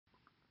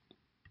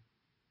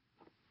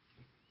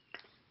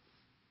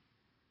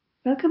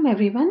Welcome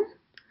everyone.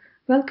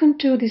 Welcome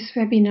to this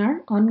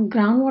webinar on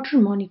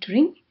groundwater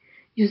monitoring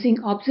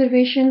using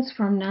observations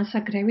from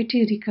NASA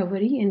Gravity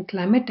Recovery and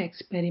Climate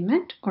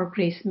Experiment or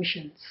GRACE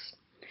missions.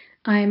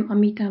 I am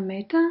Amita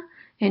Mehta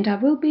and I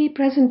will be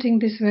presenting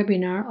this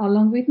webinar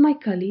along with my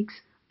colleagues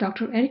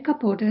Dr. Erica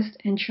Podest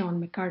and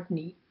Sean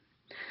McCartney.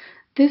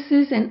 This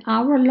is an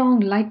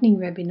hour-long lightning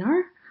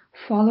webinar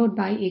followed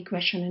by a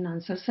question and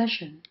answer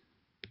session.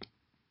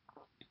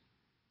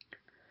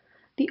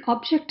 The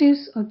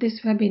objectives of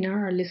this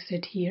webinar are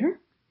listed here.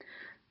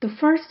 The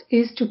first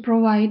is to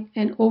provide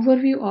an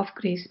overview of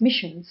GRACE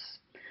missions.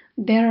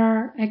 There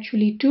are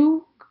actually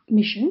two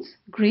missions,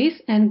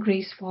 GRACE and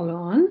GRACE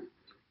Follow-On,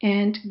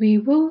 and we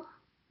will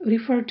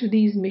refer to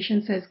these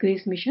missions as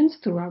GRACE missions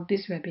throughout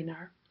this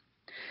webinar.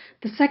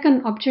 The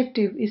second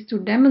objective is to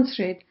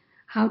demonstrate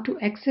how to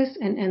access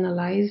and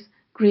analyze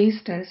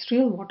GRACE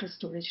terrestrial water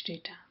storage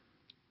data.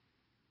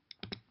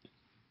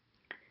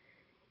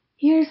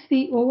 Here's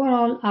the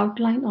overall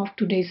outline of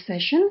today's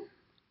session.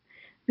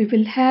 We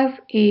will have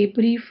a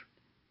brief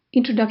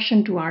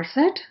introduction to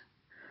ARSET.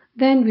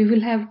 Then we will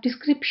have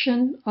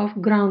description of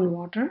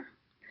groundwater.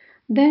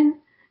 Then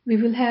we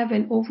will have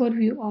an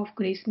overview of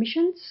GRACE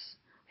missions,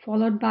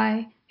 followed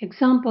by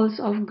examples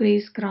of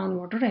GRACE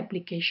groundwater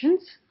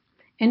applications.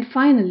 And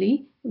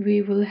finally,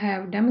 we will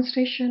have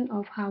demonstration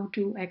of how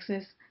to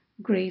access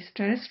GRACE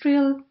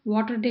terrestrial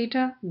water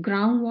data,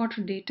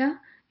 groundwater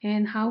data,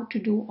 and how to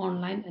do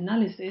online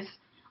analysis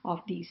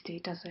of these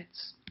data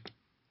sets.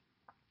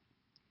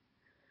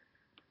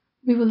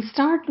 We will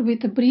start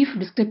with a brief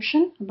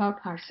description about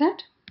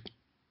ARSET.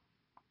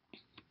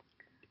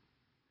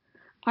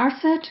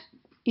 ARSET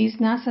is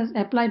NASA's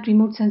Applied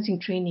Remote Sensing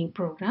Training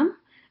Program,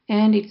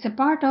 and it's a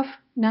part of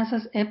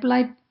NASA's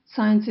Applied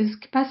Sciences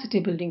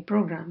Capacity Building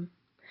Program.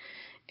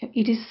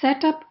 It is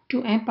set up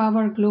to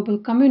empower global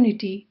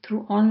community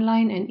through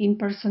online and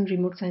in-person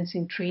remote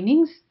sensing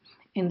trainings,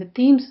 and the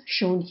themes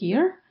shown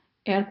here: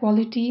 air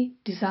quality,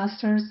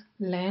 disasters,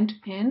 land,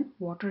 and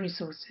water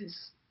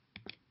resources.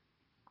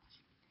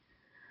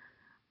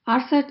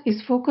 ARSET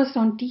is focused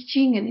on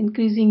teaching and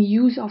increasing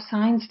use of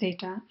science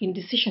data in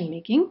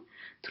decision-making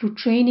through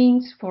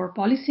trainings for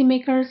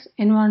policymakers,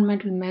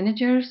 environmental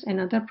managers, and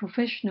other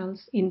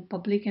professionals in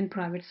public and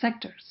private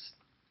sectors.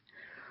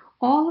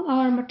 All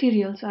our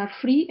materials are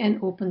free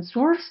and open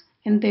source,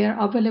 and they are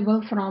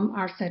available from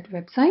ARSET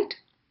website.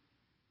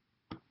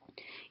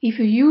 If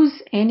you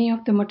use any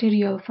of the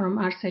material from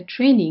ARSET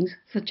trainings,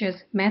 such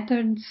as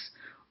methods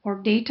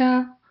or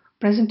data,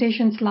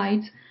 presentation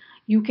slides,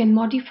 you can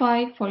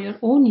modify for your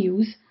own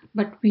use,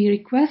 but we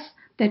request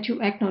that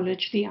you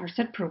acknowledge the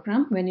ARSET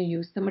program when you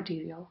use the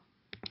material.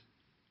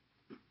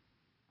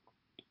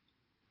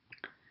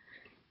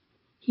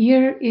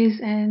 Here is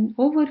an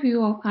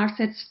overview of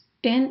ARSET's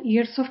 10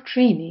 years of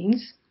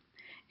trainings.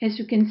 As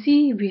you can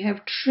see, we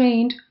have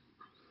trained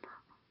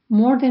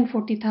more than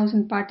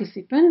 40,000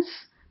 participants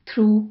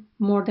through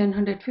more than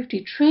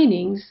 150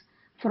 trainings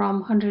from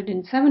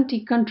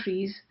 170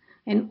 countries,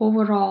 and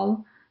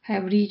overall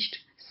have reached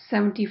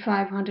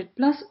 7,500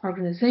 plus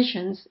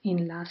organizations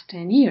in last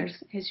 10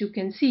 years. As you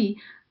can see,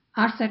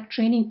 ARSET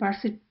training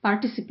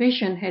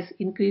participation has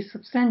increased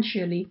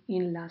substantially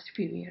in last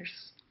few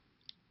years.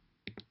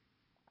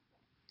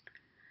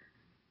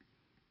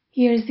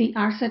 Here is the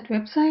ARSET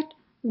website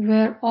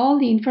where all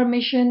the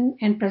information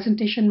and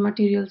presentation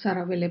materials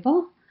are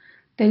available.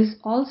 There is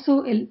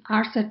also an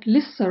ARSET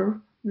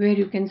listserv where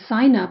you can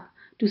sign up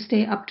to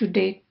stay up to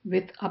date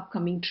with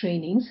upcoming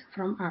trainings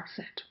from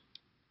ARSET.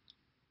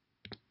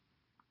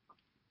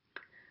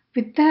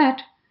 With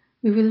that,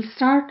 we will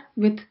start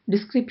with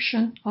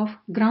description of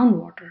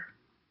groundwater.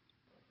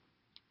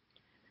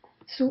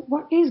 So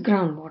what is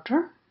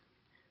groundwater?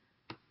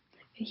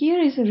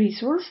 Here is a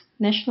resource,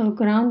 National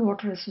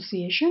Groundwater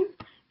Association,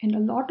 and a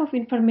lot of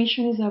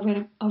information is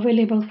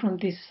available from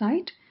this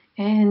site,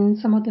 and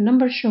some of the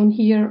numbers shown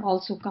here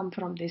also come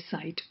from this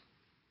site.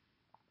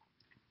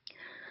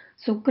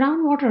 So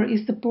groundwater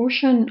is the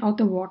portion of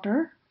the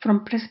water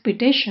from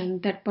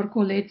precipitation that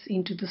percolates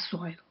into the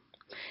soil.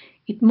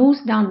 It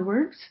moves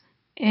downwards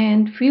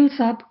and fills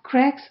up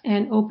cracks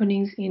and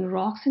openings in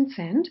rocks and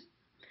sand.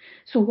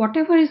 So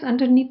whatever is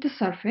underneath the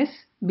surface,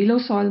 below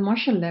soil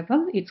moisture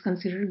level, it's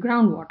considered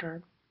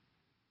groundwater.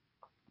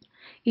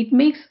 It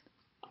makes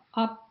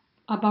up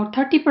about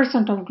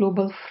 30% of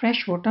global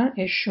fresh water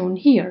as shown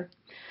here.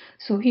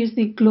 So here's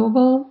the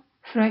global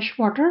fresh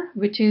water,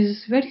 which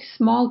is very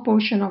small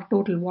portion of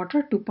total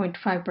water,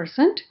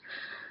 2.5%.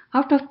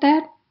 Out of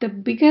that, the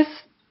biggest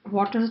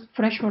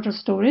freshwater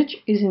storage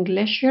is in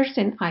glaciers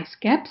and ice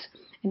caps,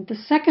 and the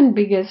second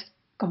biggest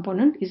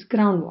component is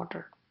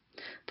groundwater.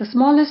 The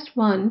smallest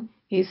one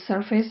is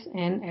surface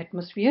and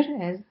atmosphere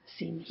as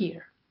seen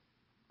here.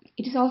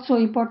 It is also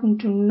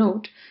important to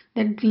note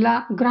that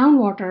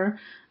groundwater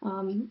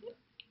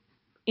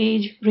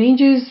age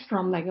ranges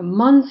from like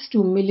months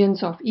to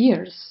millions of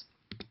years.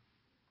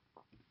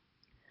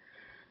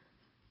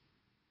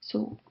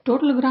 So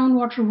total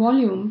groundwater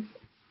volume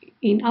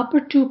in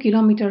upper 2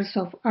 kilometers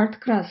of earth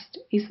crust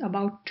is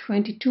about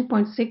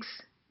 22.6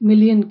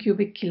 million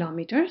cubic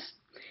kilometers,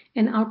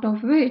 and out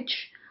of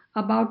which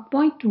about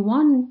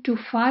 0.1 to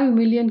 5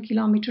 million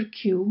kilometer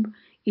cube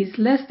is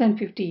less than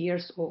 50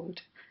 years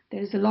old.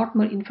 There is a lot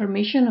more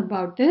information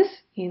about this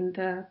in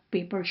the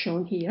paper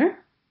shown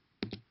here.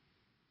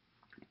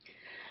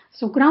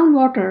 So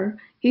groundwater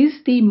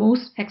is the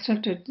most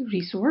extracted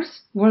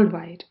resource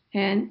worldwide,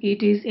 and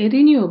it is a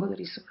renewable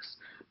resource,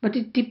 but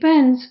it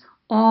depends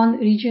on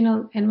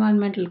regional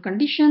environmental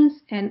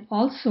conditions and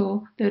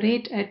also the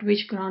rate at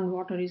which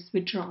groundwater is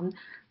withdrawn.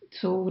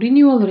 So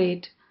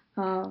it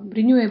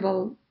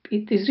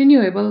is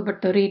renewable,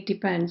 but the rate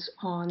depends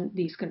on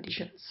these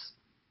conditions.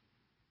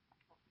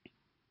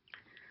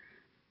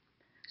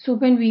 So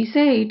when we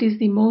say it is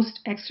the most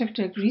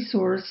extracted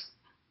resource,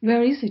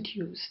 where is it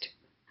used?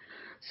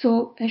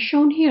 So as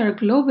shown here,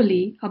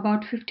 globally,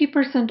 about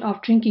 50%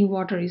 of drinking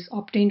water is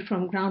obtained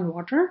from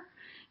groundwater.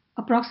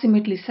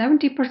 Approximately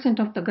 70%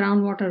 of the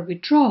groundwater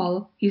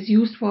withdrawal is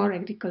used for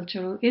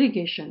agricultural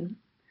irrigation.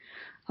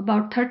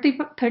 About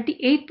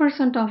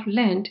 38% of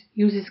land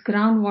uses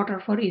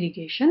groundwater for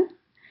irrigation,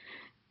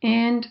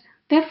 and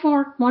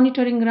therefore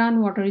monitoring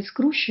groundwater is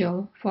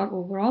crucial for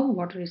overall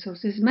water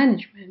resources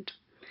management.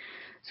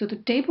 So the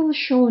table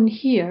shown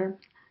here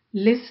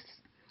lists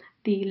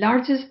the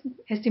largest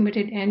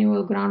estimated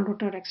annual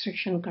groundwater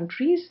extraction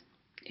countries.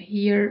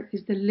 Here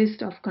is the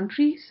list of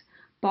countries,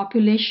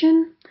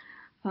 population,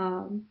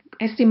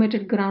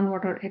 estimated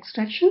groundwater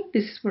extraction.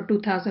 This is for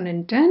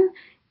 2010,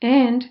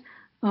 and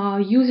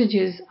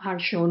usages are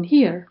shown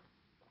here.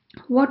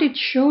 What it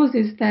shows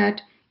is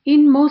that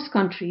in most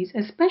countries,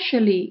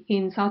 especially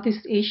in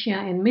Southeast Asia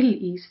and Middle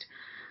East,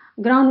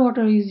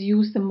 groundwater is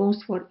used the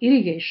most for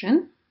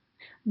irrigation,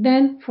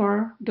 then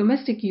for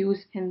domestic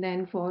use, and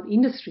then for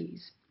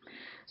industries.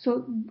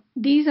 So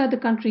these are the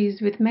countries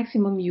with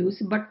maximum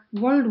use, but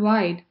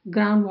worldwide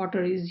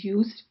groundwater is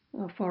used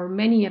for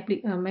many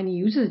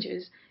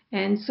usages,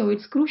 and so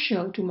it's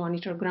crucial to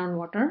monitor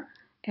groundwater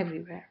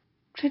everywhere.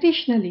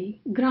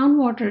 Traditionally,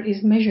 groundwater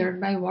is measured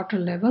by water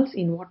levels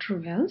in water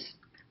wells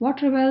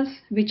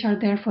which are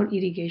there for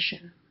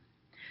irrigation.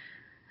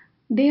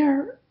 They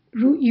are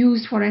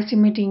used for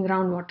estimating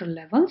groundwater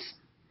levels.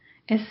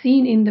 As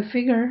seen in the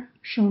figure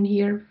shown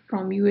here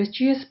from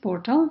USGS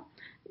portal,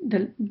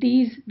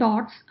 these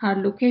dots are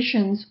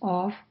locations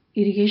of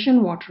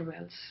irrigation water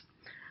wells.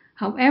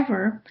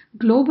 However,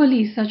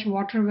 globally such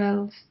water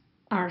wells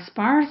are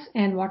sparse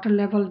and water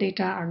level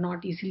data are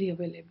not easily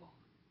available.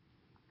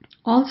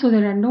 Also,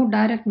 there are no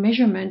direct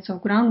measurements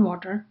of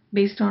groundwater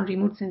based on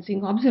remote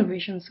sensing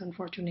observations,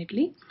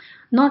 unfortunately,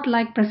 not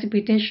like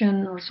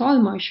precipitation or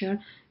soil moisture,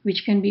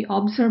 which can be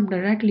observed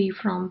directly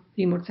from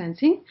remote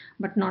sensing,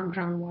 but not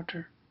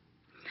groundwater.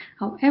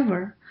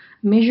 However,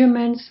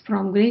 measurements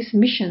from GRACE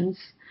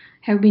missions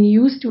have been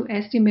used to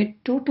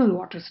estimate total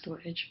water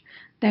storage,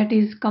 that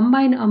is,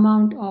 combined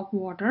amount of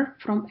water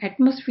from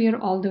atmosphere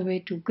all the way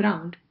to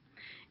ground.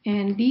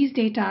 And these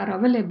data are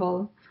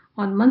available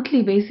on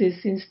monthly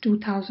basis since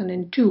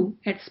 2002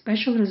 at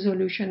special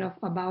resolution of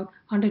about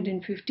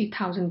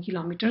 150,000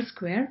 kilometers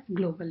square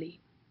globally.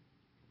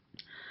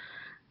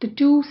 The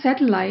two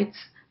satellites,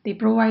 they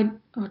provide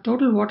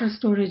total water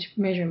storage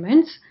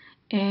measurements,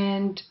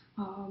 and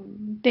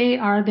they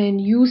are then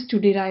used to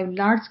derive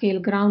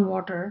large-scale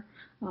groundwater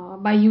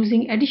by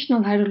using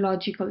additional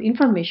hydrological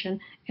information,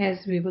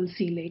 as we will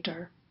see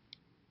later.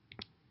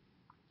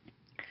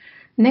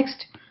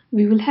 Next,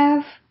 we will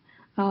have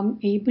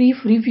a brief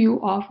review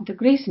of the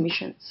GRACE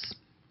missions.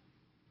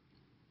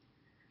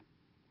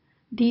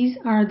 These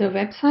are the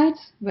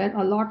websites where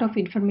a lot of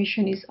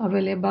information is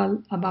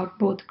available about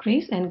both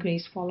GRACE and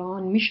GRACE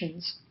follow-on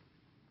missions.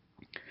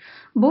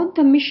 Both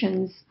the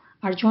missions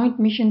are joint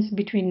missions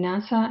between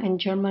NASA and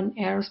German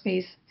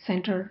Aerospace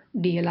Center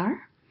DLR.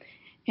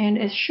 And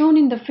as shown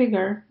in the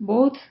figure,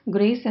 both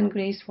GRACE and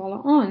GRACE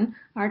follow-on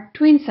are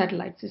twin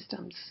satellite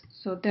systems.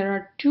 So there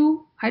are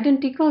two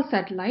identical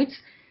satellites.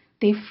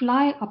 They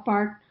fly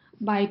apart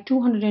by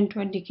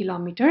 220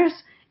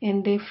 kilometers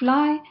and they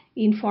fly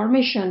in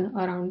formation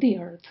around the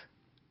Earth.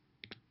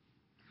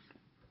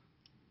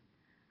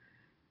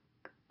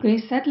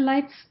 GRACE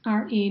satellites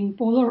are in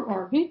polar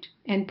orbit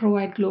and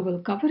provide global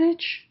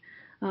coverage.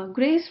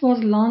 GRACE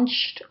was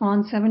launched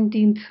on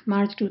 17th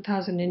March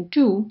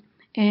 2002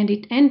 and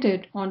it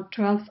ended on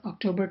 12th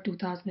October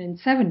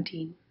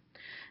 2017.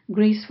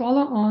 GRACE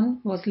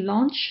follow-on was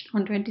launched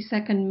on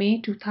 22nd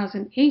May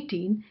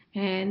 2018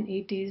 and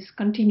it is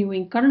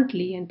continuing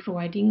currently and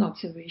providing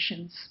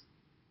observations.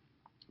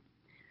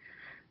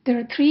 There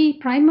are three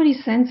primary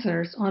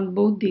sensors on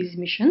both these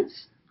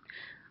missions: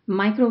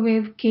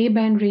 microwave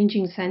K-band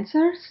ranging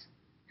sensors,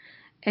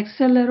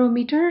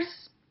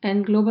 accelerometers,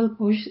 and global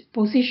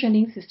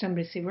positioning system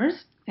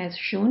receivers, as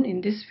shown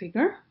in this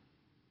figure.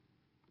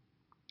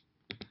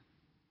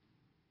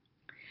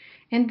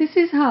 And this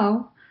is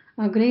how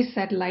GRACE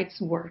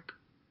satellites work.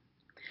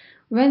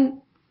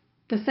 When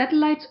the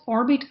satellites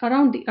orbit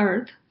around the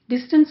Earth,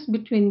 distance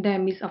between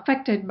them is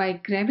affected by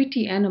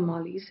gravity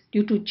anomalies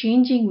due to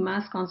changing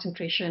mass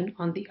concentration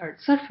on the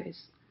Earth's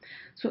surface.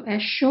 So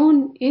as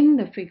shown in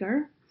the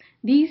figure,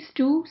 These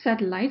two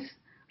satellites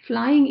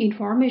flying in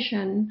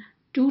formation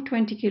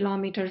 220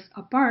 kilometers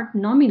apart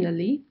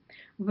nominally,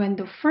 when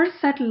the first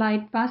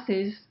satellite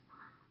passes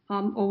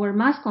over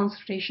mass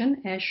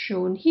concentration as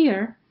shown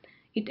here,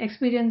 it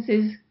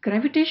experiences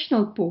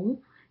gravitational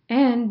pull,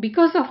 and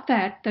because of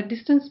that, the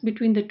distance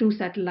between the two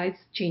satellites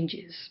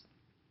changes.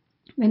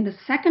 When the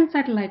second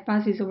satellite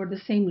passes over the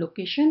same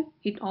location,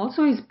 it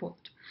also is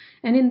pulled.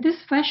 And in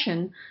this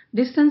fashion,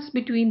 distance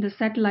between the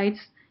satellites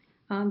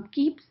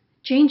keeps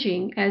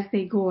changing as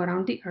they go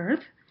around the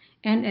Earth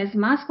and as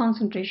mass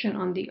concentration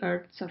on the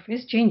Earth's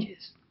surface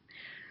changes.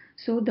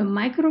 So the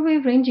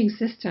microwave ranging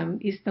system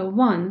is the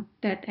one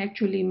that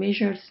actually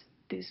measures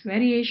these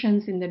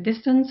variations in the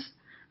distance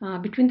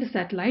between the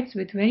satellites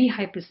with very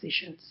high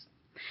precisions.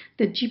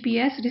 The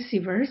GPS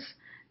receivers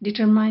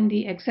determine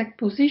the exact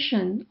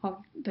position of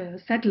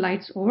the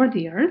satellites over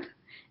the Earth,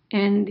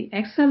 and the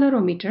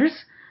accelerometers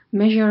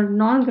measure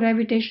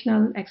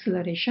non-gravitational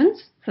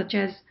accelerations such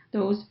as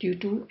those due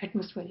to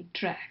atmospheric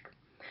drag.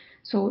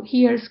 So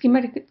here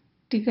schematically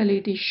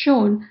it is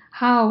shown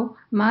how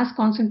mass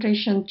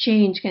concentration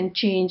change can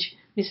change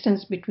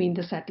distance between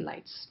the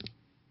satellites.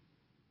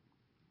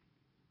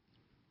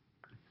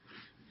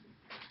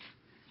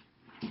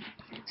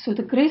 So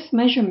the GRACE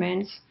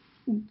measurements,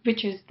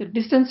 which is the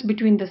distance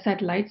between the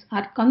satellites,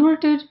 are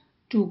converted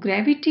to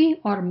gravity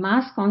or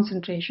mass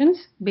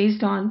concentrations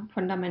based on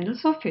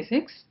fundamentals of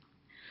physics.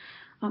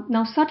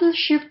 Now, subtle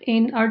shift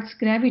in Earth's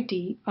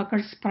gravity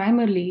occurs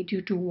primarily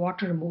due to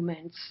water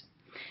movements.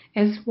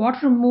 As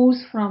water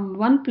moves from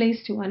one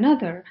place to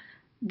another,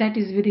 that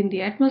is within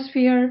the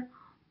atmosphere,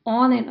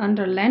 on and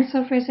under land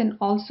surface, and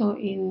also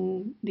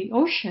in the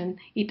ocean,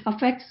 it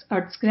affects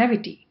Earth's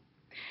gravity.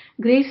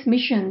 GRACE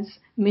missions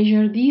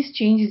measure these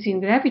changes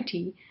in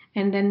gravity,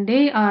 and then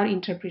they are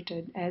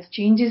interpreted as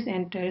changes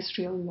in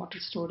terrestrial water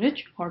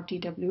storage, or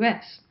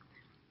TWS.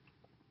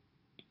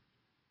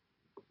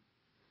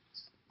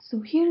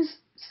 So here's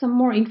some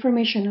more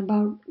information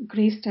about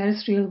GRACE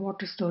terrestrial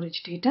water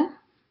storage data.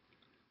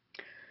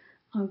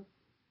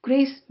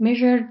 GRACE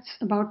measures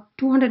about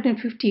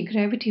 250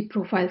 gravity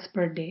profiles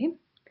per day.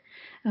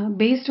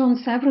 Based on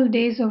several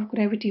days of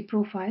gravity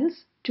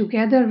profiles,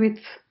 together with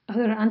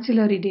other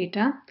ancillary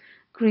data,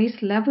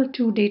 GRACE level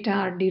 2 data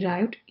are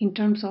derived in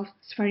terms of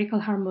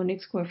spherical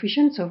harmonics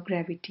coefficients of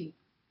gravity.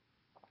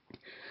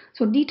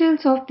 So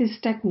details of this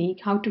technique,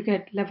 how to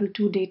get level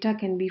 2 data,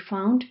 can be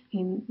found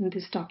in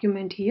this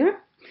document here.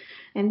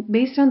 And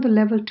based on the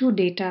level 2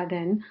 data,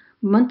 then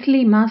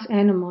monthly mass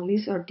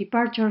anomalies or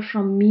departure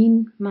from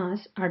mean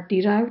mass are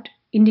derived,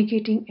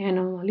 indicating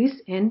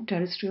anomalies in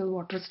terrestrial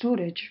water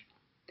storage.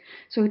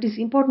 So it is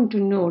important to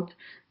note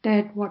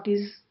that what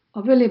is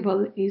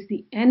available is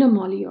the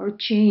anomaly or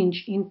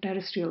change in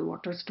terrestrial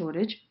water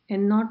storage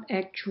and not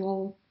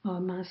actual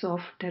mass of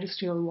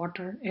terrestrial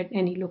water at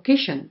any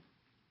location.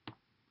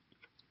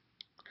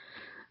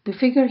 The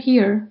figure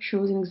here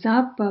shows an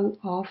example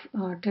of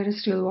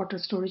terrestrial water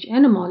storage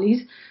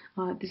anomalies.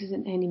 This is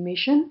an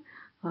animation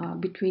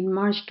between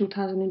March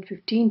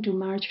 2015 to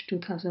March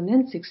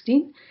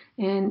 2016,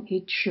 and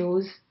it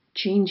shows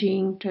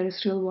changing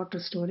terrestrial water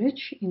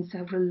storage in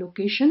several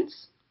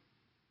locations.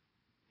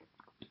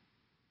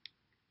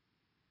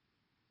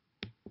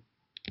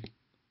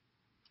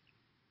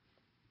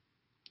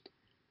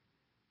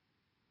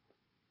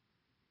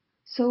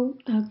 So,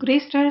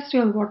 GRACE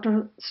terrestrial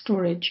water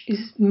storage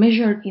is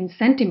measured in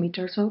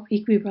centimeters of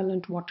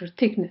equivalent water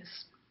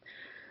thickness.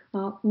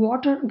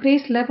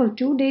 GRACE level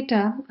 2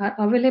 data are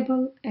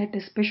available at a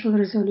spatial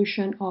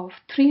resolution of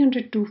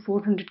 300 to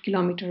 400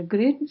 kilometer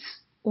grids,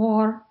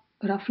 or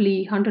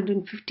roughly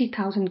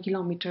 150,000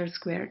 kilometer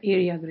square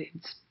area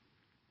grids.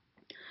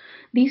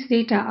 These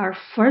data are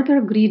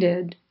further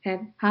gridded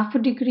at half a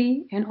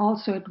degree and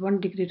also at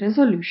 1 degree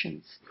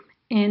resolutions,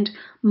 and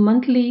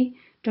monthly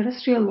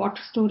terrestrial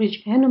water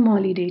storage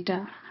anomaly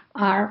data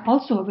are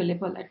also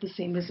available at the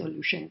same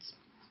resolutions.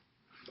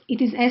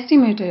 It is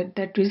estimated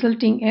that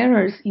resulting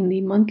errors in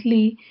the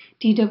monthly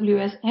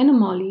TWS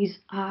anomalies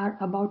are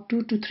about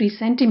 2 to 3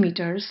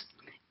 centimeters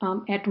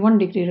at 1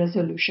 degree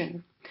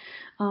resolution.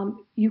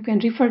 You can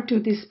refer to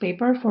this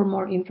paper for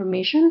more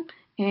information,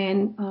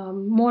 and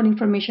more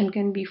information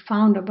can be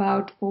found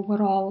about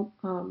overall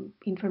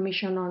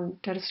information on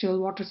terrestrial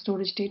water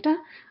storage data.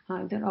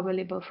 They're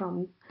available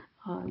from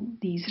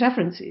these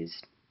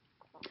references.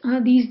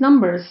 These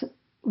numbers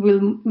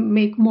will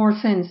make more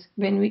sense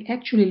when we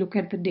actually look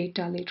at the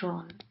data later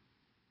on.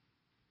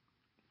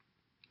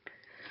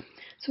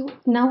 So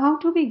now, how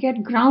do we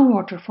get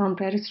groundwater from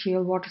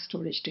terrestrial water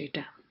storage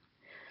data?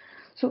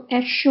 So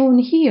as shown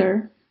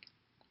here,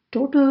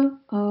 total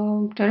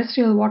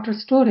terrestrial water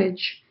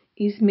storage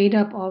is made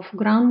up of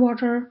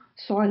groundwater,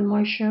 soil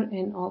moisture,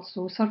 and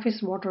also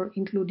surface water,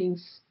 including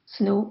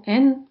snow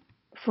and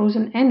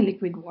frozen and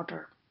liquid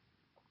water.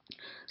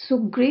 So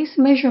GRACE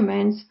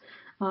measurements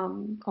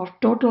of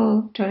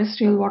total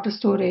terrestrial water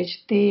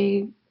storage,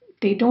 they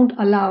don't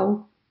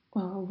allow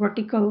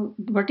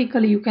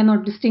vertically you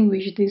cannot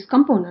distinguish these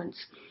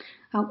components.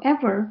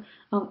 However,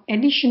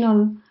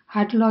 additional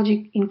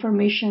hydrologic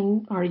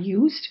information are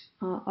used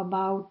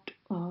about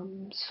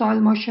soil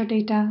moisture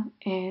data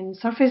and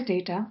surface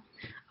data.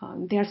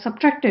 They are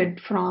subtracted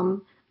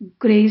from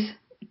GRACE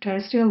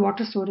terrestrial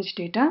water storage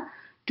data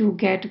to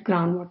get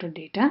groundwater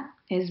data,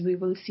 as we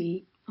will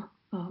see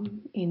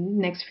in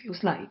next few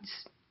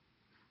slides.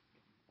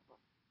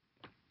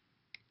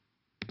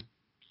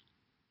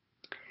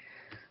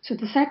 So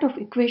the set of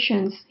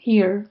equations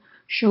here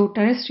show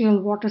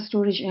terrestrial water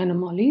storage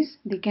anomalies.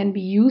 They can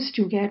be used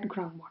to get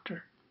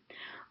groundwater.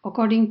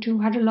 According to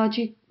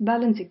hydrologic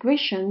balance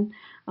equation,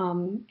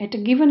 at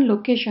a given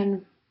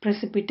location,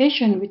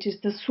 precipitation, which is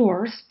the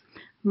source,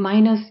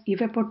 minus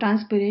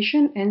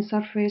evapotranspiration and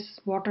surface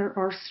water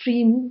or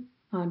stream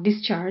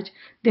discharge,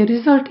 they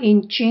result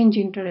in change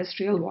in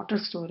terrestrial water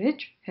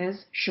storage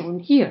as shown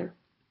here.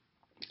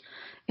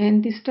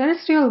 And this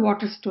terrestrial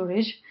water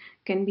storage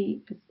can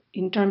be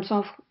in terms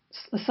of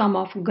a sum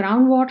of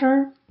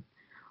groundwater,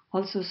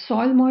 also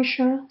soil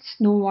moisture,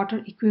 snow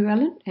water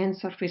equivalent, and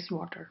surface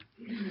water.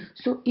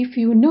 So if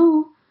you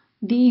know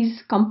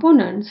these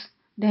components,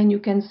 then you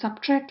can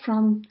subtract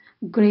from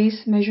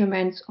GRACE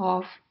measurements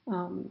of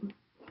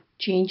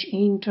change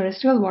in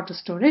terrestrial water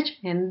storage,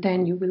 and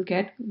then you will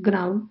get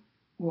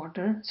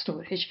groundwater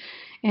storage.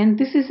 And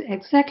this is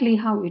exactly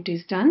how it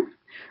is done.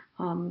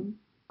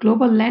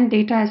 Global land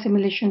data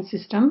assimilation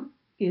system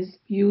is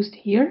used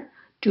here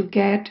to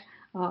get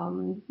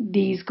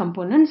these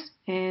components,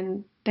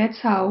 and that's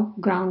how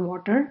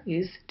groundwater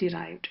is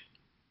derived.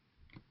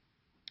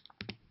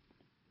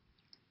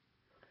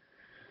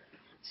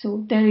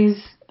 So there is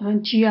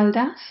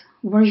GLDAS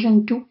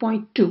version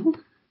 2.2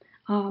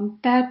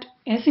 that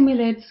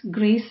assimilates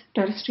GRACE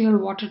terrestrial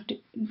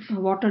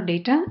water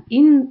data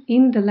in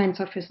the land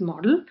surface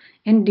model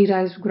and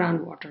derives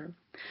groundwater.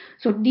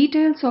 So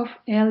details of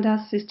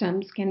LDAS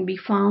systems can be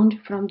found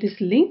from this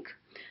link.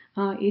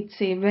 It's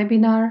a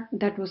webinar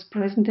that was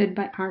presented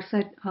by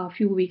ARSET a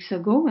few weeks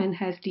ago and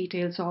has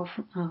details of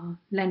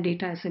land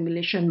data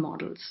assimilation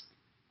models.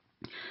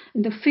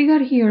 And the figure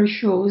here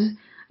shows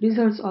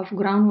results of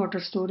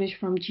groundwater storage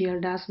from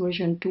GLDAS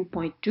version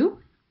 2.2.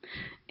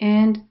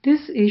 And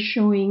this is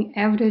showing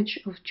average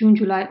of June,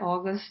 July,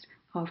 August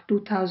of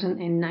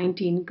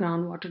 2019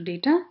 groundwater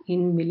data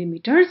in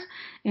millimeters.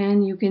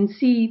 And you can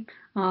see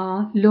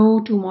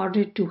low to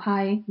moderate to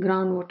high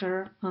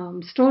groundwater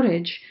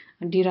storage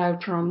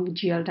derived from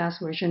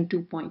GLDAS version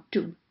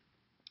 2.2.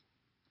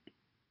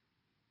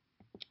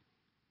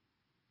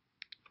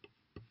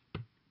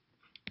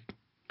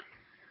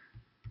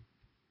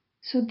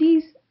 So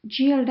these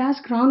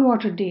GLDAS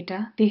groundwater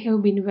data, they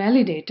have been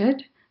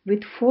validated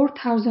with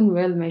 4,000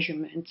 well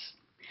measurements.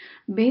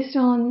 Based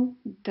on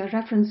the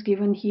reference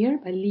given here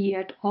by Lee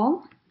et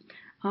al.,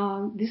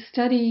 this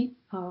study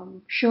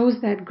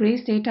shows that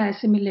GRACE data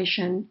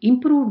assimilation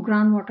improved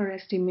groundwater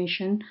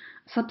estimation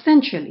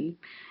substantially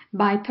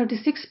by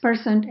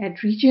 36%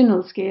 at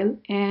regional scale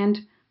and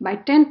by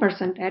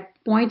 10% at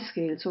point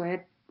scale, so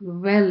at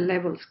well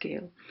level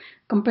scale,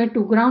 compared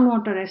to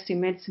groundwater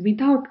estimates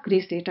without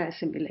GRACE data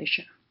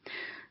assimilation.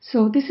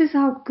 So this is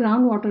how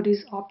groundwater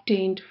is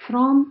obtained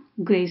from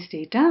GRACE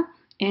data,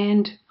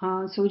 and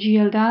so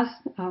GLDAS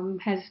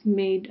has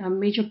made a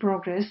major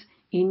progress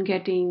in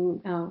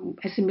getting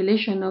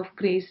assimilation of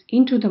GRACE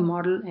into the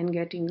model and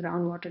getting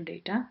groundwater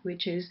data,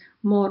 which is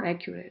more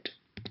accurate.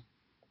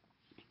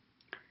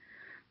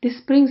 This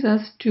brings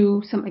us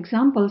to some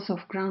examples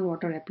of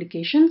groundwater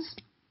applications.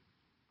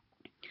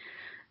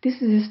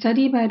 This is a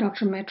study by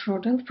Dr. Matt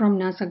Rodell from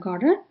NASA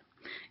Goddard,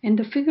 and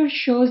the figure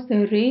shows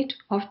the rate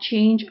of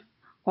change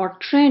or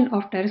trend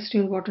of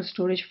terrestrial water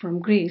storage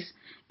from GRACE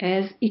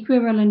as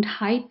equivalent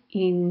height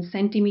in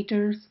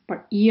centimeters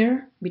per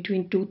year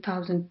between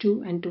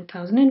 2002 and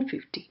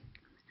 2050.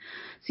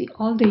 See,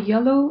 all the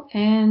yellow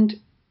and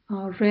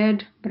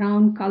red,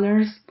 brown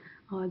colors,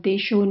 they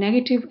show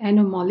negative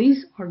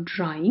anomalies or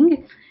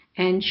drying,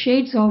 and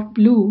shades of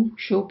blue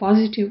show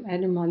positive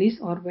anomalies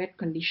or wet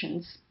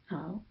conditions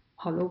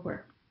all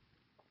over.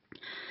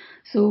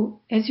 So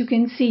as you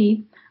can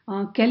see,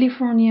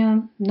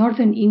 California,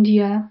 northern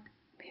India,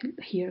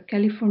 here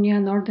California,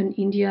 northern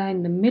India,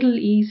 in the Middle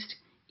East,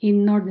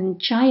 in northern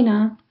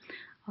China,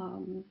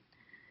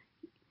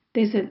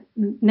 there's a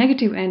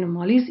negative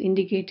anomalies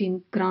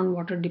indicating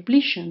groundwater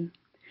depletion.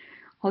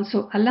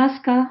 Also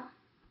Alaska,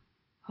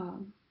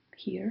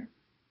 here,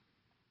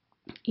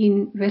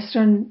 in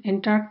western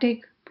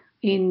Antarctic,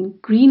 in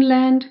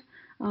Greenland,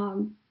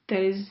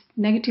 there is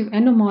negative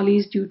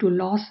anomalies due to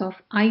loss of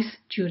ice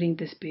during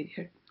this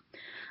period.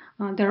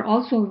 There are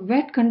also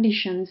wet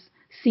conditions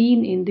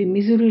seen in the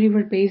Missouri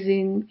River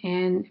Basin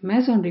and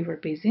Amazon River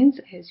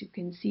Basins, as you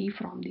can see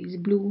from these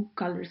blue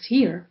colors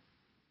here.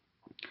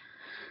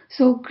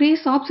 So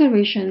GRACE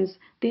observations,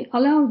 they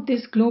allow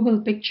this global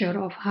picture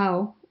of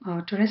how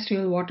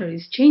terrestrial water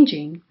is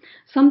changing,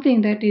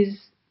 something that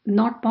is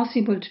not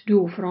possible to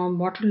do from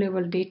water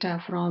level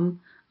data from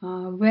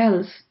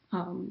wells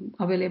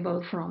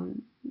available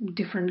from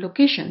different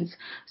locations.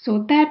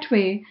 So that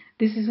way,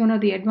 this is one of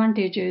the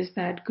advantages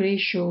that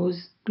GRACE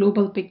shows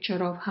global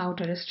picture of how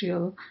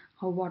terrestrial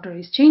water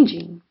is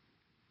changing.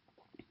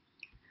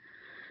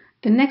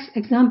 The next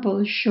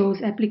example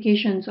shows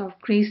applications of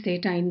GRACE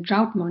data in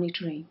drought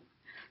monitoring.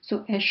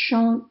 So as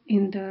shown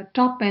in the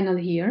top panel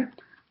here,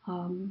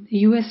 the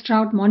US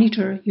Drought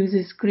Monitor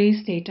uses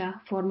GRACE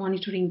data for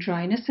monitoring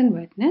dryness and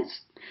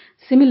wetness.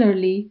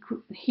 Similarly,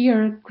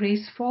 here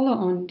GRACE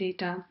follow-on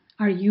data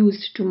are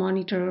used to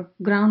monitor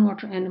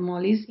groundwater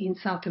anomalies in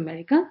South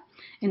America.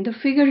 And the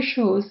figure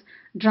shows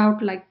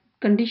drought-like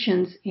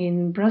conditions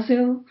in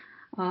Brazil,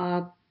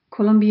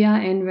 Colombia,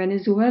 and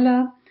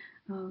Venezuela,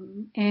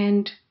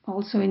 and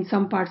also in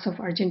some parts of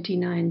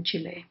Argentina and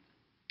Chile.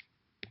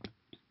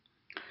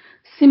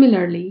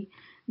 Similarly,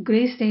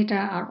 GRACE data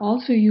are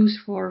also used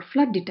for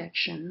flood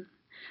detection.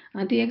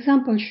 The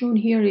example shown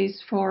here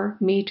is for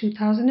May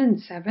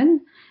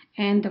 2007,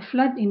 and the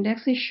flood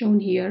index is shown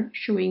here,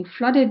 showing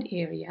flooded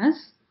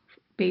areas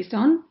based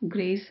on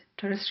GRACE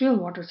terrestrial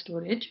water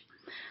storage.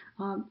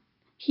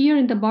 Here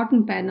in the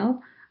bottom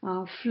panel,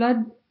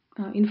 flood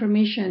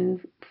information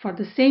for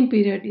the same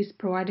period is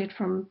provided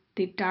from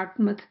the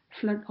Dartmouth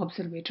Flood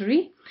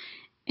Observatory,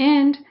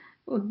 and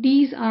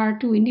these are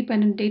two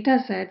independent data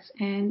sets,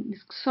 and it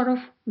sort of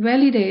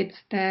validates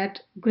that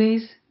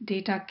GRACE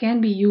data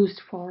can be used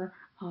for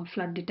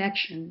flood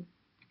detection.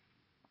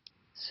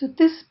 So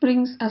this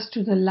brings us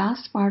to the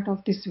last part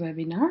of this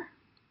webinar.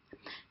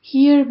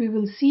 Here we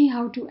will see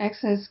how to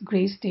access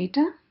GRACE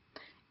data,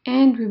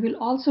 and we will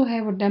also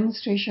have a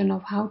demonstration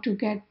of how to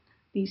get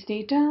these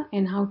data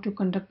and how to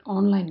conduct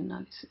online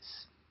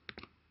analysis.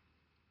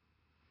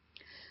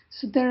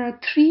 So there are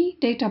 3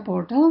 data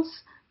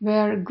portals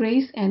where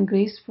GRACE and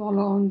GRACE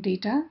follow-on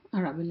data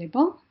are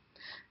available.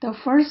 The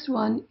first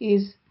one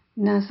is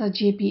NASA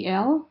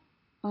JPL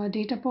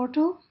data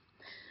portal.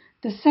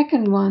 The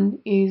second one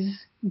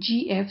is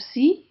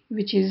GFC,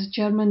 which is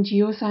German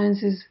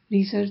Geosciences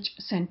Research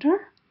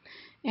Center.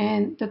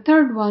 And the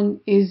third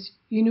one is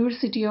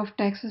University of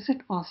Texas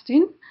at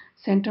Austin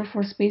Center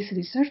for Space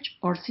Research,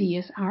 or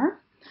CSR.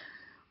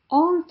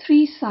 All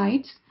 3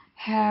 sites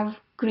have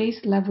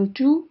GRACE Level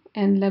 2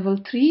 and Level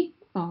 3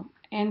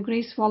 and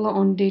GRACE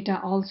follow-on data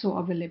also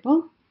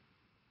available.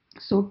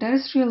 So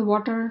terrestrial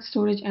water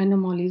storage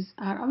anomalies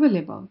are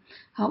available.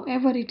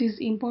 However, it is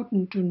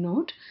important to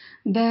note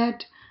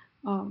that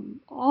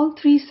all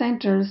 3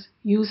 centers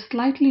use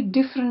slightly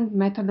different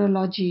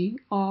methodology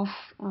of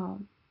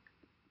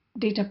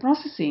data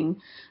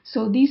processing.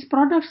 So these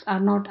products are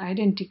not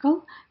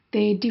identical.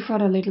 They differ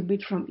a little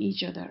bit from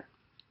each other.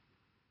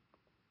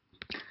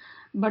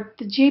 But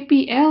the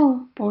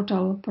JPL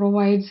portal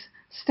provides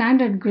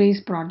standard GRACE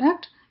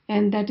product,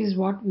 and that is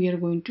what we are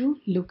going to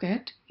look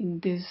at in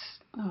this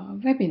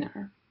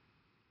webinar.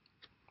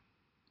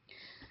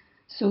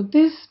 So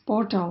this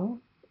portal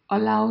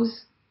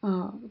allows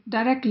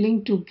direct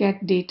link to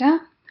get data.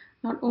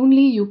 Not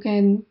only you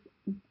can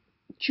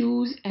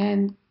choose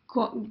and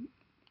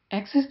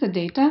access the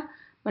data,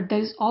 but there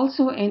is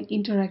also an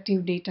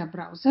interactive data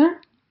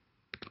browser.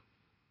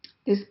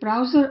 This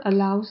browser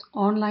allows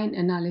online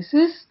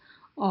analysis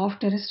of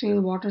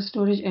terrestrial water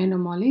storage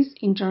anomalies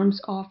in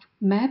terms of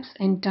maps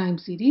and time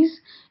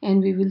series,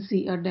 and we will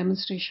see a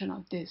demonstration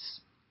of this.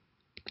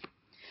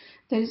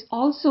 There is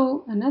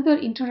also another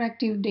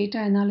interactive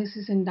data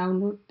analysis and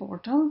download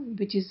portal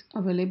which is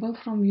available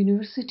from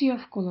University of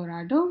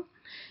Colorado,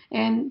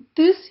 and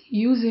this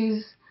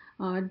uses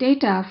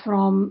data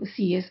from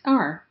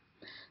CSR.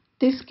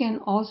 This can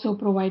also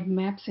provide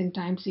maps and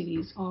time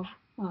series of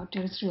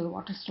terrestrial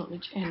water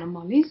storage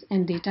anomalies,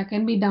 and data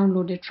can be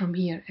downloaded from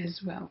here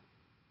as well.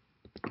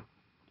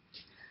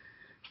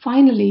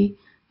 Finally,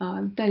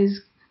 there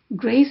is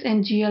GRACE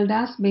and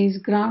GLDAS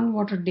based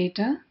groundwater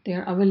data. They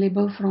are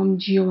available from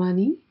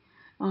Giovanni,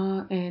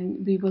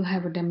 and we will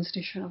have a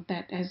demonstration of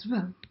that as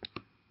well.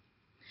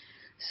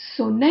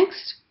 So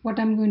next, what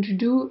I'm going to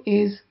do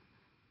is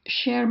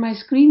share my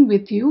screen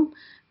with you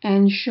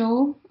and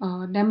show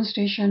a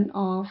demonstration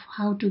of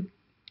how to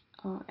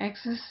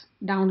access,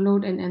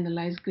 download, and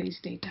analyze GRACE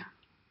data.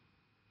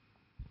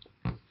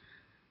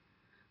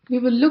 We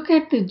will look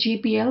at the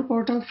JPL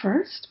portal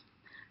first,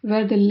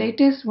 where the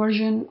latest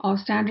version of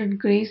standard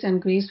GRACE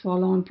and GRACE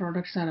follow-on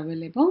products are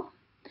available.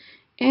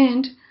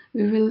 And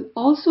we will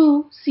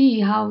also see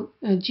how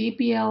a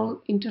JPL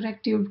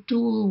interactive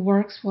tool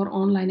works for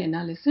online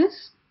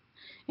analysis.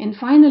 And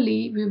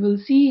finally, we will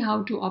see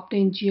how to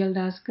obtain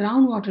GLDAS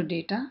groundwater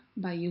data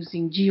by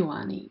using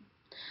Giovanni.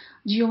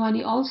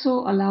 Giovanni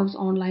also allows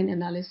online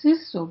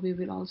analysis, so we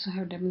will also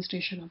have a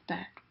demonstration of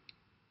that.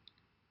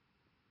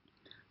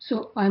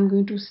 So I'm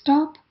going to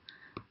stop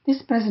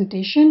this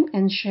presentation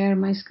and share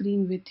my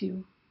screen with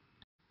you.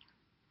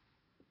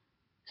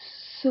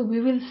 So we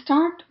will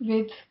start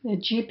with the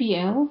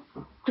JPL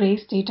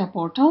GRACE data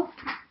portal.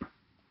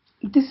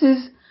 This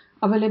is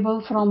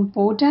available from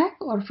PODAC,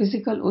 or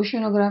Physical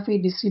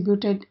Oceanography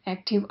Distributed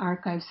Active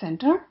Archive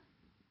Center.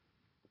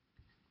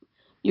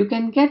 You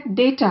can get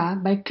data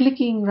by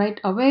clicking right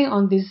away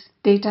on this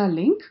data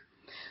link,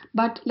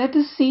 but let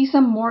us see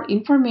some more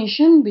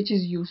information which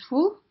is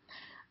useful.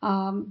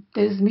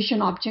 There's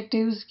mission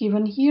objectives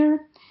given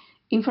here,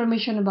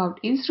 information about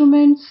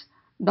instruments,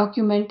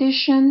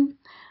 documentation,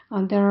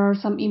 There are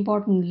some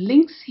important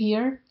links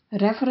here,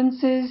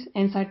 references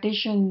and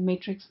citation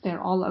matrix,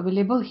 they're all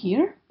available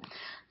here.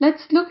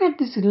 Let's look at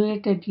these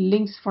related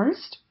links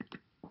first.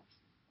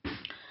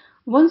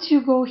 Once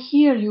you go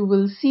here, you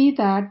will see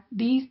that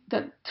the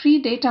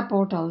 3 data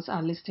portals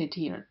are listed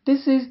here.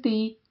 This is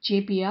the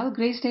JPL,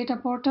 GRACE data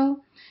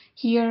portal.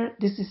 Here,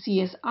 this is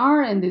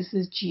CSR and this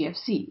is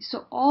GFC.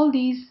 So all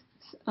these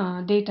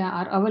data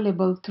are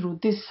available through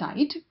this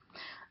site.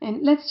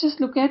 And let's just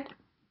look at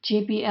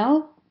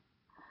JPL,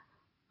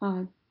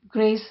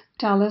 GRACE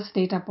TALUS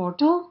data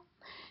portal.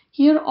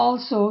 Here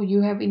also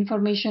you have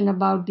information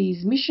about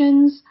these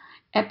missions,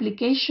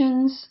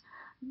 applications,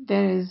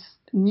 there is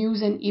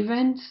news and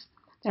events,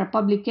 there are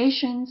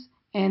publications,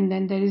 and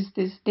then there is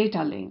this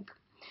data link.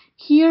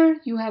 Here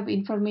you have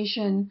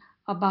information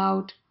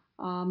about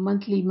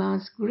monthly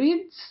mass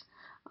grids,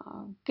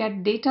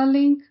 get data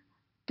link,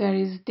 there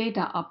is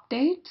data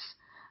updates.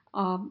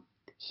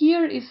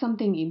 Here is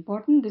something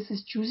important, this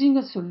is choosing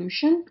a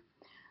solution,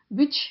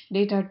 which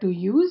data to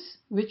use,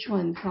 which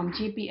one from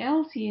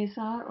JPL,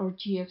 CSR or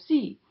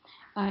GFC,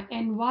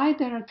 and why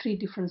there are 3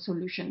 different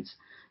solutions.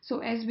 So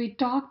as we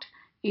talked,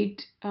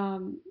 it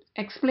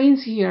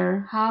explains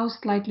here how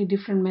slightly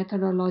different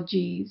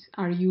methodologies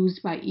are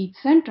used by each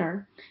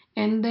center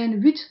and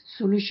then which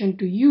solution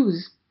to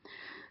use.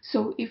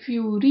 So if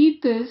you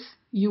read this,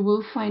 you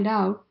will find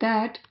out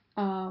that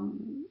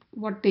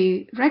what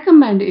they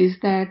recommend is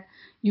that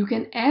you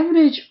can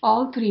average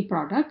all 3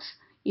 products.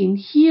 In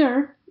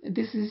here,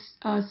 this is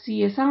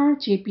CSR,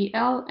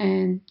 JPL,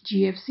 and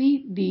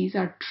GFC. These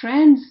are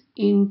trends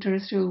in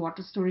terrestrial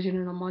water storage and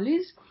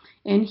anomalies.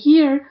 And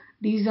here,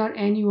 these are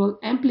annual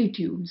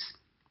amplitudes.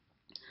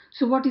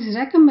 So what is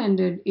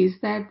recommended is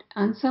that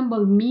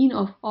ensemble mean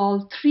of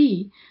all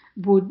 3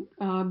 would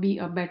be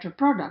a better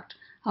product.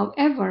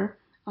 However,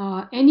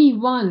 any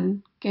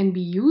one can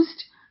be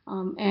used,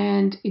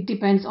 and it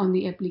depends on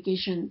the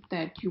application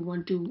that you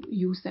want to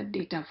use that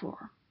data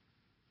for.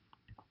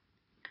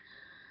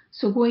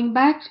 So going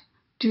back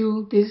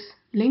to this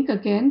link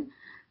again,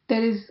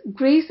 there is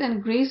GRACE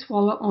and GRACE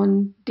follow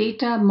on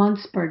data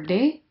months per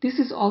day. This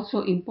is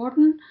also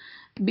important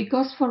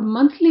because for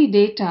monthly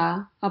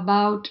data,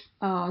 about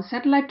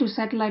satellite to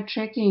satellite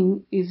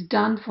tracking is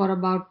done for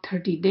about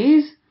 30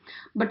 days.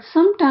 But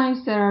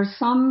sometimes there are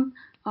some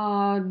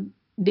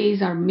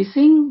days are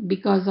missing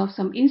because of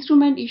some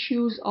instrument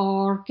issues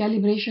or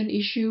calibration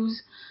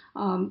issues.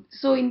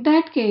 So in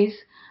that case,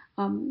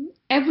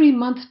 every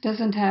month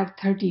doesn't have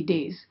 30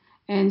 days.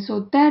 And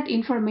so that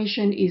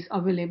information is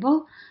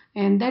available,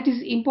 and that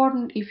is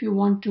important if you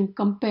want to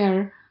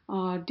compare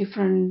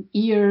different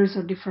years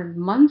or different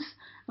months.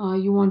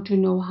 You want to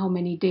know how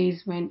many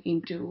days went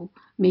into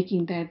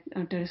making that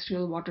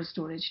terrestrial water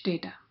storage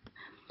data.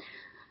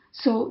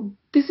 So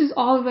this is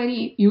all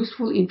very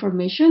useful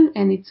information,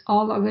 and it's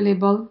all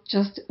available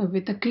just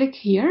with a click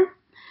here.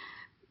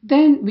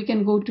 Then we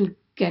can go to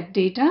get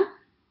data.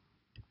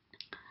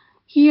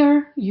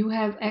 Here you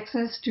have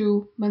access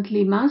to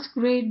monthly mass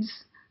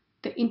grids.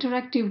 The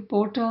interactive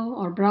portal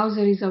or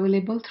browser is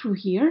available through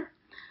here.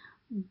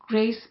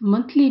 GRACE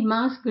monthly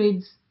mass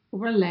grids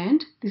over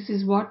land. This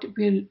is what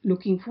we're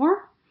looking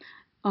for.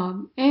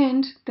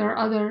 And there are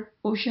other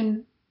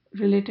ocean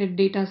related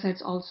data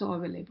sets also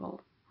available.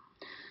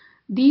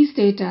 These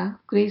data,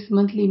 GRACE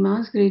monthly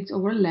mass grids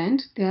over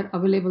land, they are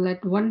available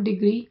at 1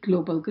 degree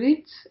global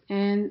grids.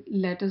 And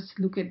let us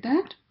look at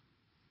that,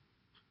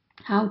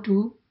 how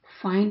to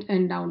find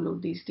and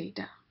download these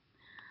data.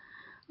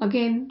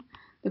 Again,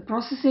 the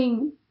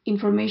processing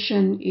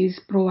information is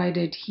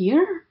provided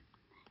here,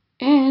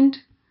 and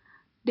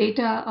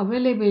data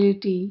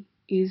availability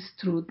is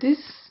through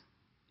this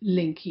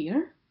link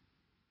here,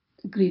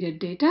 gridded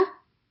data.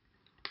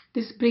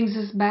 This brings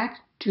us back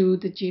to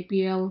the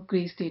JPL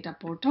GRACE data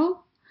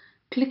portal.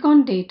 Click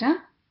on data.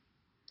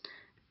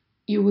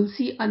 You will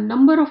see a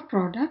number of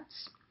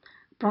products.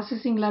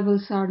 Processing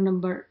levels are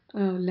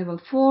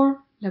level 4,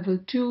 level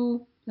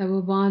 2,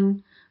 level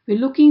 1. We're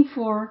looking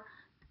for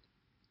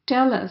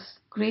TALUS,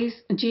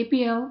 GRACE,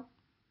 JPL,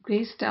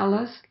 GRACE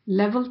TALUS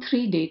level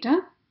 3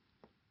 data.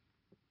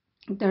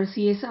 There are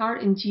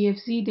CSR and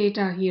GFC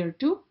data here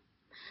too.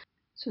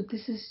 So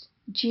this is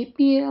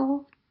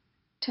JPL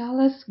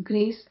TALUS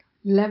GRACE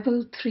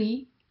level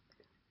 3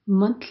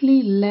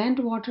 monthly land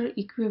water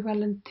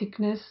equivalent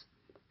thickness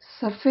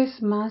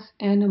surface mass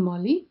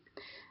anomaly.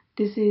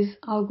 This is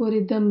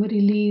algorithm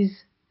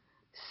release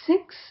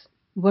 6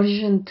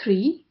 version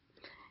 3.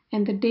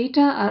 And the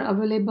data are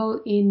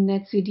available in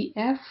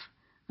NetCDF,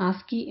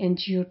 ASCII, and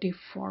GeoTIFF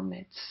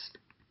formats.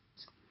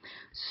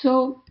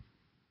 So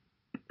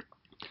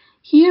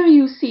here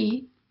you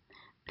see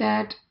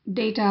that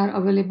data are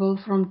available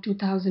from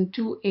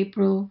 2002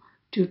 April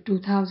to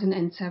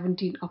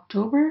 2017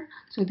 October.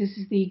 So this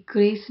is the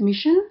GRACE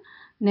mission,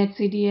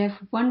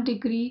 NetCDF 1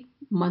 degree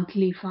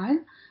monthly file.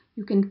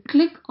 You can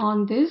click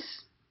on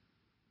this.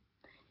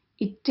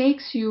 It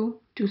takes you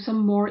to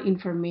some more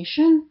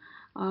information.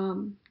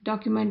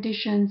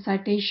 Documentation,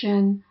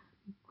 citation,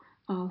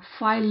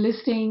 file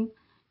listing,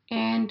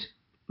 and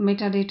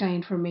metadata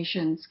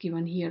information is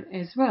given here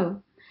as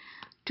well.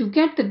 To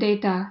get the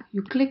data,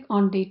 you click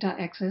on Data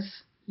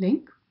Access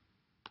link.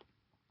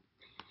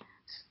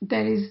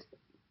 There is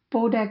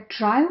PODAC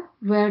Drive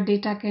where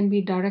data can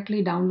be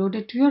directly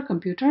downloaded to your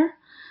computer.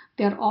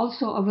 They are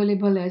also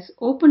available as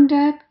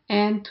OpenDAP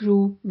and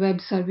through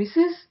web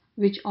services,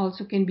 which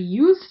also can be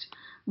used.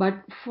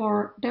 But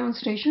for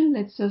demonstration,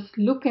 let's just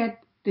look at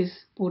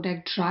this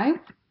PODAC Drive.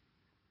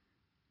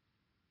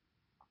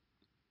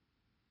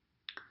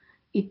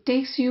 It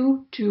takes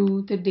you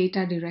to the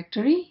data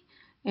directory,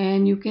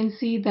 and you can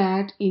see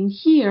that in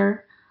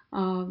here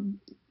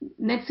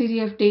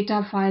netcdf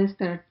data files,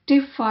 there are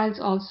TIFF files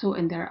also,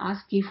 and there are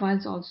ASCII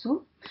files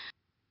also.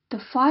 The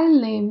file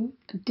name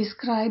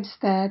describes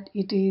that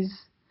it is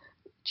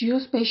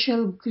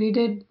geospatial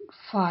gridded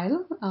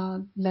file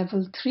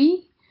level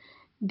 3.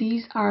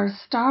 These are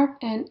start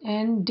and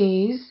end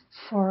days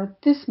for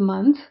this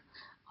month,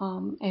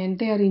 and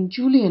they are in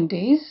Julian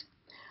days.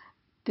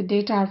 The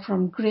data are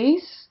from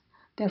GRACE,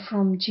 they're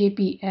from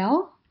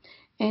JPL,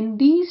 and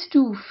these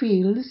two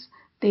fields,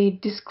 they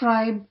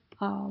describe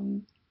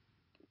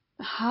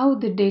how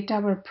the data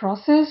were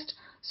processed.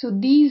 So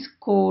these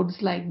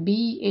codes like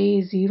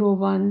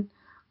BA01,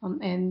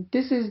 and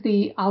this is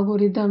the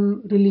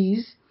algorithm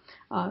release.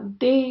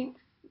 The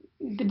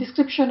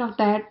description of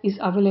that is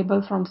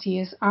available from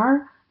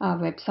CSR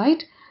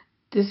website.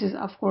 This is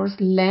of course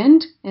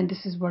land, and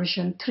this is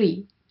version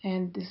 3,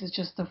 and this is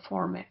just the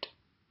format.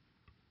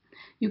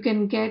 You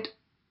can get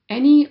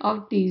any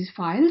of these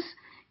files.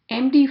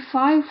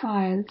 MD5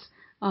 files,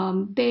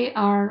 they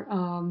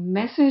are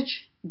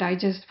message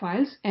digest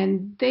files,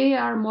 and they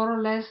are more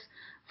or less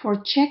for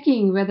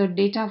checking whether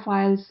data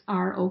files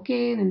are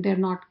okay and they're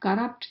not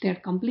corrupt, they're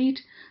complete.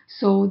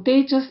 So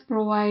they just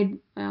provide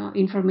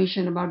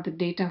information about the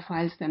data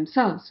files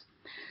themselves.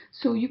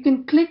 So you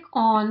can click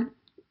on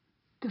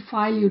the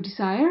file you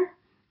desire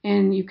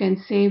and you can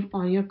save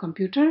on your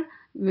computer,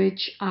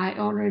 which I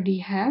already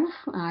have.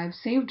 I've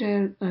saved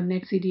a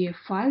netcdf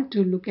file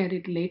to look at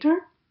it later.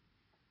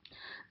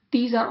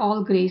 These are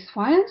all GRACE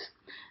files.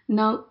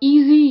 Now,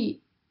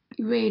 easy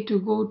way to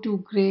go to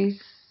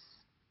GRACE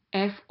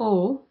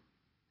FO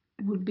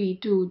would be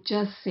to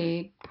just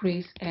say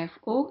GRACE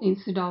FO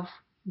instead of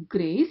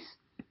GRACE,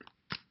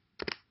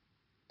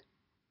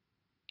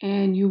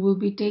 and you will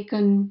be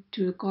taken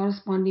to the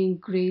corresponding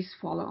GRACE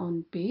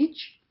follow-on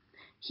page.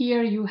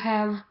 Here you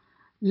have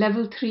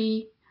level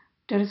 3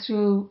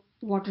 terrestrial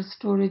water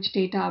storage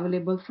data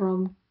available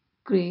from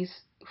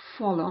GRACE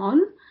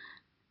follow-on.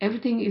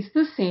 Everything is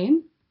the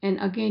same, and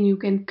again you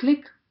can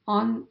click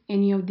on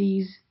any of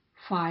these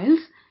files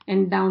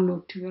and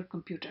download to your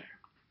computer.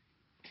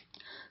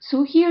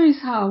 So here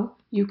is how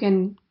you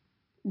can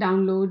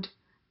download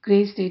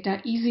GRACE data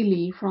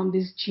easily from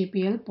this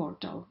JPL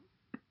portal.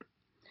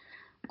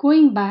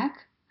 Going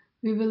back,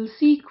 we will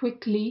see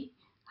quickly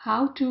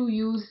how to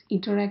use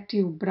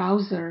interactive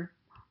browser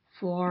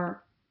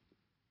for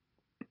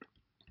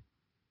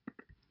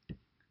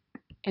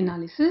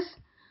analysis.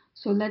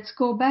 So let's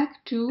go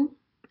back to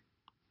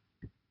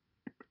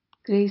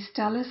GRACE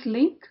Talus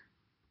link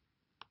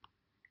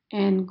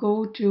and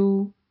go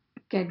to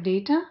Get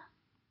Data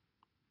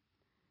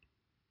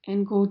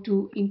and go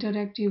to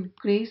Interactive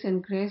GRACE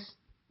and GRACE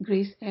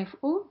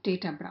FO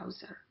Data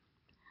Browser.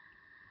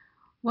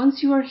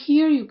 Once you are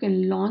here, you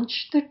can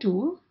launch the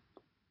tool.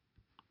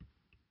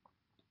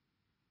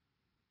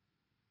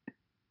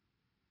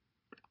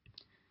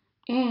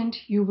 And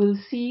you will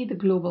see the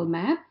global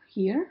map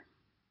here.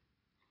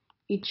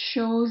 It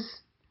shows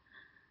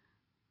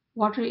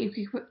water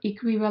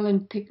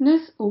equivalent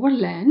thickness over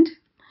land.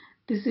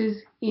 This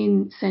is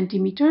in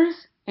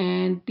centimeters,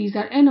 and these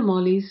are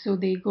anomalies, so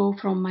they go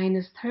from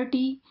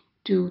 -30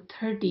 to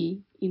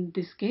 30 in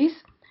this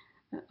case.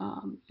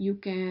 You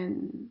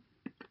can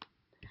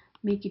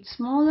make it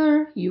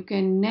smaller. You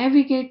can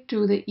navigate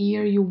to the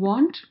year you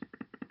want,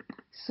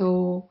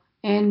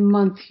 and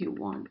month you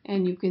want,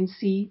 and you can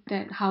see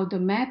that how the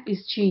map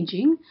is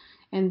changing,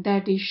 and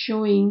that is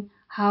showing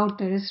how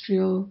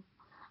terrestrial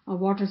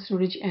water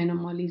storage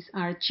anomalies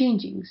are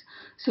changing.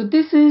 So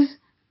this is a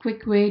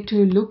quick way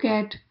to look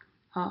at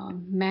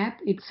map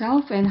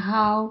itself and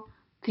how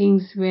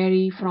things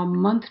vary from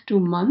month to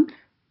month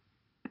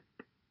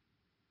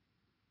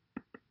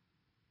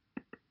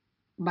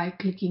by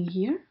clicking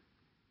here,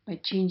 by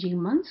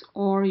changing months,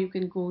 or you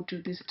can go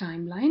to this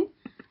timeline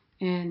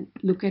and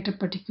look at a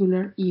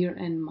particular year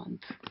and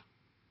month.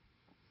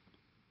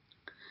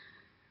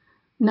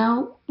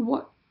 Now,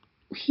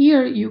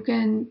 here you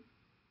can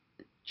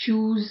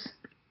choose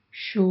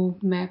show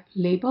map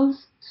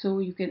labels, so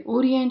you can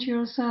orient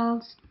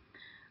yourselves.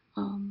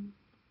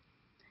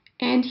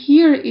 And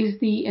here is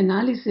the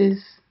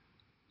analysis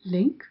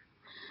link.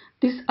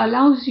 This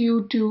allows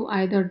you to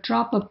either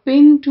drop a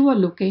pin to a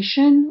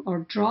location or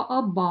draw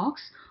a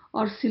box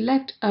or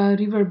select a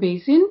river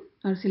basin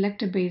or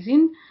select a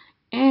basin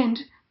and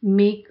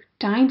make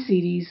time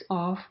series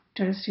of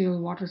terrestrial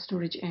water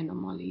storage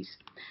anomalies.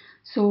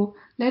 So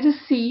let us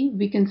see,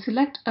 we can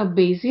select a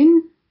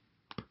basin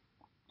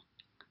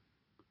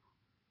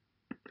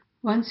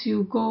Once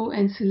you go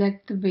and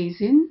select the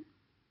basin,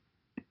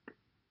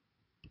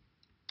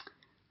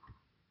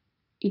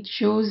 it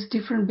shows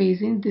different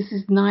basins. This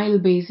is Nile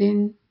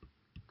Basin.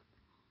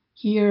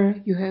 Here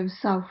you have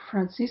South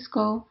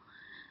Francisco.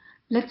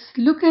 Let's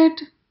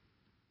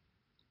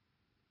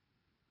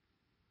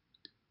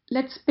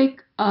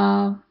pick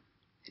a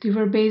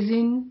river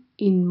basin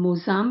in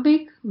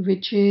Mozambique,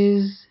 which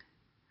is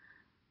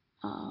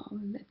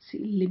let's see,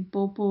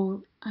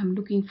 Limpopo. I'm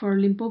looking for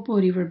Limpopo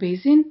River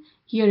Basin.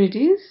 Here it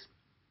is.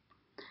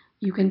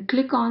 You can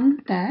click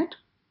on that,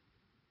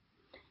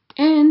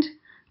 and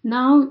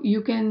now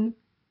you can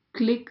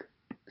click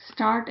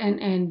start and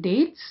end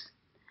dates.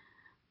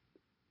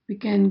 We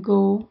can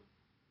go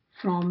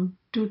from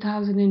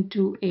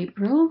 2002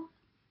 April,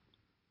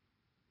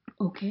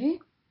 okay,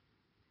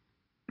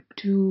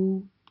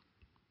 to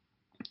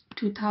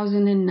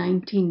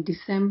 2019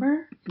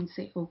 December, and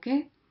say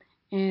okay,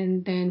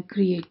 and then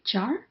create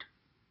chart.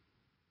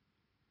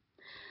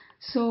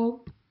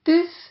 So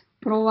this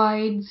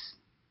provides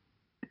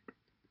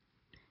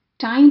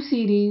time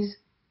series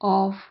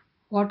of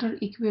water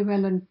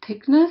equivalent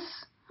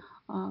thickness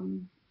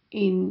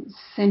in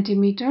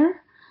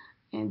centimeter,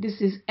 and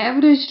this is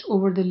averaged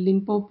over the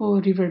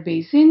Limpopo River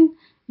Basin.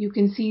 You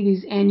can see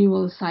this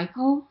annual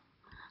cycle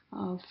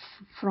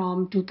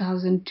from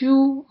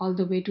 2002 all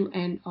the way to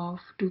end of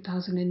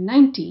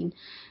 2019,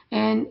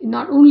 and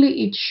not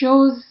only it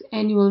shows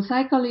annual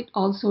cycle, it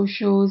also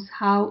shows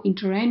how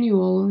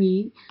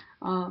interannually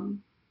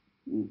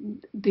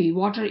the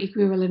water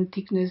equivalent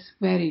thickness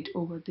varied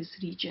over this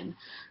region.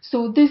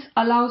 So this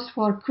allows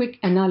for quick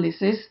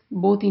analysis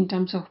both in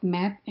terms of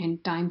map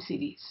and time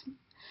series.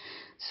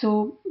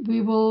 So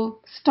we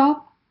will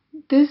stop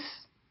this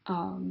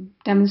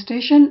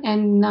demonstration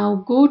and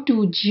now go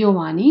to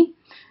Giovanni,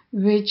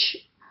 which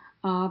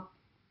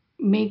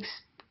makes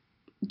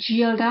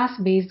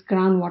GLDAS based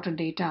groundwater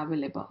data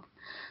available.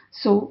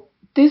 So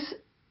this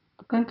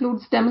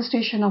concludes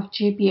demonstration of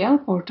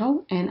JPL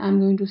portal, and I'm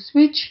going to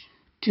switch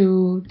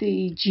to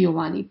the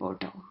Giovanni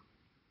portal.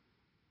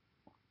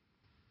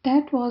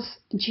 That was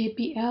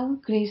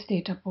JPL GRACE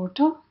data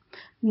portal.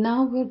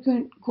 Now we're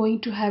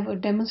going to have a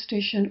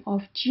demonstration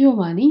of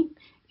Giovanni,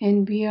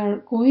 and we are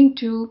going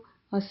to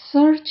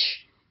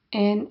search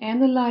and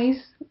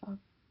analyze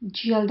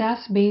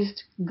GLDAS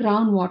based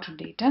groundwater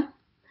data.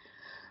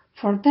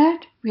 For that,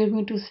 we are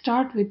going to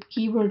start with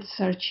keyword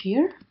search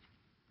here.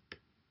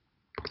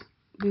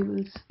 We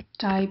will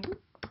type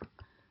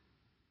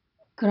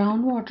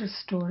groundwater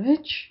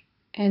storage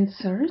and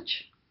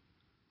search.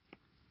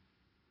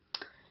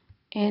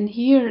 And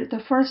here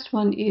the first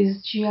one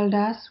is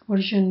GLDAS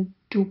version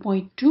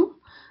 2.2.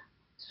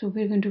 So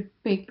we're going to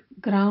pick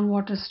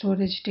groundwater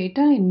storage data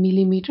in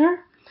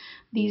millimeter.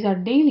 These are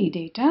daily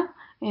data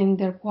and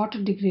their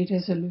quarter degree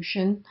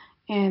resolution,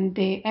 and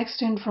they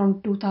extend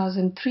from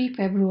 2003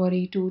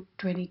 February to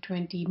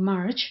 2020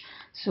 March,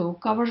 so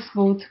covers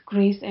both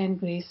GRACE and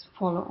GRACE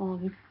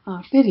follow-on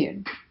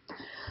period.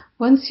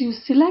 Once you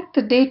select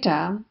the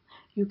data,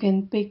 you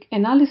can pick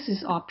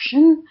analysis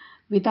option.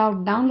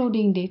 Without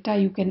downloading data,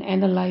 you can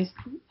analyze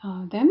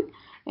them,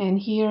 and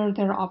here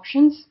there are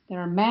options. There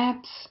are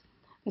maps,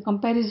 the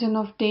comparison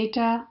of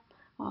data,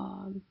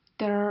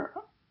 there are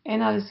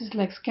analysis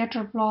like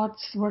scatter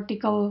plots,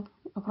 vertical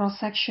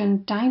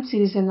cross-section, time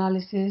series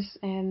analysis,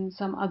 and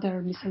some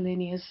other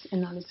miscellaneous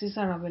analysis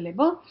are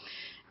available.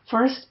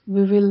 First,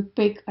 we will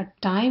pick a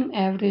time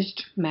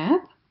averaged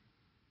map,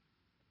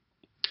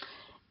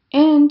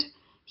 and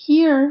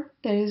here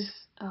there is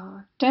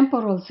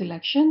temporal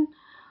selection.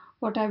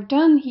 What I've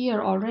done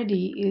here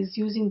already is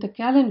using the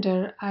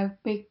calendar,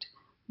 I've picked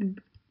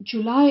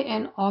July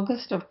and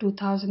August of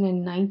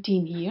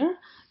 2019 here,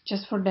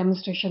 just for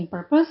demonstration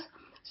purpose.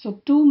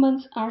 So 2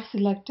 months are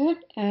selected,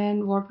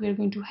 and what we're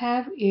going to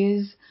have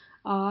is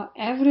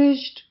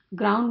averaged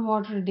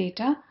groundwater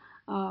data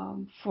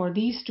for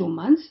these 2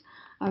 months.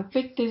 I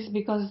picked this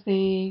because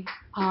they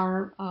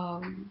are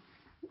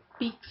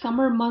peak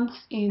summer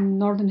months in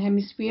Northern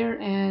Hemisphere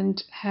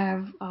and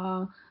have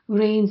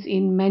rains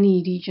in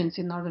many regions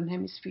in Northern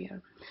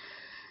Hemisphere.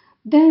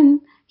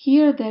 Then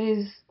here there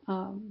is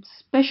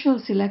special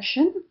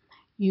selection.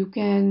 You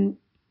can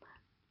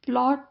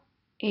plot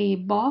a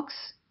box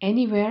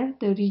anywhere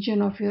the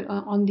region of your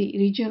on the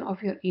region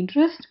of your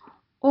interest,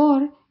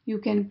 or you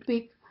can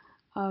pick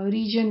a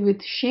region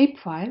with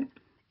shapefile,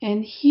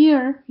 and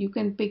here you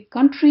can pick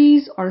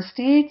countries or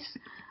states.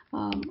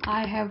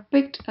 I have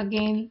picked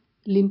again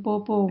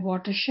Limpopo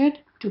watershed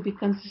to be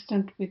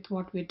consistent with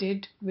what we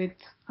did with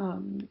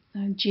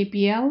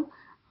JPL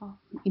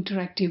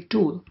interactive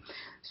tool.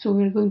 So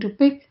we're going to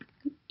pick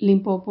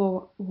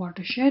Limpopo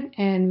watershed,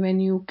 and when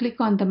you click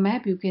on the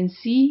map, you can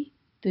see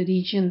the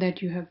region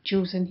that you have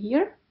chosen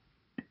here.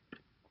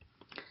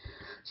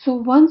 So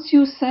once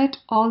you set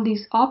all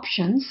these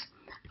options,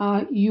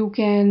 you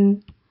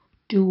can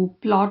do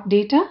plot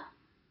data,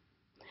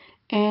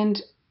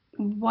 and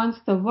once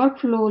the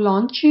workflow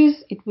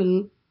launches, it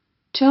will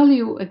tell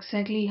you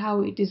exactly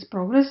how it is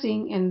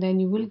progressing, and then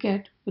you will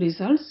get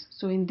results.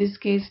 So in this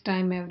case,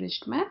 time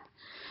averaged map.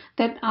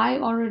 that I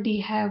already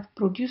have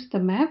produced the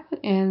map,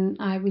 and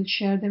I will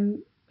share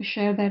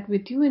that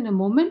with you in a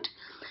moment.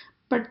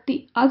 But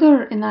the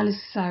other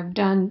analysis I've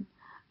done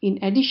in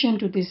addition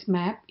to this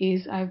map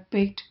is I've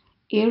picked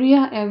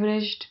area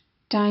averaged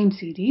time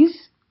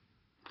series,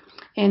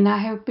 and I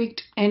have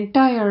picked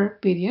entire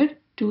period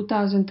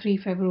 2003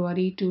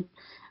 February to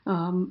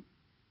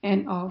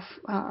end of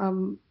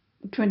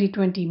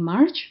 2020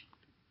 March.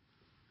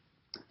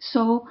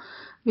 So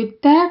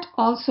with that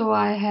also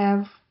I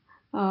have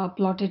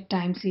plotted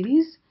time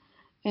series,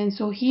 and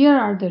so here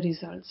are the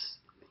results.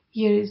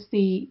 Here is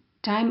the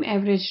time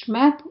averaged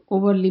map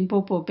over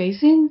Limpopo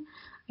Basin,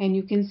 and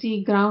you can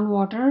see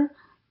groundwater.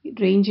 It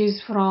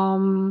ranges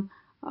from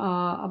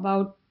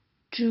about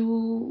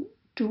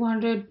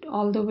 200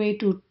 all the way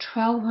to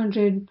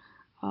 1200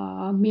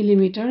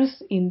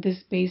 millimeters in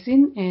this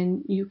basin,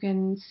 and you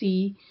can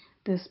see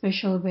the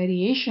special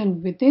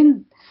variation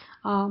within.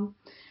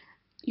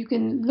 You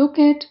can look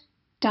at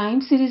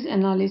time series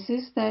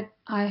analysis that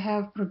I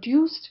have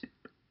produced,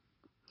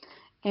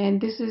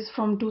 and this is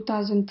from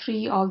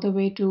 2003 all the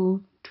way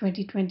to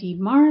 2020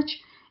 March,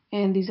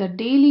 and these are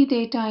daily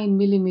data in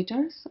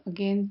millimeters,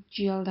 again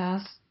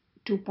GLDAS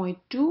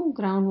 2.2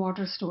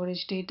 groundwater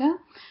storage data,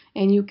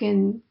 and you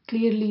can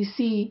clearly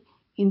see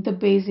in the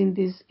basin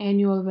this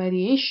annual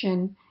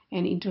variation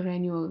and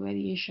interannual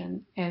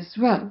variation as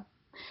well.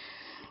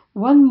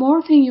 One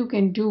more thing you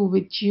can do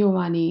with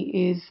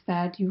Giovanni is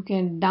that you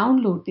can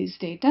download this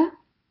data.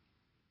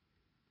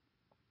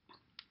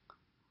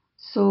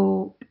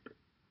 So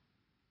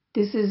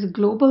this is a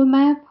global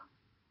map,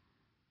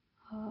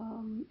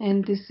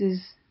 and this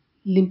is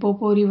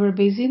Limpopo River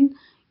Basin.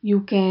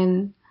 You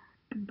can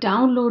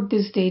download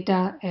this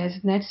data as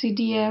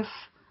NetCDF,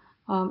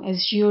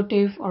 as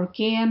GeoTIFF or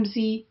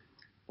KMZ,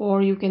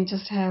 or you can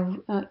just have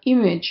an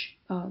image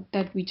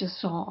that we just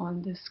saw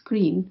on the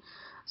screen.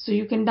 So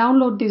you can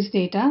download this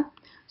data.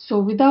 So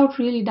without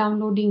really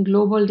downloading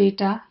global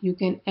data, you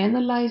can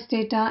analyze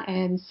data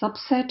and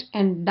subset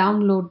and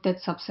download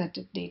that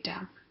subsetted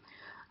data.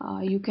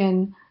 You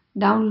can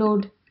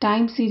download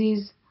time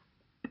series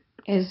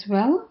as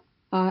well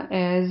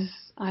as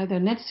either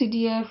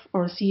NetCDF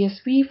or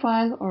CSV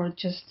file or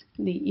just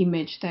the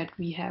image that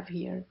we have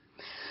here.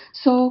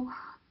 So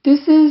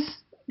this is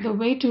the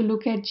way to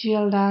look at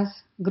GLDAS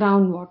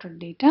groundwater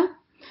data.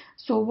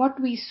 So what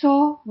we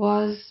saw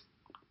was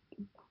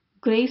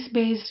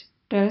GRACE-based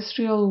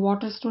terrestrial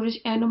water storage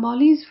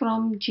anomalies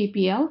from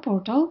GPL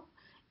portal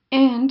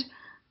and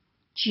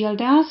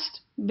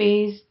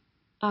GLDAS-based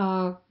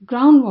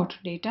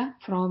groundwater data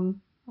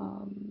from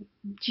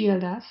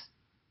GLDAS.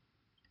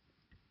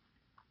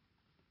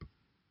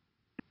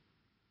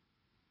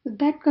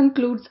 That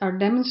concludes our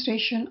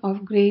demonstration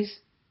of GRACE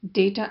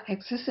data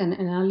access and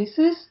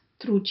analysis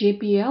through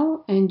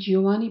JPL and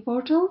Giovanni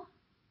portal.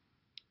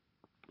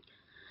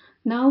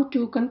 Now,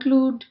 to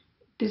conclude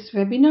this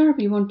webinar,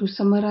 we want to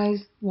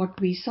summarize what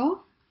we saw.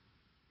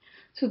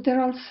 So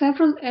there are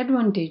several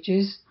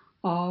advantages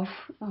of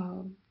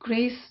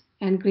GRACE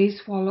and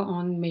GRACE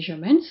follow-on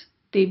measurements.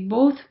 They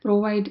both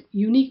provide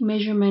unique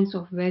measurements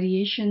of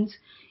variations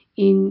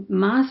in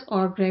mass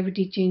or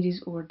gravity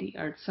changes over the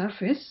Earth's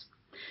surface,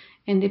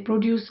 and they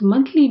produce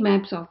monthly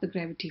maps of the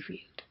gravity field.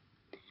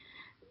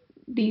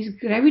 These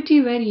gravity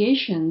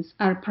variations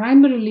are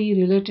primarily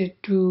related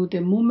to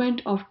the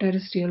movement of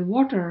terrestrial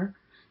water,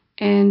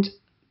 and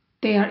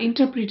they are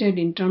interpreted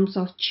in terms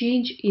of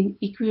change in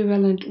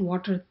equivalent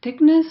water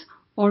thickness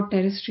or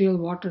terrestrial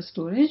water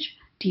storage,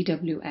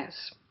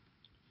 TWS.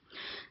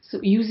 So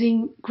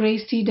using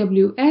GRACE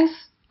TWS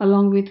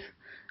along with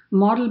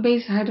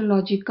model-based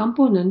hydrologic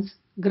components,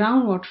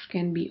 groundwater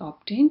can be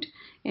obtained.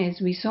 As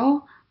we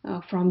saw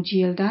from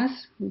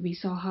GLDAS, we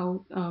saw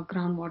how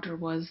groundwater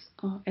was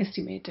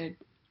estimated.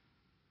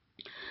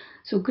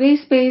 So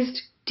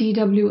GRACE-based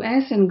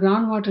TWS and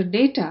groundwater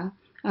data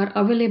are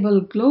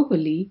available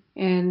globally,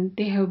 and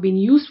they have been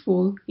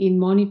useful in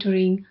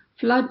monitoring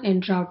flood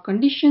and drought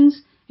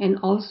conditions and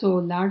also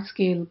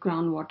large-scale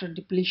groundwater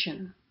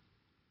depletion.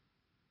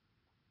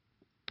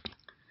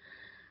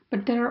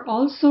 But there are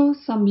also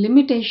some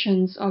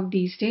limitations of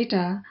these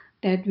data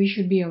that we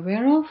should be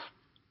aware of.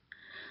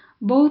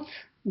 Both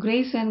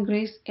GRACE and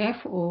GRACE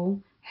FO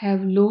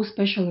have low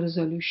spatial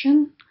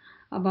resolution,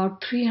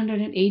 about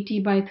 380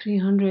 by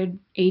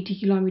 380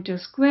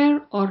 kilometers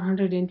square or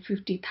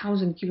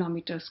 150,000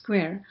 kilometers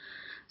square.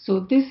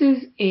 So this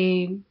is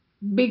a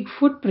big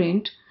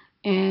footprint,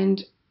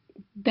 and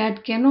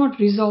that cannot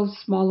resolve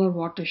smaller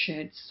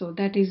watersheds. So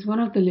that is one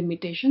of the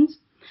limitations.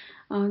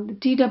 The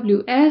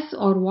TWS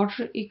or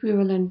water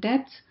equivalent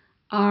depths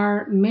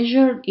are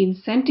measured in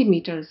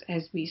centimeters,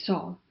 as we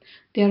saw.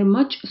 They are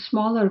much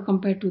smaller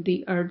compared to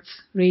the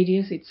Earth's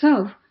radius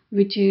itself,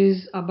 which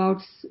is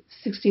about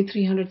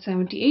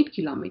 6,378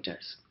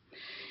 kilometers.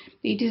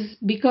 It is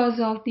because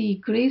of the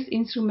GRACE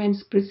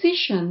instrument's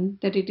precision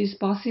that it is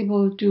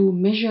possible to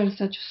measure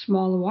such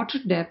small water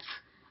depths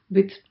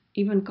with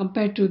even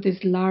compared to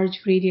this large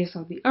radius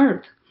of the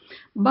Earth.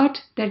 But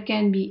there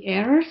can be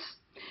errors,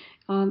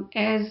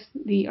 As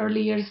the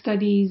earlier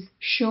studies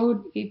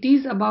showed, it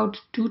is about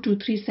 2 to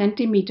 3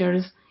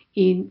 centimeters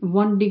in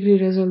 1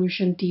 degree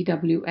resolution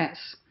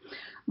TWS.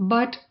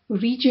 But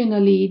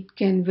regionally it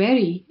can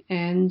vary,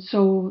 and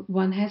so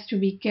one has to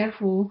be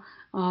careful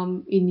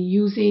in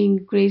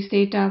using GRACE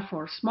data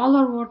for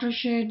smaller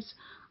watersheds,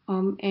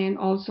 and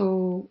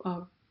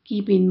also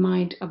keep in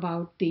mind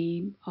about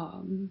the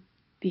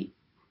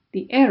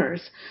the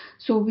errors.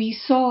 So we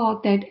saw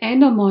that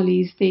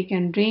anomalies, they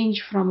can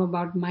range from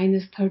about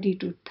minus 30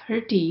 to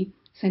 30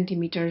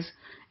 centimeters,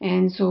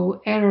 and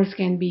so errors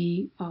can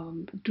be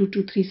 2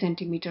 to 3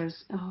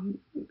 centimeters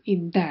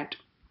in that.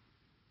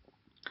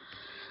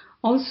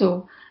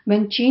 Also,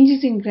 when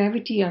changes in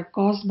gravity are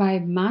caused by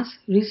mass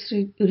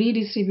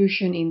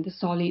redistribution in the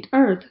solid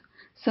earth,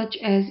 such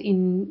as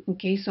in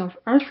case of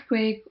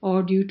earthquake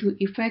or due to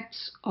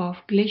effects of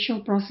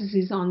glacial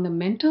processes on the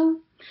mantle,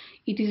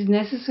 it is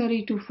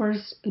necessary to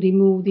first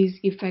remove these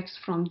effects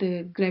from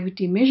the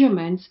gravity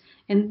measurements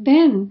and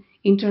then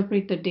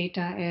interpret the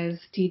data as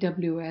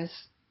TWS,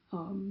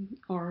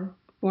 or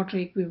water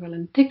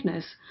equivalent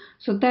thickness.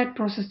 So that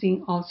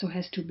processing also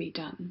has to be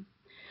done.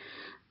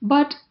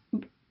 But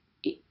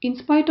in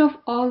spite of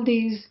all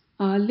these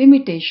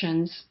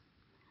limitations,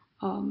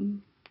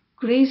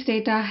 GRACE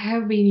data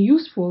have been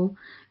useful,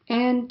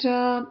 and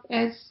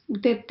as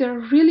that they're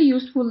really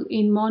useful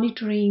in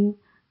monitoring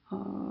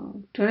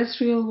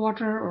terrestrial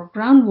water or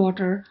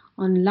groundwater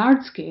on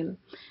large scale.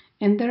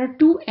 And there are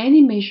two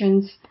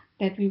animations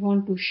that we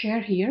want to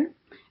share here,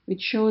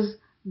 which shows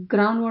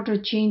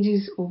groundwater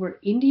changes over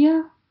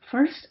India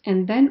first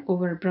and then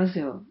over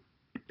Brazil.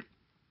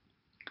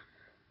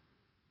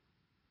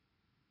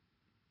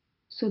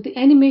 So the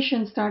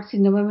animation starts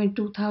in November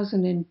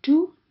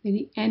 2002.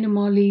 The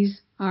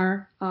anomalies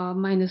are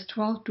minus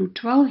 12 to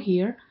 12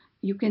 here.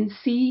 You can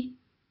see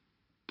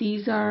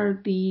these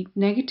are the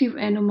negative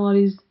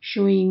anomalies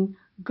showing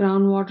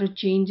groundwater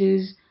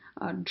changes,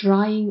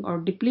 drying or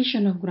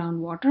depletion of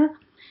groundwater.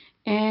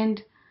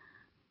 And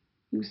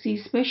you see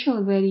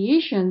special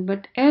variation,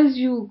 but as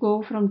you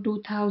go from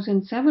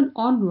 2007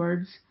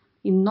 onwards,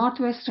 in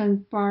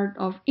northwestern part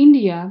of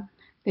India,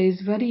 there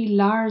is very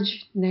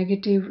large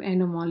negative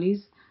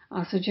anomalies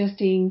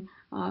suggesting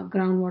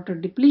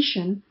groundwater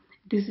depletion.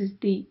 This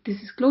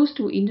is close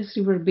to Indus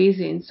River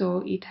Basin,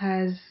 so it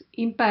has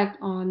impact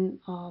on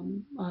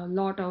a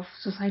lot of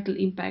societal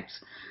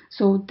impacts.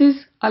 So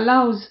this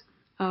allows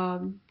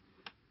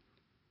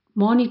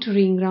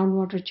monitoring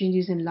groundwater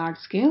changes in large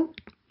scale.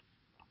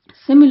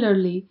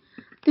 Similarly,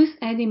 this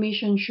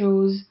animation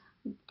shows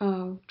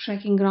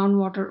tracking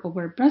groundwater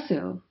over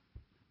Brazil.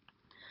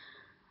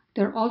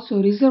 There are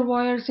also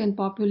reservoirs and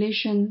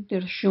population.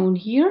 They're shown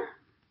here.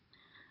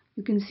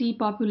 You can see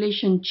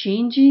population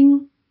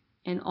changing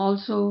and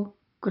also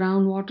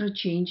groundwater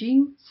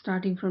changing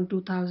starting from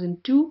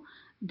 2002.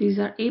 These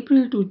are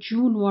April to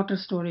June water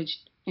storage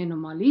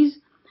anomalies.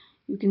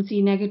 You can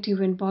see negative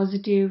and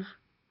positive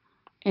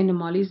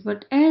anomalies,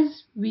 but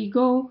as we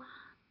go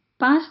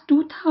past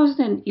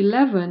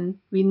 2011,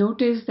 we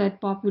notice that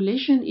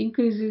population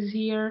increases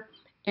here,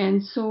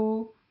 and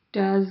so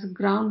does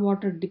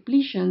groundwater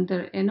depletion.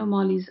 The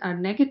anomalies are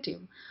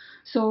negative.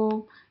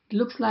 So it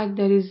looks like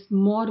there is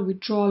more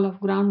withdrawal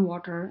of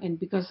groundwater, and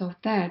because of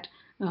that,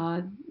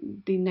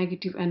 the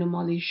negative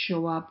anomalies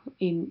show up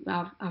in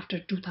after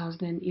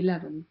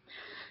 2011.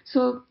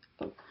 So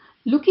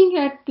looking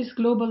at this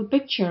global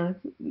picture,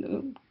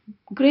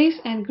 GRACE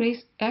and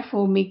GRACE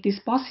FO make this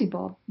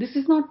possible. This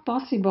is not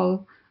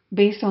possible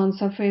based on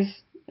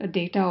surface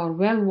data or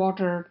well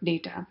water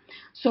data.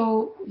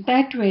 So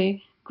that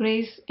way,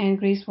 GRACE and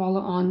GRACE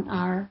follow-on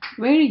are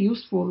very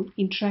useful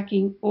in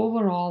tracking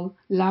overall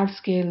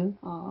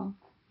large-scale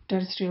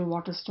terrestrial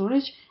water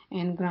storage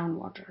and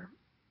groundwater.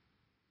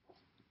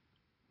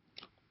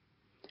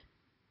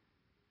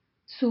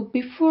 So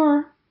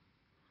before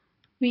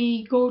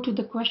we go to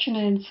the question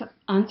and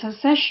answer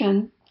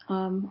session,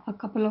 a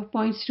couple of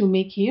points to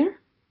make here.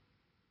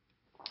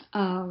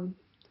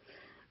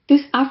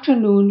 This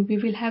afternoon, we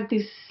will have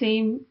this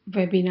same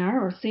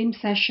webinar or same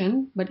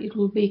session, but it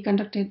will be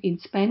conducted in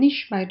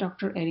Spanish by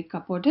Dr.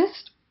 Erica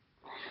Podest.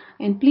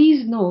 And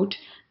please note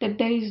that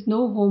there is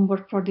no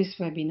homework for this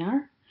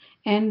webinar,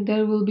 and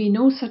there will be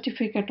no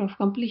certificate of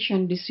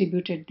completion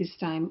distributed this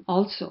time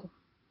also.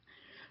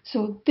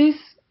 So this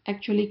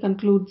actually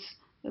concludes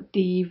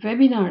the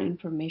webinar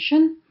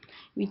information.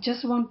 We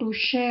just want to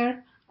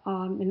share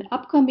an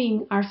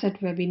upcoming ARSET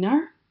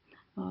webinar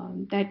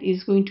that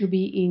is going to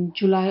be in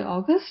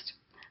July-August.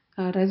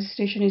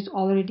 Registration is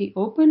already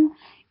open.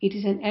 It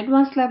is an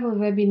advanced level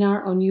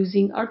webinar on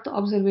using Earth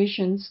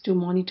observations to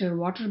monitor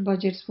water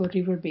budgets for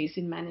river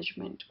basin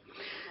management.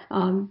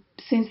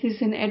 Since this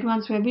is an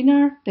advanced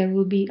webinar, there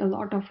will be a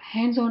lot of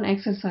hands-on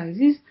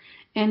exercises,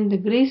 and the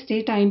GRACE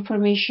data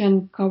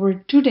information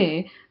covered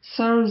today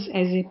serves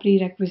as a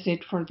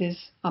prerequisite for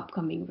this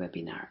upcoming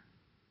webinar.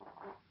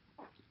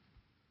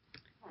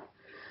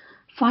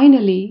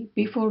 Finally,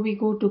 before we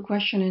go to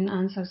question and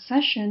answer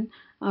session,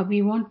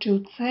 we want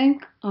to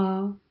thank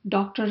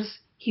Drs.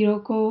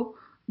 Hiroko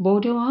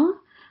Baudouin,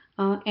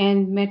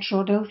 and Matt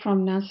Rodell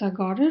from NASA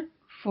Goddard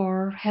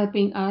for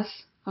helping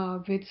us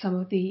with some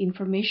of the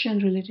information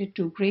related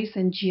to GRACE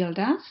and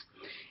GLDAS,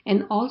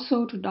 and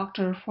also to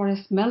Dr.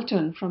 Forrest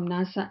Melton from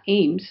NASA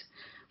Ames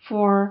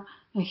for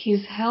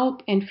his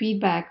help and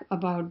feedback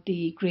about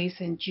the GRACE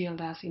and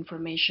GLDAS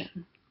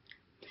information.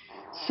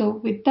 So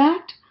with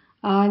that,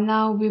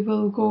 now we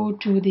will go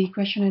to the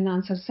question and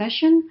answer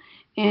session.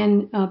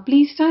 And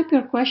please type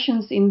your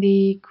questions in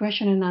the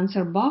question and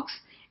answer box,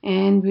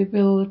 and we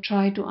will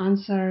try to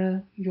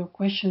answer your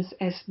questions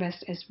as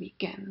best as we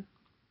can.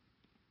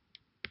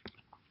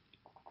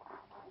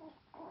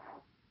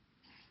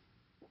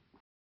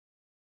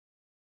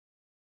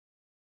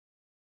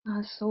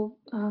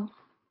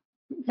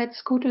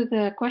 Let's go to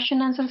the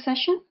question answer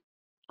session.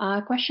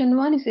 Question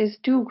 1 is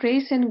do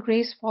GRACE and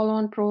GRACE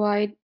follow-on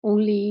provide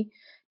only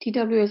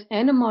TWS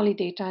anomaly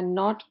data and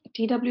not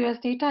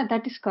TWS data?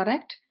 That is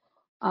correct.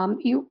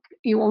 You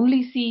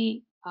only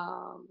see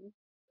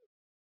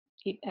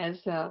it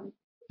as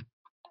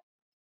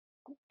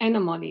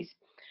anomalies.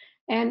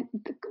 And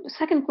the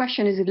second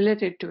question is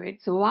related to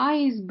it. So why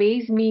is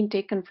base mean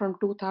taken from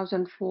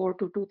 2004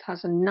 to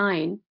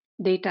 2009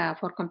 data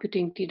for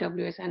computing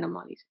TWS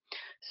anomalies?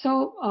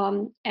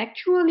 So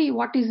actually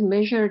what is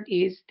measured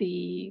is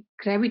the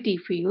gravity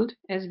field,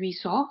 as we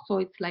saw. So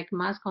it's like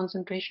mass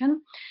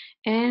concentration.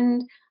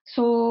 And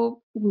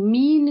so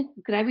mean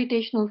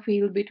gravitational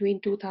field between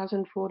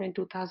 2004 and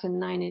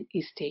 2009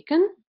 is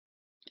taken.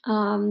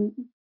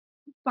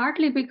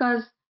 Partly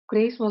because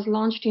GRACE was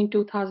launched in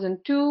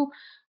 2002.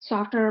 So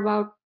after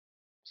about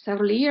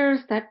several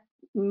years, that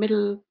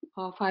middle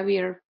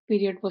 5-year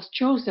period was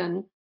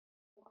chosen,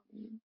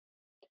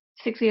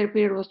 6-year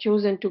period was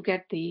chosen to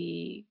get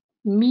the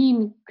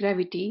mean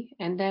gravity.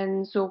 And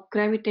then so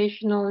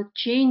gravitational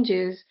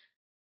changes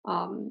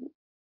um,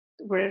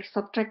 were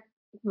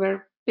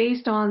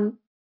based on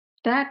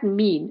that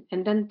mean,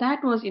 and then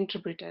that was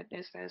interpreted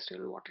as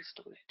real water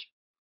storage.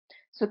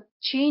 So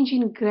change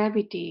in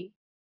gravity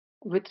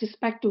with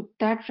respect to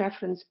that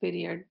reference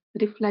period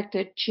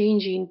reflected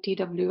change in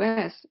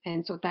TWS,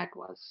 and so that's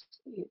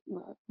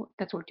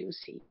what you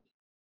see.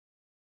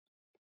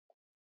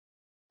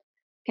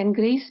 Can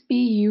GRACE be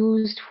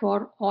used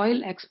for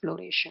oil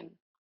exploration?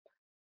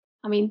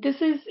 I mean,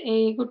 this is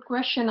a good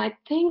question. I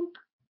think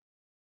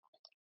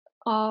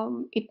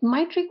it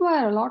might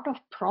require a lot of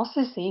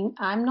processing.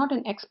 I'm not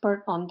an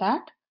expert on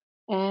that,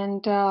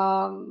 and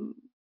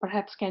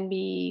perhaps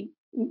we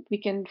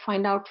can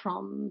find out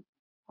from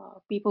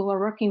people who are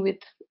working with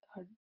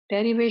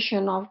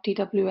derivation of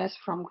TWS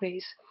from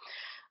GRACE.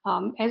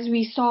 As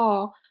we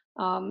saw,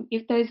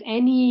 if there is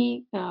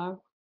any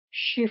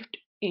shift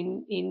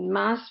in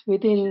mass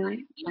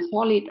within a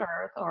solid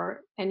Earth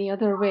or any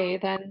other way,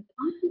 then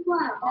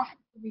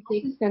be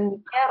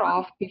taken care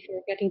of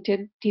before getting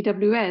to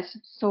TWS.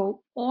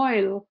 So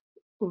oil,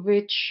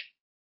 which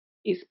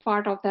is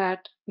part of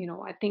that,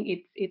 I think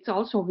it's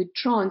also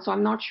withdrawn. So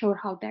I'm not sure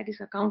how that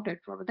is accounted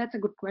for, but that's a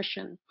good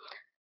question.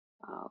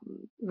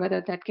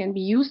 Whether that can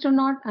be used or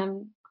not,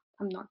 I'm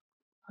not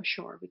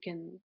sure. We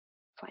can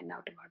find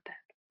out about that.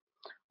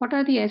 What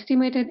are the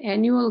estimated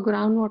annual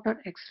groundwater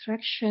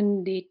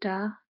extraction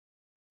data?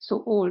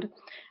 So old.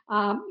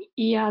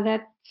 Yeah,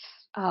 that's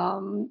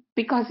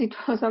because it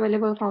was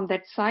available from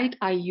that site.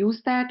 I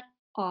used that.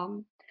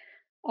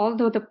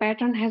 Although the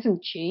pattern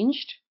hasn't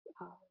changed,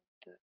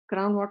 the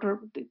groundwater,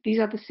 these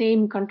are the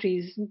same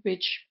countries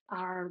which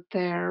are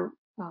there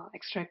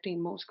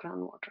extracting most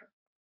groundwater.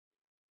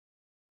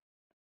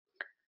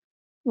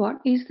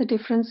 What is the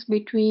difference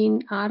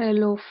between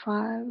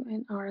RLO5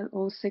 and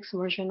RLO6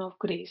 version of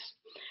GRACE?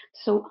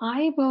 So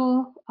I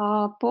will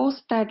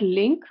post that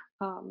link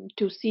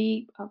to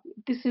see.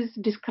 This is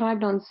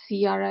described on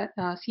CSR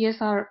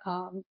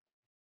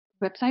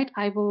website.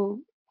 I will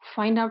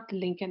find out the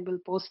link and will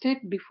post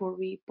it before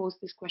we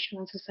post this question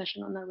answer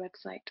session on our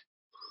website.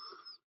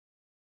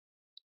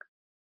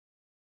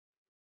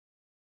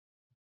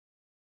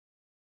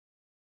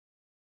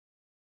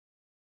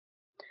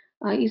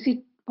 Is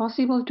it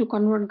possible to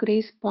convert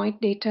GRACE point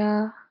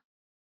data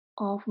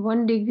of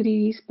 1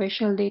 degree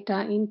spatial data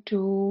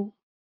into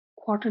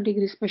quarter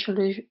degree spatial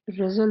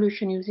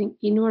resolution using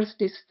inverse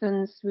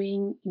distance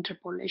weighing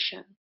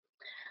interpolation?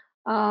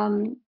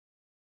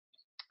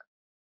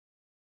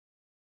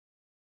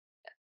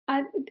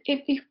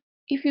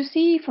 If you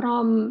see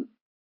from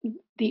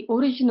the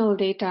original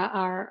data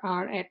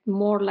are at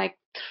more like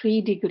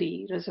 3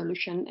 degree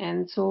resolution,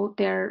 and so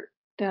they are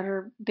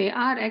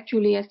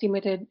actually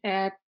estimated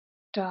at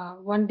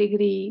 1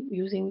 degree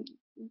using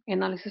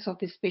analysis of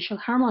the spatial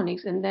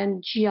harmonics, and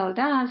then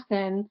GLDAS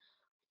then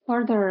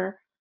further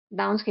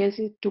downscales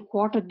it to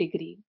quarter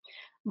degree.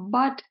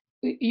 But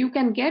you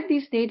can get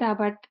these data,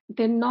 but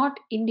they're not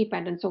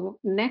independent. So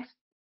next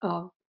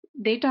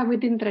data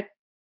within the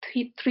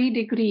 3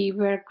 degree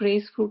where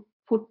GRACE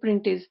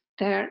footprint is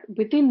there,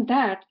 within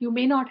that you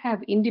may not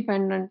have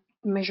independent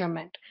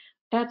measurement.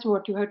 That's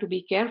what you have to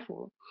be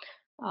careful.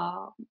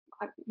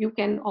 You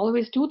can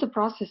always do the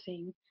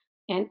processing,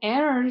 And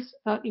errors,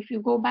 if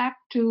you go back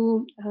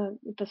to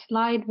the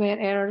slide where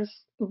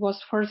errors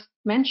was first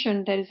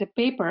mentioned, there is a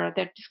paper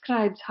that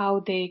describes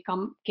how they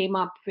came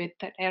up with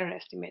that error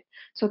estimate.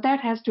 So that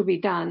has to be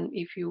done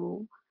if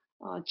you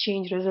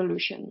change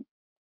resolution.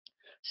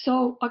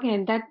 So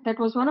again, that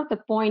was one of the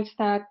points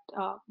that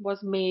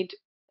was made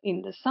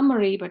in the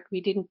summary, but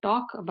we didn't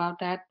talk about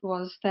that,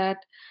 was that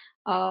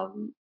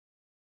um,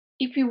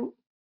 if you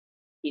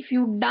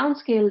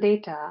downscale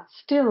data,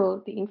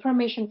 still the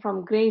information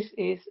from GRACE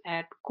is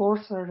at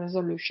coarser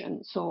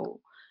resolution.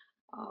 So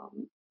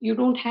you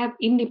don't have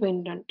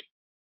independent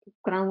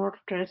groundwater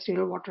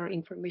terrestrial water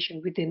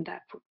information within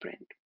that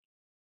footprint.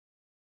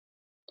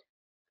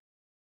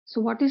 So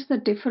what is the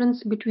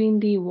difference between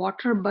the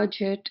water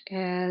budget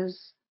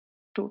as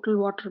total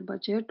water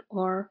budget,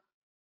 or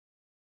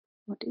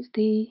what is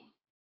the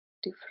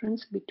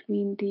difference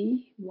between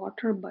the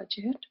water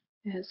budget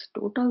as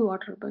total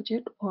water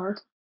budget or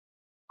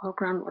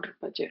groundwater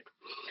budget?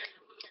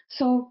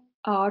 So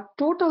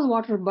total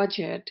water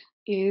budget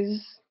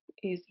is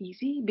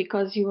easy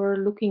because you are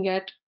looking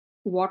at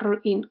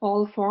water in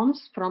all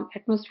forms, from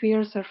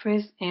atmosphere,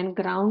 surface, and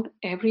ground,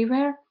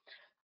 everywhere.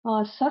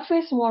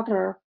 Surface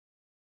water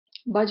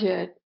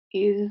budget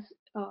is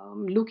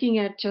looking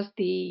at just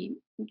the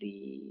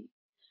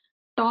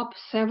top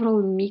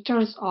several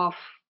meters of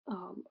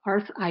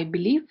Earth, I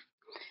believe,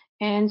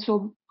 and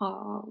so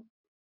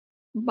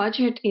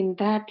budget in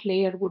that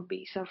layer would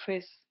be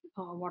surface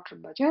water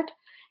budget.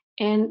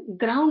 And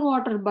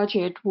groundwater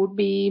budget would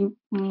be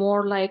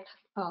more like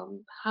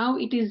how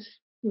it is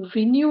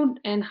renewed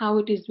and how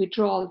it is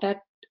withdrawal.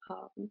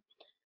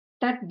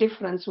 That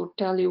difference would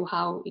tell you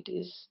how it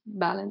is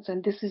balanced.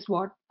 And this is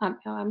what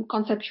I'm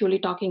conceptually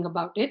talking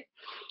about it.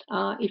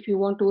 If you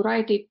want to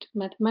write it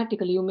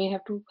mathematically, you may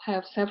have to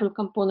have several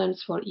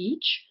components for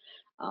each.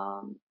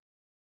 Um,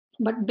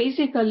 but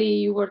basically,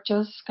 you were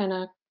just kind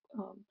of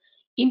um,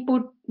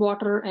 input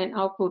water and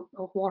output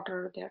of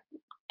water.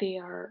 They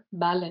are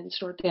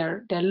balanced, or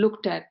they're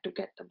looked at to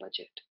get the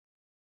budget.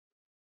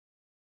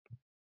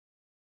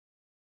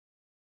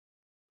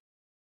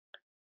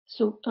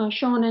 So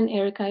Sean and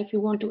Erica, if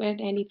you want to add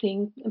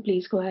anything,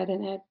 please go ahead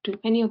and add to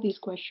any of these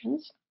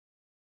questions.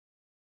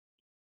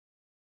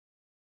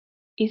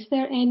 Is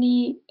there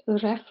any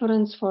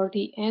reference for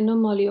the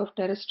anomaly of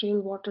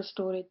terrestrial water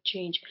storage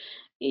change?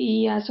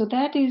 Yeah, so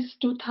that is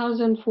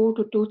 2004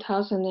 to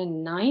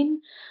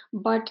 2009,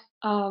 but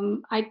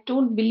I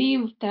don't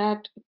believe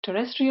that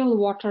terrestrial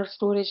water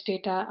storage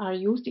data are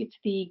used. It's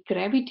the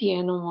gravity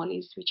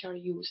anomalies which are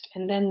used,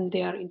 and then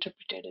they are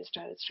interpreted as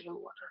terrestrial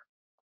water.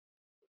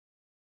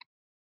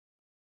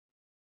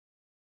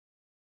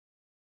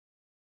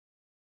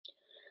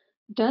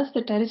 Does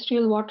the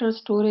terrestrial water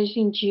storage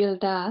in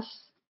GLDAS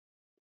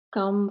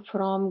come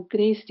from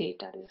GRACE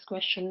data? This is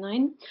question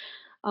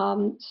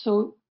 9.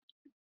 So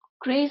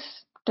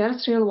GRACE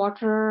terrestrial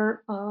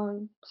water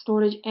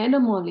storage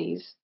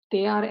anomalies,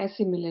 they are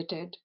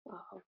assimilated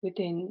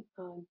within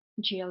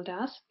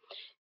GLDAS.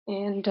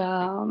 And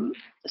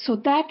so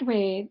that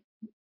way,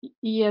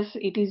 yes,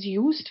 it is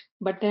used,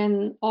 but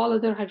then all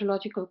other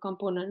hydrological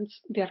components,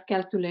 they are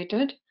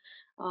calculated.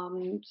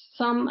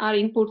 Some are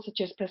input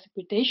such as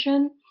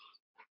precipitation,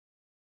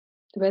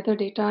 weather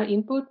data are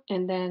input,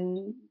 and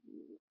then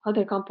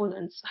other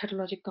components,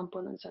 hydrologic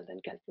components, are then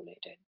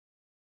calculated.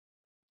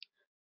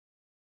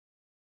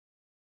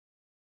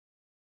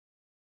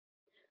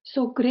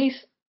 So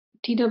GRACE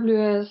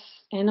TWS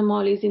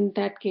anomalies, in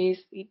that case,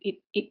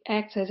 it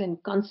acts as a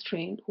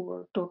constraint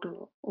over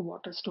total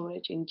water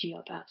storage in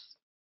GLDAS.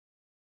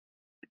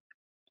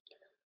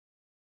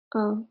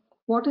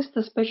 What is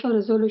the special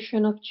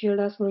resolution of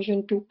GLDAS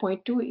version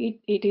 2.2?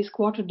 It is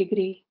quarter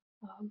degree.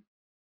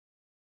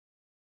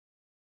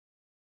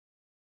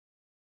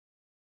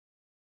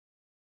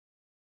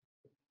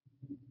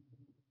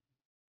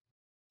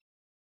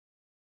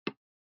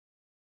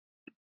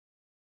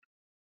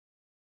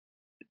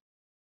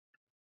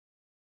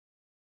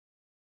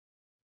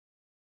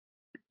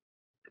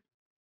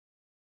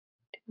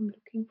 I'm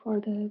looking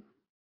for the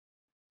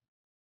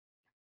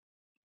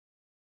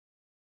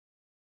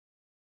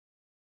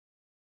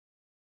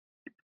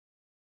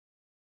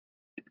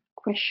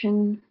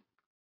question.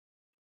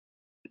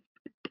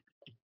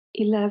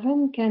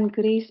 11, can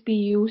GRACE be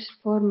used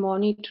for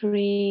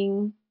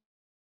monitoring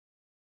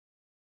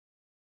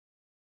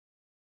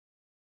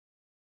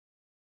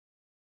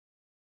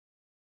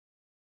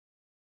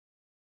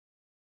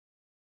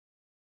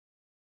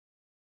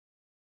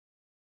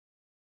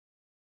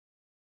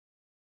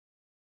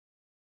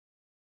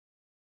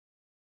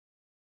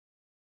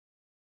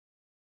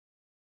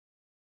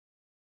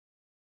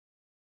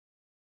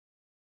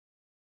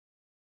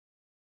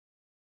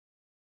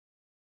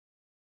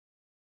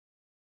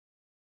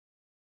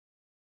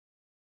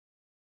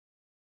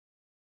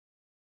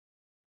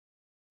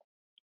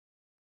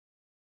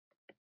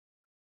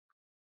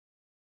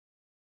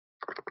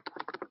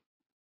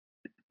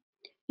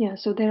Yeah,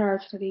 so there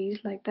are studies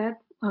like that.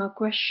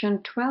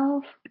 Question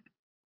 12.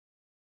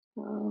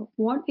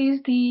 What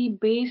is the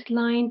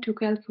baseline to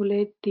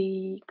calculate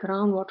the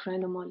groundwater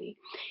anomaly?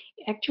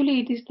 Actually,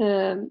 it is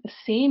the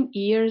same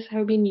years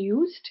have been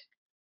used.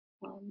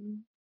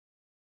 Um,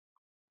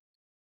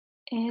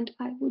 and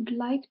I would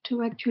like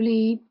to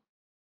actually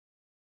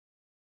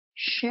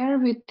share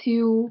with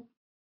you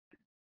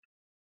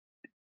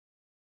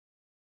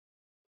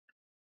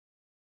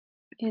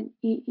an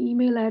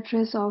email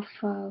address of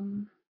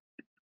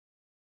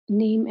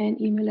name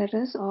and email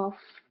address of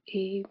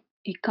a,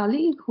 a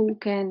colleague who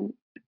can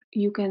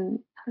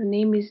her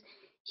name is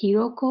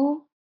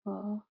Hiroko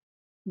uh,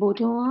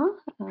 Bodoa.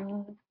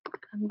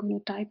 I'm going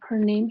to type her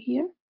name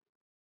here.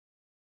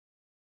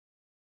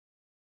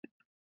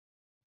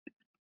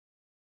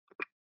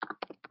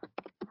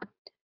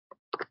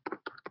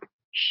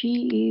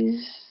 She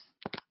is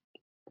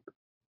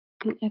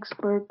an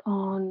expert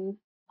on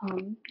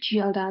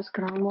GLDAS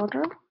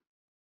groundwater,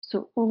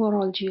 so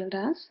overall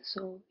GLDAS.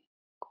 So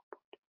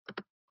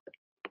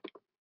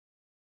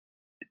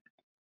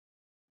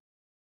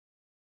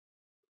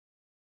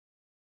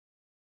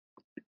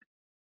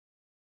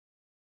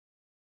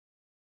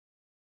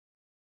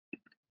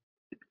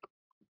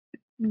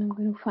I'm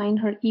going to find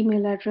her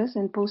email address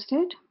and post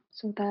it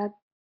so that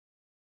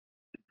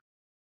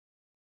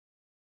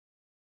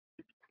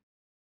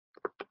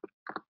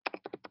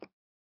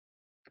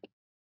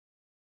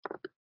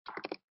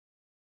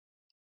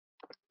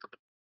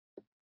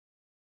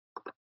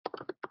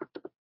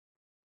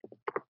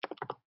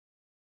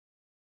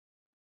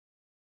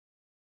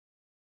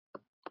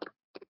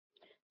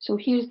so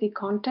here's the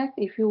contact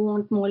if you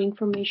want more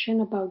information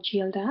about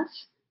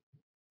GLDAS.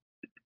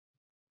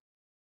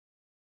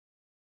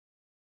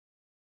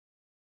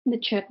 In the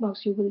chat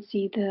box, you will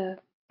see the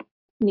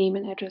name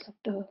and address of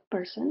the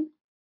person.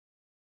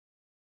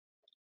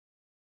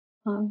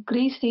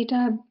 GRACE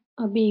data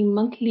being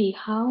monthly,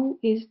 how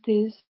is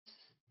this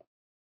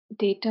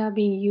data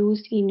being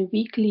used in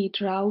weekly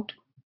drought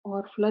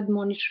or flood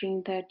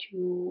monitoring that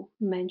you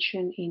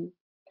mentioned in?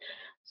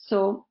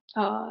 So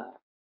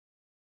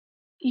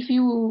if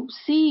you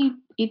see,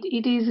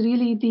 it is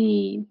really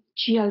the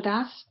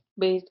GLDAS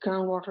based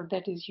groundwater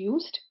that is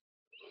used.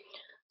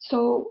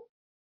 So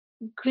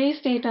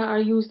GRACE data are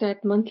used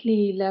at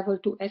monthly level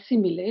to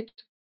assimilate,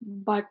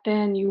 but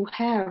then you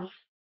have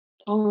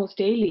almost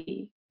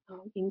daily,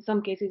 in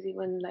some cases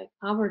even like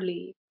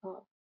hourly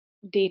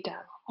data,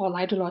 all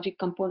hydrologic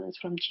components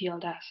from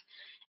GLDAS.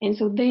 And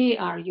so they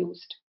are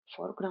used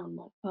for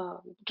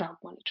drought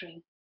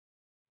monitoring.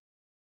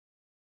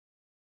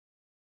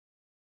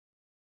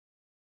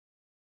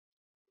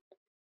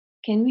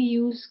 Can we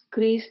use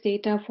GRACE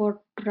data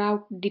for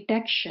drought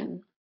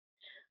detection?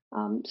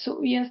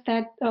 So yes,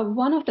 that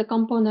one of the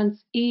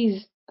components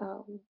is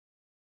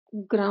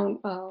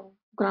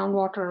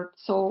groundwater.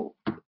 So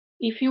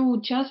if you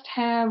just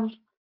have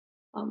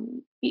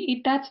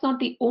that's not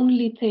the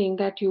only thing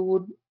that you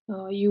would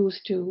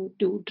use to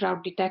do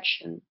drought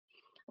detection.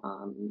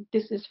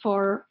 This is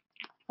for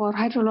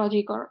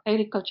hydrologic or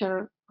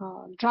agriculture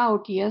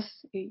drought.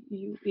 Yes,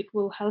 it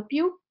will help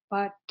you,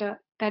 but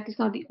that is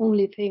not the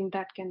only thing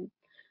that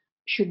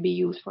should be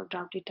used for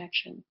drought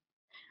detection.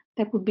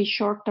 That would be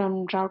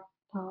short-term drought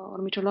or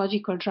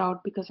meteorological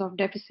drought because of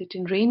deficit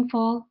in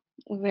rainfall,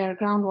 where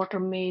groundwater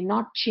may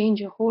not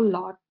change a whole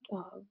lot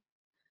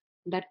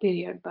that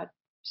period, but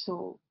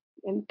so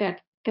and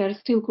that there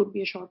still could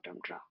be a short-term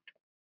drought.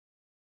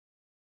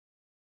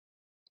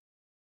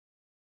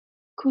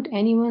 Could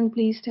anyone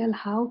please tell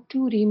how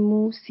to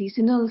remove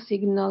seasonal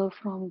signal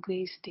from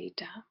GRACE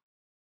data?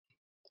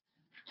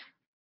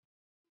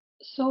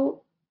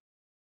 So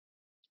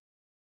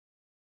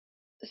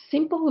a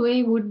simple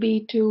way would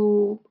be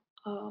to,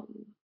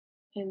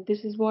 and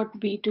this is what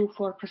we do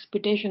for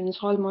precipitation and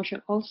soil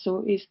moisture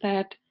also, is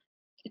that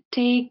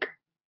take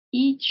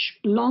each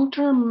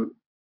long-term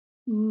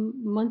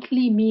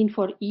monthly mean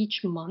for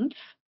each month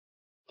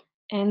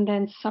and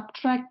then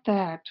subtract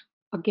that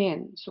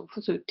again. So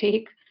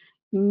take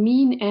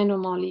mean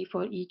anomaly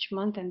for each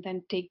month and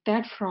then take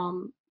that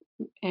from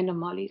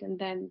anomalies, and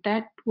then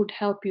that would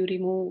help you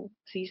remove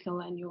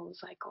seasonal annual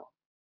cycle.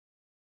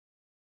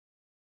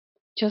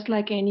 Just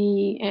like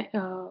any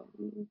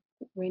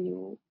when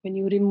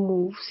you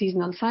remove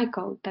seasonal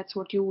cycle, that's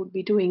what you would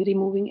be doing,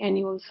 removing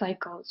annual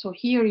cycle. So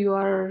here you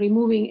are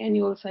removing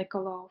annual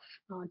cycle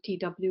of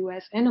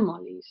TWS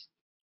anomalies.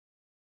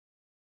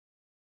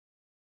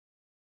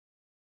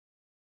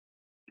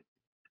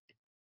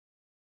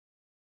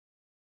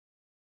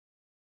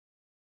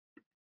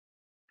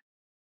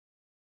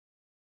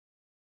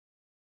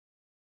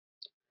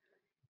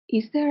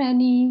 Is there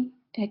any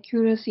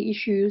accuracy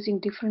issue using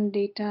different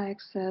data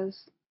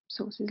access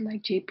sources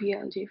like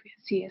JPL,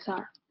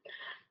 CSR?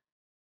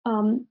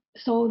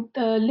 So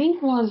the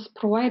link was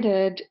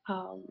provided.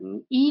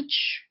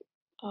 Each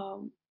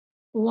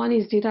one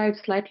is derived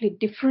slightly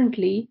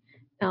differently.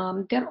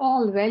 They're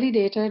all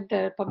validated.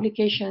 The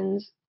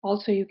publications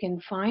also you can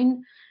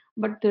find,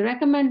 but the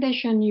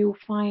recommendation you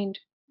find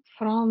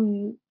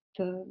from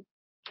the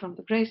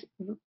GRACE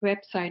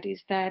website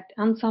is that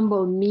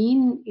ensemble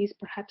mean is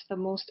perhaps the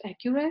most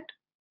accurate.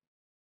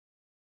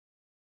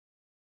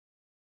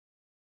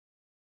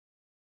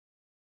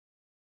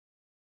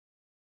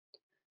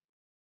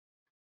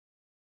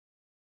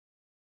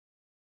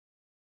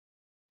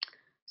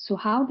 So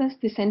how does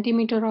the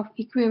centimeter of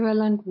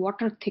equivalent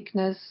water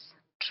thickness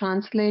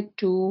translate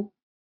to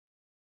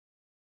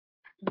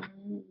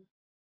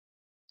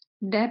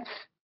depth,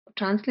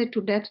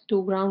 depth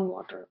to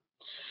groundwater?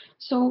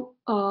 So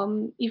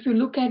if you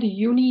look at a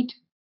unit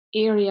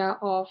area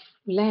of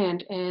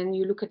land and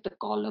you look at the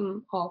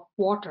column of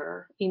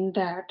water in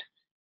that,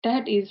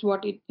 that is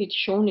what it's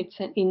shown, it's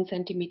in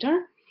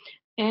centimeter.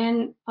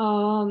 And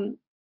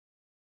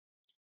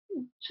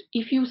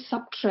if you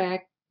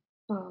subtract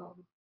um,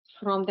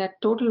 from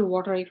that total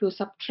water, if you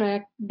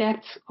subtract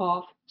depths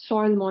of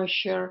soil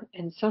moisture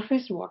and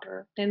surface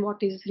water, then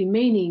what is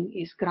remaining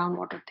is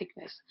groundwater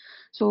thickness.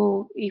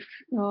 So if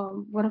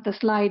one of the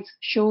slides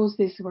shows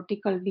this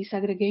vertical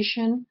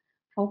disaggregation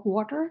of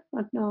water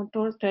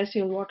towards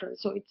terrestrial water,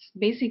 so it's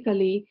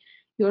basically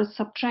you're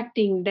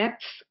subtracting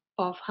depths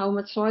of how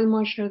much soil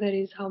moisture there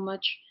is, how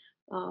much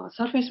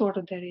surface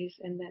water there is,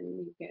 and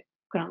then you get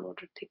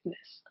groundwater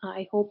thickness.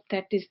 I hope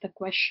that is the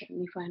question,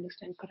 if I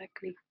understand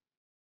correctly.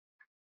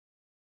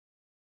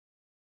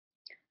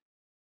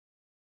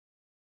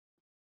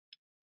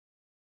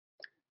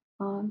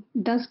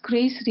 Does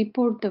GRACE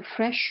report the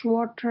fresh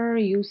water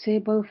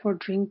usable for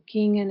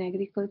drinking and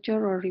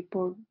agriculture, or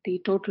report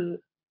the total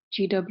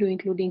GW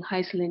including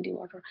high salinity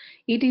water?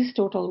 It is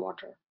total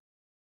water.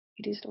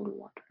 It is total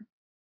water.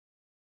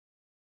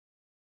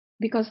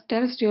 Because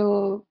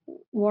terrestrial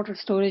water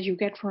storage you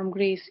get from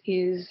GRACE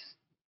is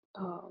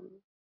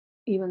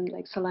even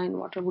like saline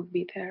water would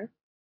be there.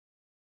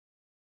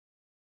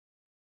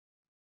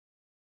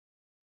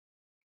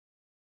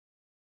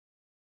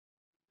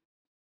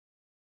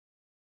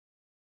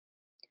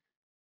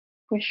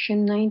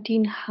 Question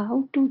 19.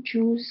 How to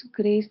choose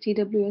GRACE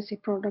TWSA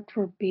product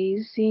for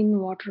basin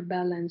water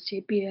balance?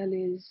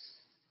 JPL is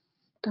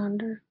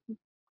standard.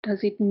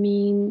 Does it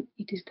mean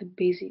it is the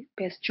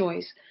best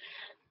choice?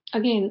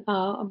 Again,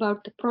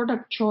 about the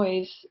product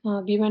choice,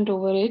 we went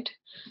over it.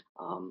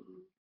 Um,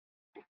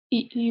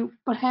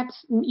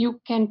 perhaps you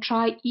can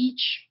try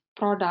each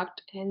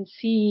product and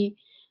see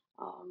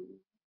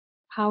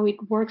how it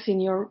works in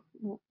your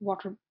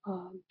water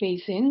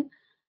basin.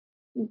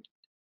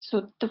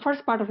 So the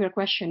first part of your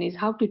question is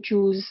how to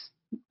choose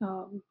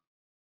um,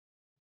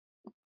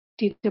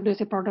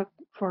 TWSA product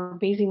for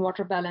basin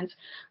water balance.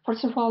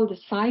 First of all, the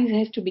size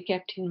has to be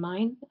kept in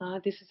mind.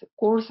 This is a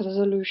coarse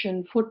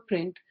resolution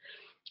footprint.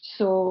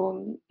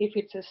 So if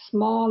it's a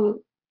small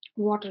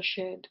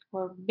watershed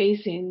or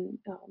basin,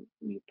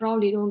 you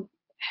probably don't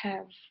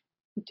have,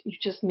 you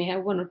just may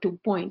have one or 2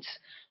 points,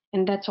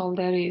 and that's all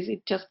there is.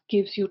 It just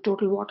gives you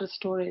total water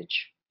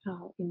storage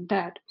in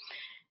that.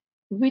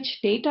 Which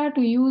data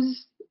to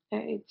use?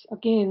 It's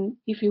again,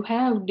 if you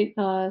have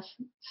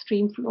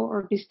stream flow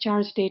or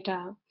discharge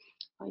data,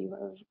 you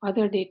have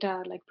other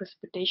data like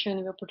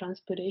precipitation,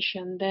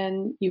 evapotranspiration,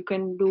 then you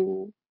can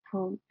do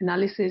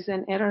analysis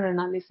and error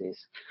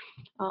analysis.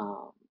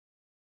 Uh,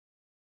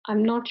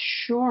 I'm not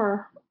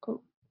sure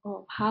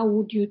how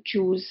would you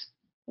choose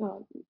uh,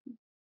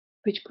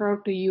 which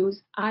product to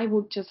use. I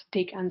would just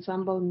take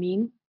ensemble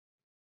mean.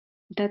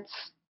 That's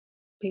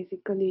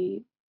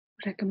basically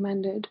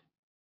recommended.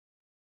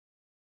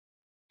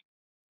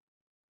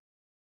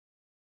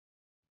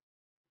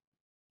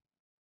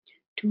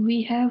 Do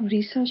we have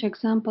research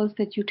examples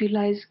that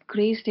utilize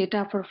GRACE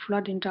data for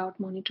flood and drought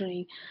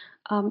monitoring?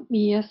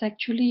 Yes,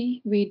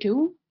 actually, we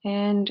do.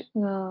 And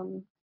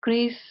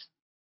GRACE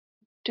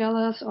tell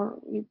us, or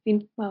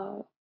in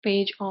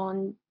page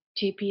on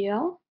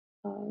JPL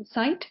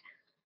site,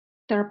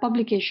 there are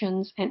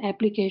publications and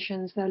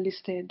applications that are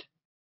listed.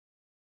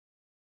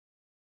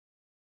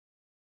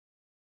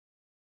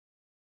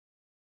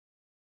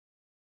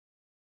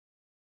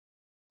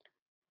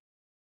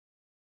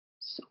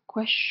 So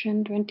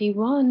question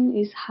 21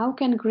 is how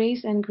can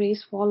GRACE and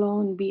GRACE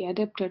follow-on be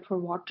adapted for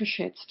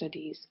watershed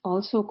studies?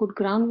 Also, could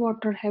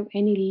groundwater have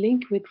any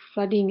link with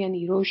flooding and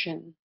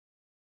erosion?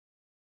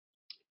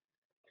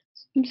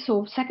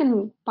 So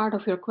second part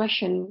of your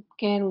question,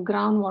 can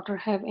groundwater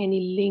have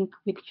any link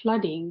with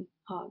flooding?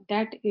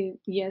 That is,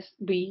 yes,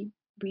 we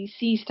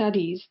see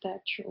studies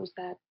that shows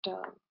that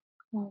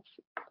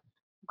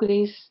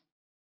GRACE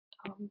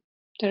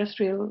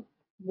terrestrial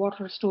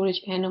water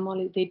storage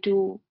anomalies, they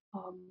do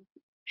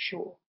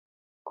show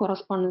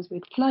correspondence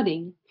with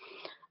flooding.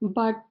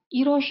 But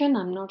erosion,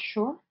 I'm not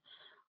sure.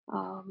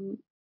 Um,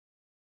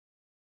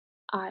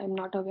 I am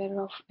not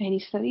aware of any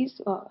studies.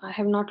 I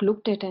have not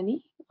looked at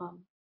any.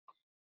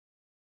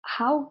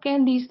 How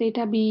can these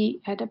data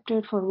be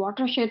adapted for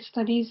watershed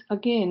studies?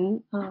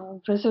 Again,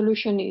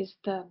 resolution is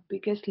the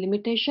biggest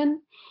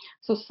limitation.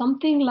 So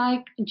something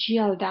like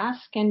GLDAS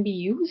can be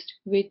used,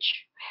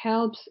 which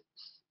helps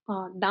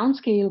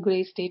downscale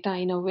GRACE data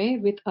in a way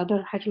with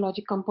other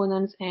hydrologic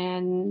components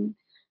and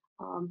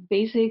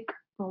basic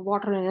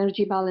water and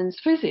energy balance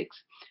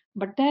physics.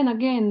 But then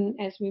again,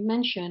 as we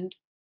mentioned,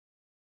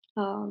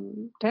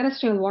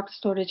 terrestrial water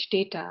storage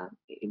data,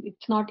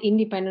 it's not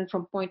independent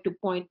from point to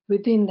point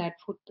within that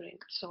footprint.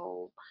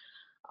 So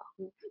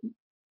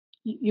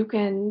you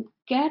can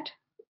get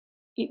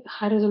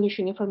high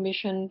resolution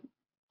information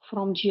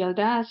from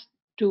GLDAS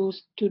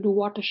to do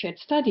watershed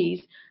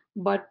studies,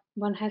 but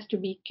one has to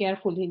be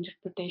careful in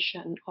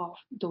interpretation of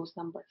those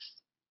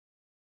numbers.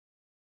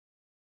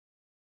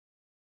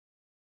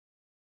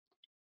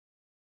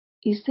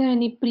 Is there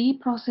any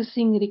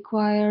pre-processing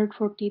required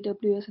for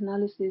TWS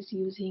analysis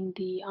using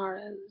the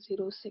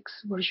RL06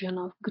 version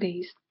of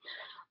GRACE?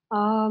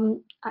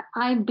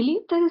 I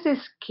believe there is a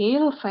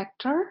scale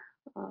factor,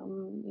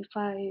 if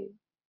I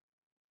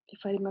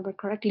remember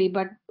correctly,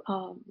 but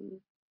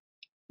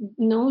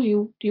no,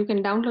 you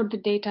can download the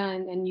data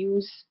and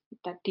use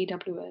that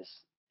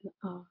TWS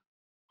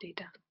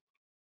data.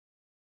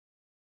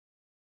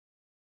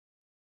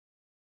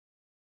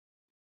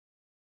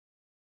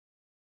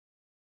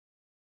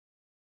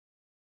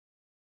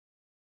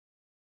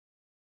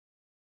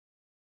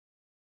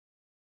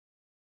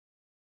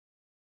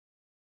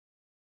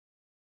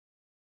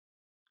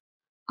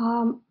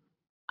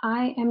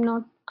 I am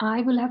not.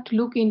 I will have to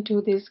look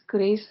into this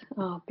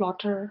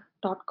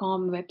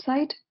graceplotter.com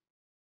website.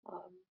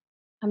 Um,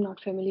 I'm not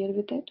familiar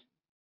with it.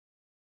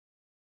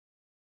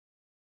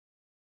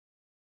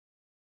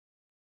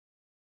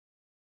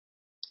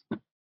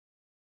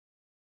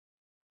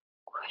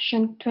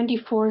 Question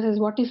 24 says,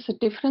 what is the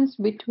difference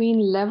between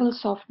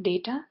levels of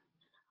data?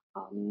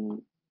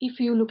 If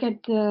you look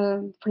at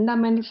the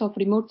fundamentals of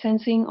remote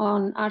sensing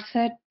on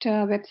ARSET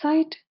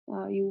website,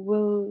 you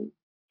will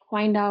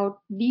find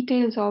out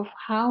details of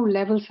how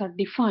levels are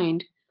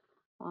defined.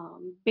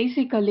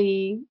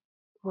 Basically,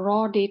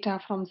 raw data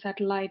from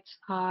satellites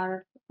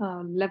are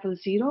level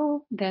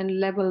 0, then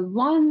level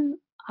 1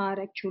 are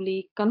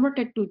actually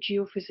converted to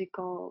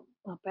geophysical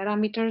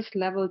parameters.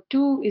 Level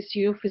 2 is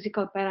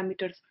geophysical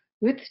parameters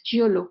with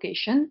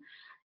geolocation,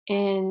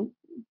 and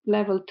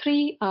level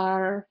 3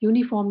 are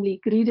uniformly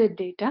gridded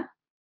data,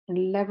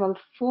 and level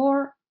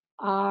 4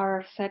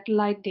 are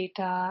satellite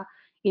data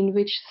in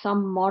which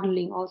some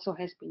modeling also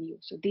has been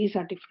used. So these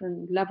are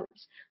different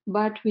levels,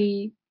 but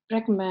we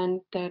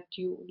recommend that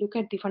you look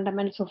at the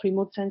fundamentals of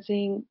remote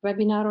sensing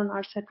webinar on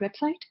ARSET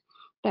website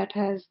that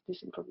has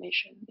this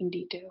information in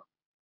detail.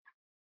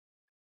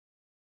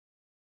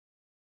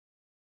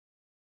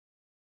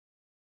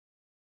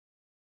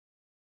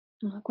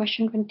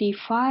 Question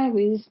 25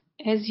 is,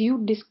 as you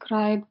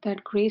described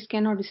that GRACE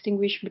cannot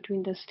distinguish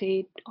between the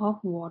state of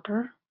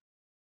water,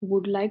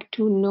 would like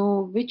to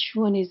know which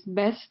one is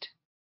best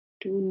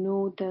to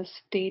know the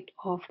state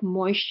of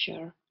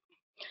moisture.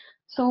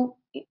 So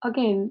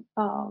again,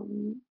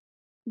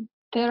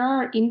 there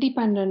are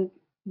independent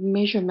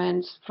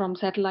measurements from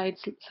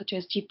satellites such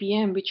as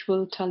GPM, which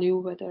will tell you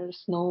whether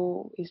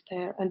snow is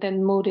there, and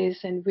then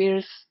MODIS and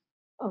WIRS,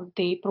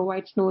 they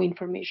provide snow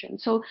information.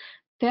 So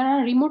there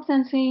are remote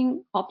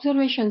sensing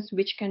observations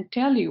which can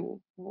tell you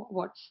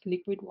what's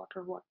liquid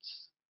water,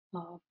 what's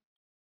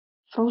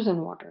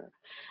frozen water.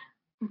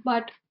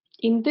 But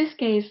in this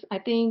case, I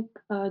think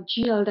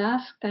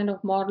GLDAS kind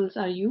of models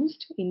are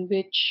used in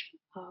which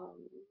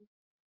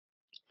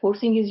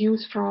forcing is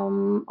used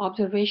from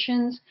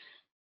observations,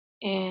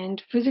 and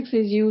physics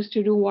is used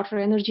to do water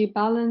energy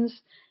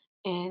balance,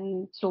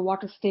 and so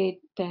water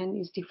state then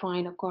is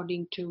defined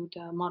according to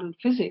the model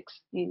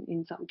physics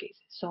in some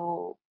cases.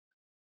 So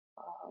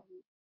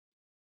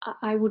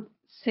I would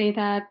say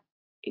that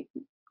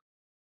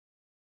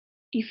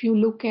if you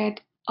look at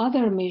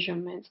other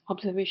measurements,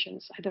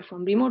 observations, either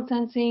from remote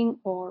sensing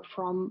or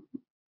from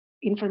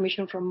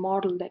information from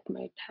model, that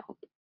might help.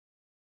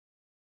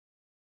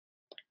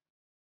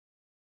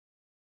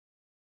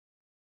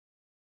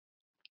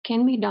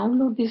 Can we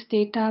download this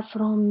data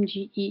from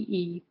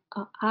GEE?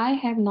 I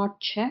have not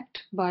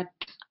checked, but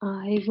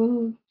I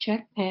will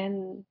check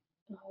and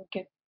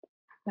get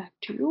back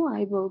to you.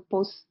 I will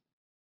post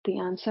the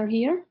answer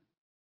here.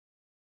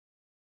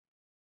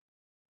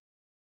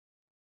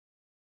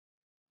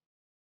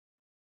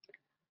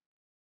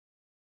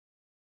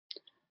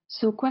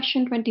 So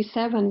question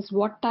 27 is,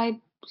 what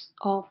types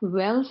of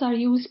wells are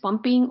used,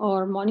 pumping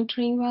or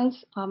monitoring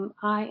wells?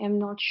 I am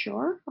not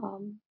sure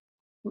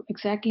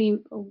exactly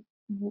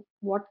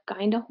what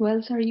kind of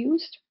wells are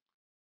used,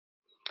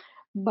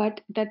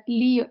 but that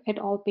Lee et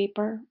al.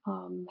 Paper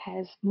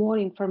has more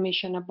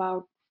information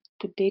about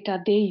the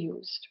data they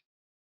used.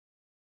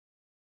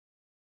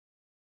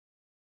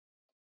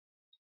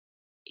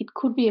 It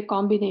could be a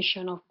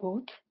combination of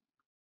both.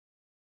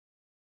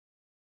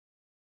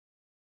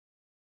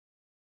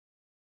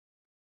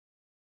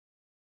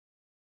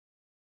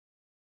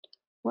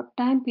 What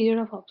time period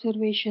of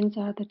observations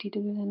are the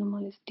TWS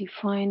anomalies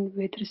defined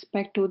with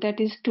respect to? That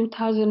is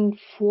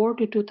 2004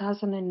 to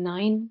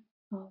 2009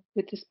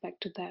 with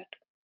respect to that.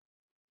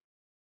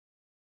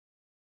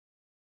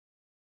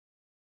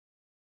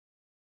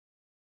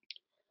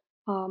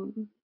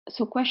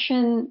 So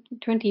question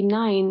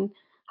 29,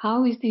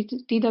 how is the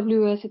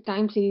TWS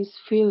time series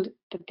filled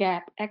the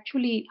gap?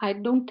 Actually, I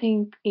don't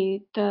think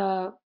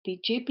the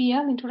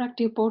JPL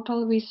interactive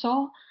portal we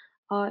saw,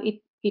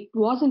 it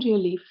wasn't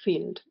really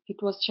filled. It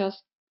was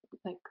just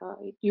like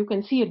you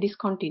can see a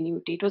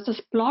discontinuity. It was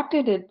just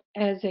plotted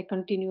as a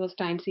continuous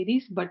time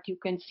series, but you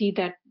can see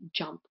that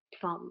jump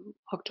from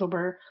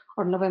October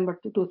or November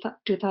to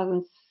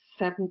 2007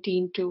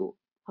 2017 to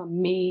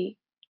May,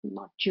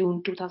 not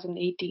June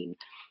 2018.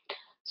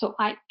 So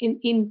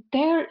in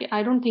there,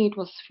 I don't think it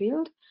was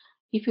filled.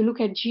 If you look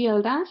at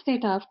GLDAS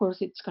data, of course,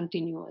 it's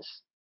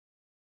continuous.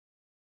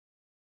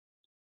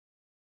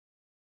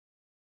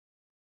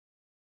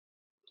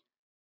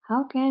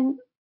 How can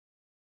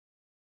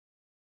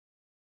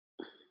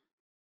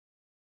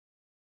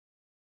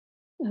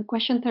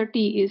question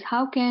 30 is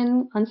how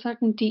can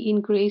uncertainty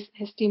in GRACE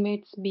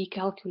estimates be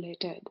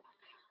calculated?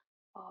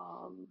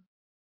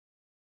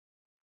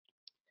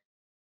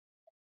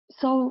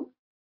 So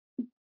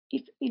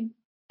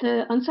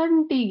the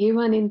uncertainty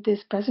given in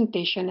this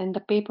presentation and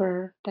the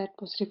paper that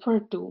was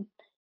referred to,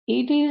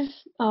 it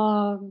is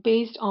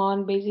based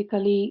on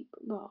basically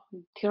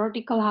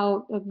theoretical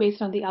how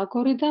based on the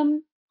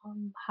algorithm,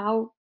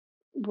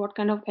 what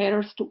kind of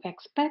errors to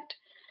expect.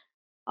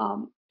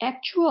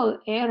 Actual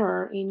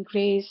error in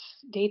GRACE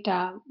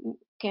data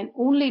can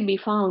only be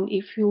found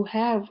if you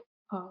have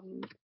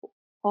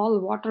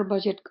all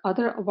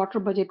other water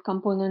budget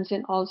components,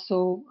 and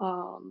also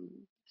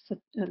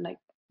like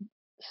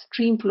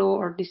stream flow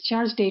or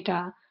discharge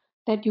data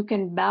that you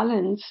can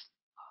balance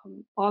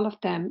all of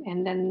them.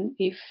 And then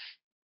if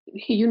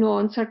you know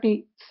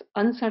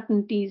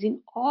uncertainties in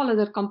all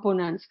other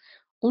components,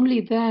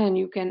 only then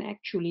you can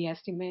actually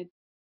estimate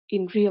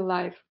in real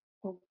life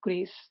of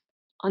GRACE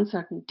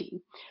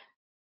uncertainty.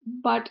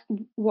 But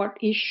what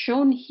is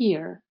shown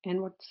here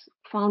and what's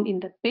found in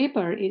the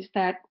paper is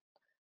that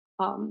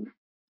um,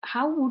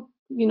 how would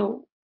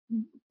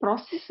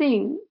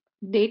processing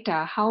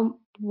data,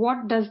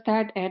 what does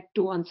that add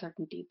to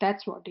uncertainty?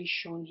 That's what is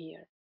shown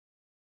here.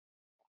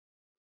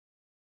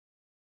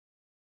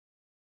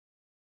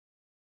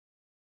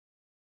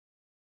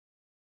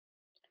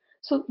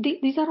 So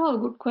these are all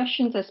good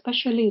questions,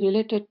 especially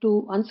related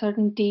to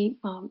uncertainty.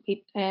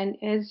 And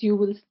as you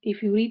will,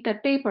 if you read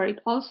that paper,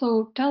 it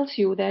also tells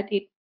you that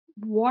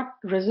what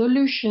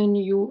resolution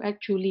you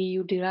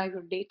derive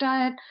your data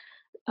at.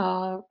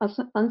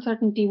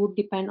 Uncertainty would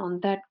depend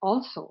on that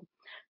also.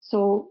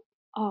 So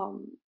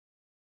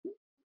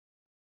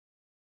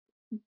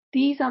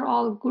these are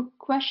all good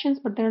questions,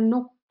 but there are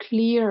no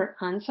clear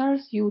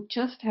answers. You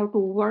just have to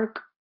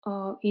work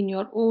in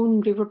your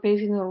own river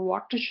basin or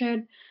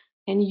watershed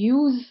and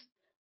use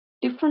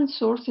different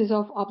sources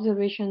of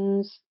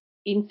observations,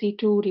 in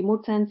situ,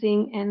 remote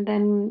sensing, and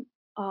then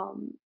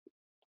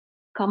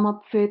come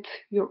up with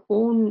your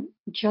own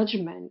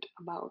judgment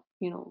about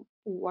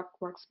what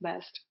works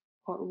best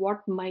or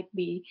what might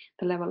be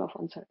the level of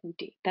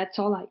uncertainty. That's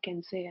all I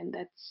can say, and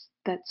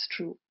that's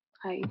true.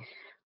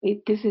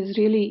 This is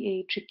really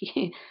a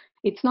tricky.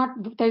 It's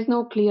not. There's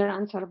no clear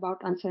answer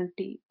about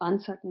uncertainty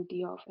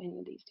of any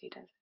of these data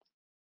sets.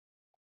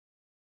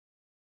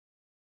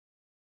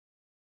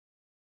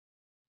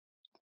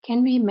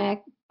 Can we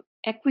map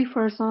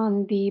aquifers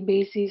on the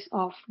basis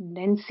of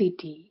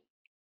density?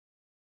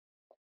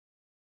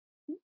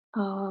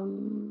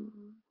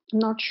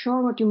 Not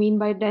sure what you mean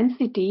by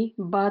density,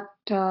 but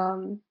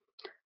TWS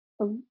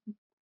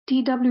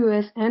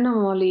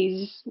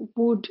anomalies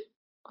would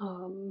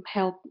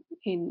help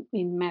in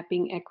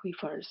mapping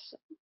aquifers,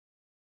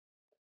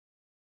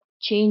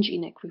 change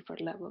in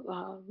aquifer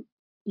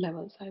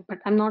levels.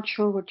 But I'm not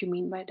sure what you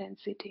mean by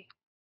density.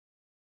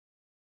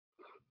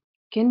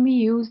 Can we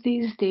use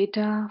these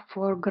data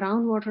for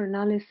groundwater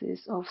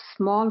analysis of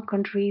small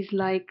countries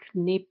like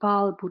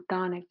Nepal,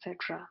 Bhutan,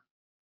 etc.?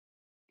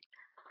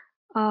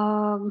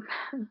 I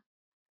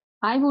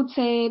would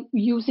say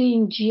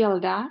using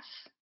GLDAS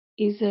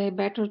is a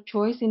better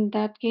choice in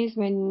that case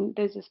when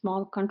there's a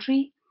small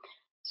country,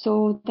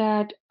 so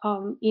that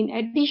in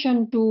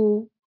addition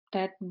to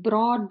that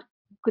broad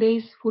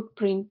GRACE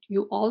footprint,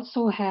 you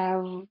also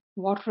have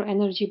water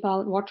and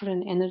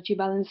energy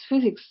balance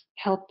physics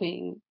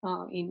helping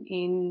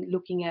in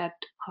looking at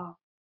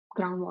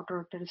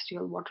groundwater,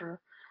 terrestrial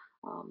water.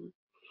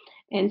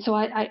 And so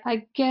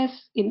I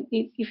guess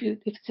if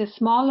it's a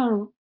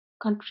smaller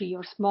country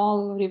or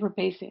small river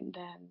basin,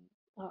 then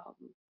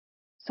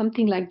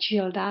something like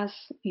GLDAS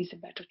is a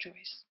better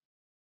choice.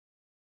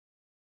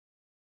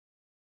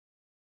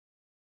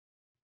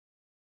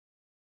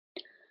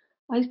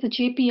 Is the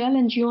JPL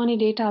and Giovanni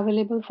data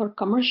available for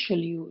commercial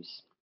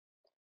use?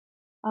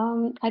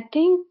 I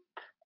think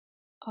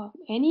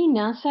any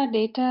NASA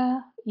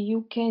data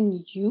you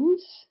can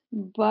use,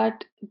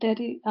 but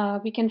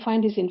we can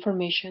find this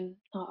information.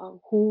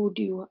 Who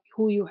you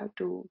have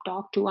to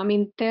talk to? I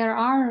mean, there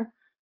are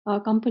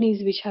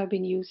companies which have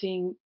been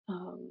using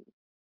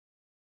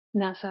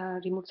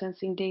NASA remote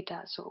sensing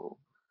data, so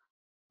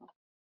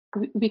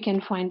we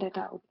can find that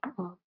out.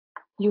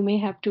 You may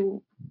have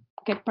to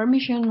get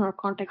permission or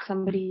contact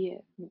somebody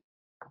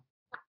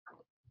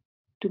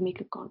to make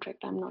a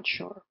contract. I'm not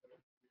sure.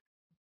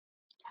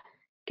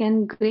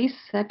 Can GRACE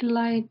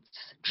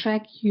satellites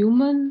track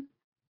human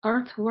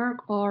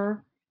earthwork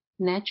or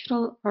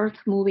natural earth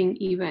moving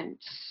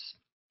events?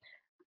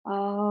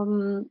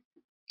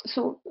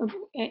 So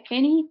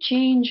any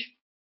change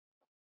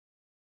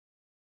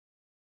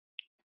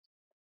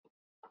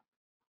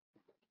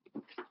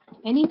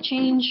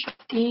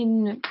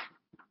in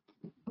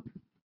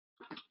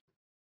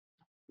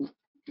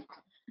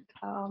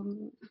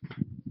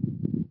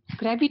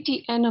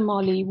gravity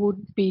anomaly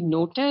would be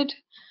noted.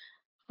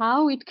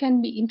 How it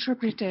can be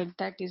interpreted,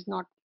 that is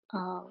not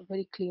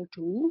very clear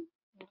to me.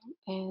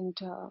 And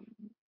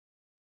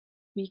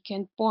we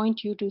can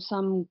point you to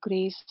some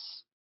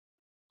GRACE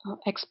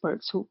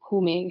experts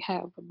who may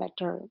have a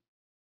better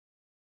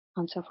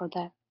answer for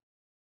that.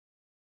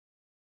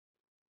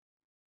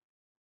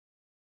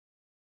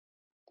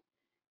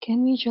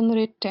 Can we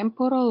generate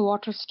temporal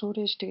water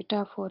storage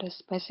data for a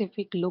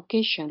specific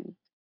location?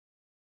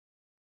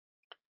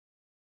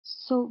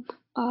 So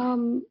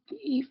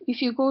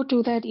if you go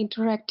to that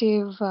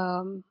interactive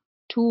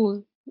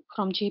tool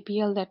from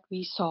JPL that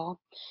we saw,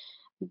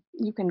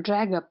 you can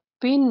drag a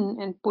pin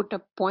and put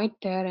a point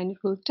there, and it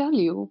will tell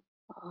you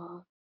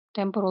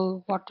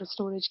temporal water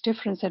storage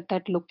difference at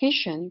that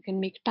location. You can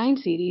make time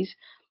series.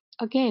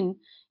 Again,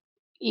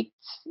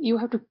 you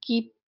have to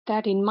keep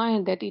that in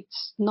mind, that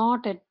it's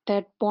not at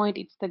that point,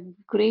 it's the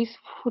GRACE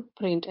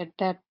footprint at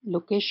that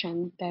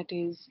location that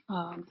is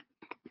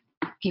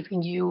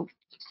giving you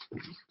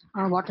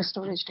water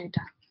storage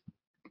data.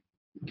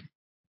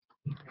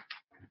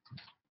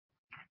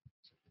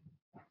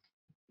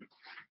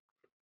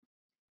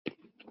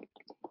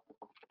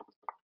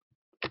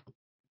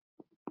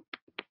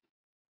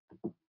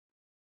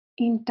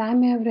 In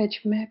time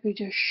average map, you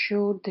just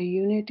showed the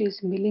unit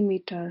is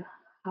millimeter.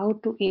 How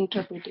to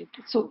interpret it?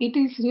 So it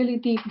is really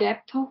the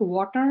depth of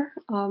water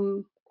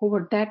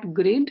over that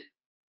grid.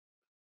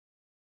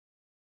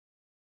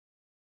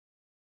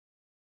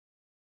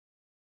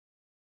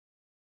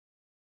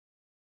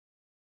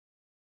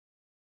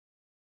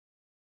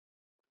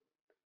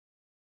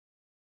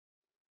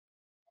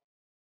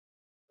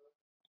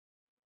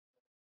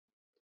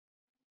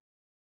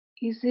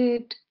 Is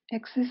it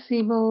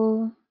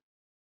accessible?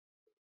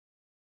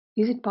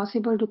 Is it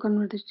possible to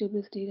convert this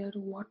tables data to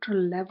water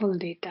level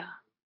data?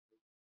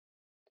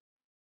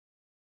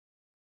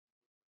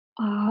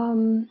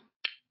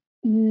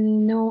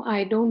 No,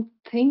 I don't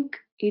think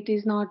it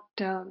is not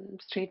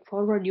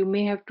straightforward. You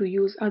may have to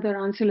use other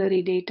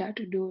ancillary data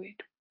to do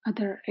it,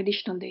 other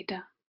additional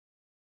data.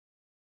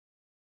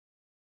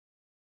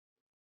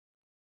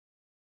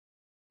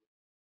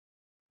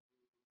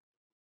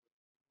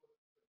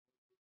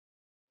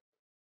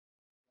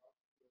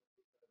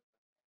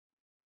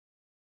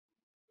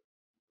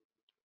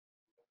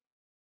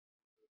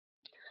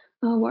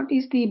 What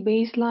is the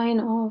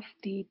baseline of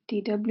the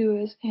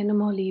TWS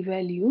anomaly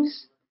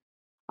values?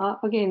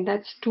 Again,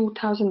 that's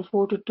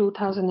 2004 to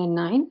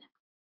 2009.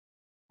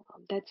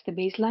 That's the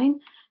baseline.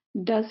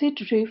 Does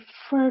it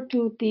refer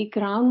to the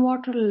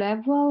groundwater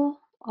level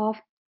of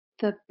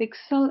the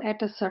pixel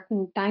at a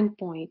certain time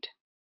point,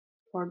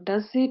 or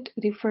does it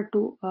refer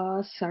to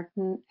a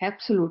certain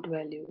absolute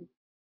value?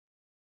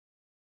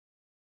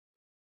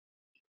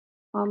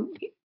 Um,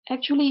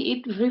 Actually,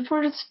 it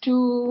refers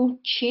to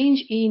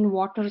change in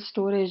water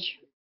storage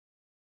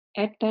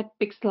at that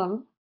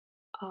pixel,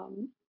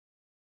 um,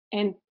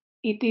 and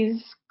it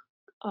is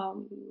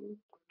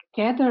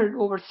gathered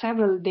over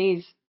several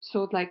days.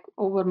 So, like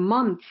over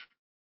months,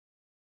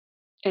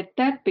 at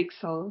that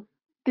pixel,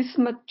 this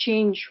much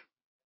change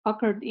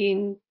occurred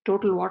in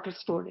total water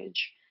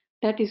storage.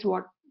 That is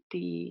what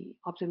the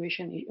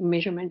observation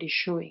measurement is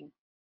showing.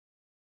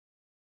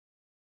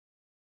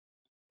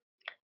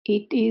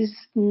 It is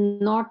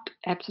not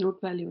absolute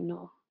value,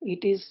 no.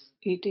 It is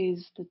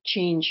the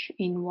change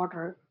in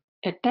water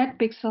at that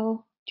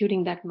pixel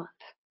during that month.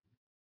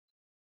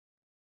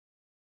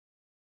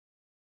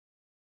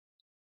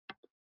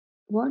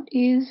 What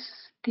is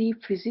the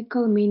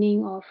physical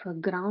meaning of a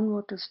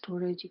groundwater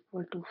storage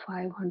equal to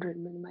 500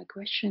 mil? My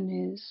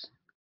question is,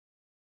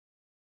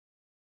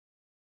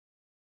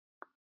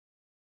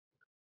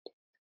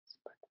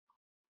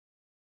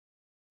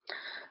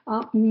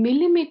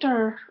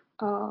 millimeter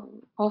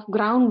of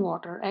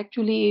groundwater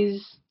actually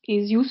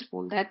is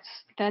useful. That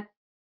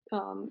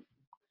um,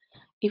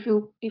 if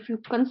you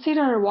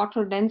consider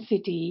water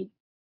density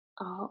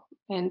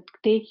and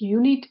take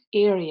unit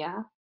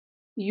area,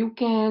 you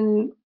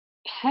can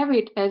have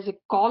it as a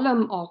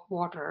column of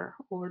water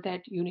over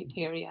that unit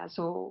area.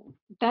 So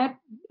that,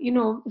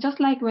 just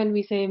like when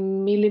we say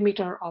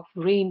millimeter of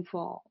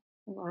rainfall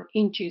or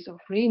inches of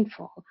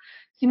rainfall,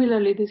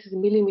 similarly, this is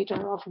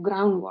millimeter of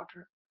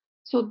groundwater.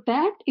 So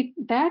that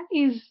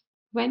is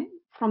when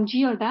from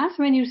geodas,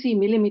 when you see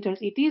millimeters,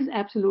 it is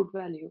absolute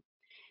value.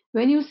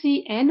 When you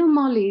see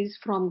anomalies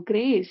from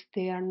GRACE,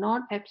 they are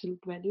not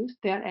absolute values,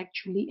 they are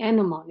actually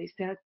anomalies.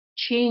 They are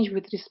change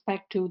with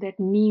respect to that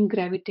mean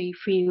gravity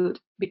field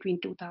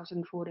between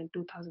 2004 and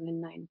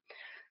 2009.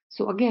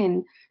 So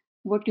again,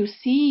 what you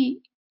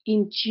see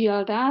in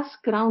GLDAS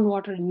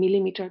groundwater in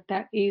millimeter,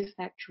 that is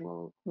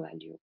actual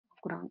value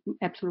of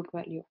absolute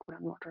value of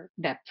groundwater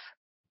depth.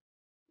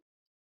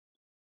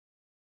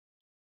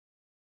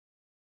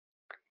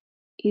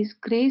 Is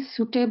GRACE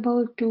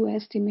suitable to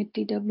estimate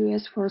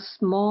TWS for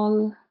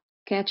small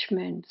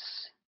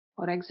catchments?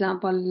 For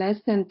example,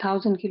 less than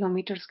 1,000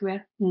 kilometers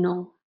square?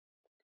 No.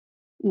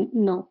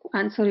 No.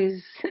 Answer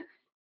is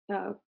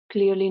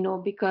clearly no,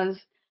 because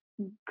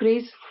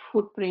GRACE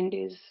footprint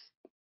is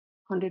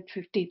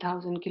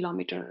 150,000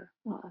 kilometer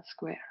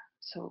square.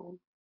 So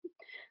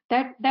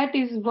that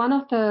is one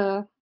of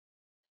the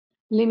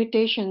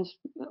limitations,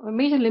 a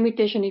major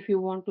limitation, if you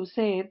want to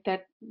say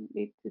that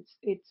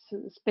it's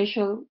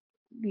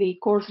especially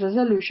coarse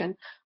resolution.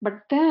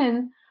 But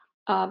then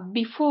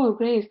before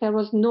GRACE, there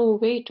was no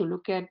way to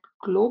look at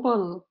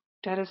global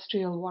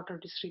terrestrial water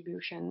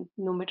distribution.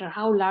 No matter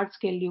how large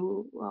scale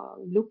you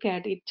look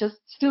at, it just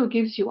still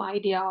gives you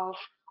idea of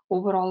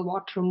overall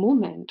water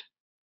movement,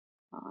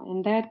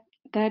 and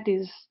that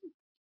is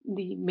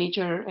the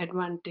major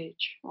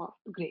advantage of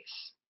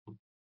GRACE.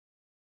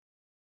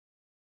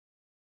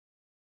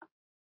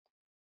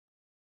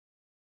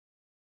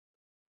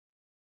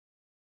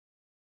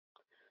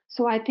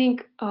 So I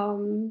think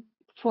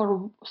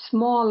for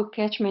small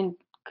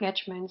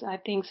catchments, I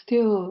think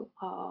still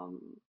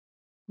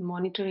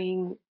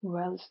monitoring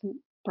wells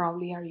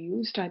probably are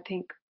used. I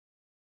think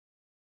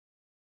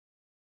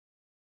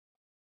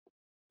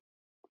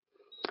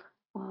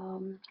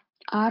um,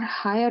 are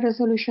higher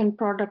resolution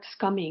products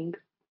coming,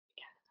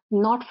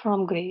 not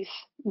from GRACE,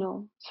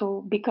 no.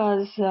 So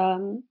because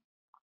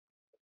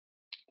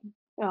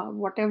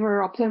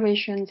whatever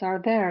observations are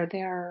there,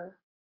 they are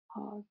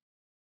uh,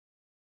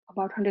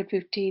 about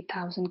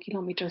 150,000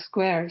 kilometers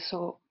square.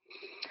 So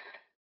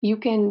you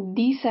can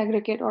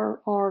disaggregate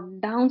or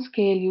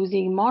downscale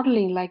using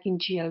modeling like in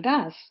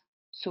GLDAS.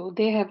 So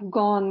they have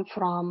gone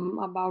from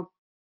about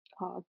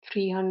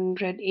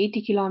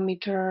 380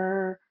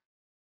 kilometer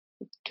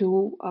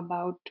to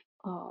about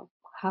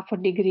half a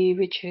degree,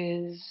 which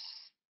is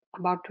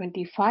about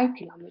 25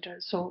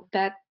 kilometers. So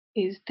that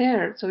is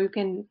there. So you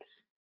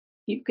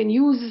can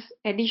use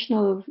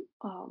additional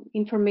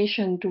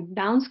information to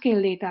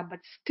downscale data, but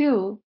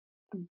still,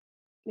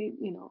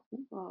 you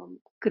know,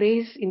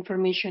 GRACE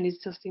information is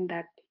just in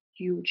that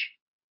huge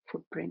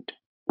footprint.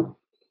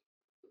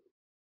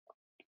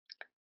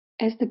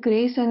 As the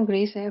GRACE and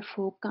GRACE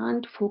FO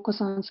can't focus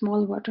on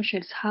small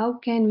watersheds, how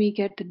can we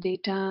get the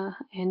data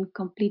and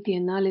complete the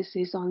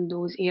analysis on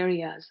those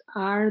areas?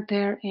 Are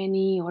there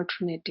any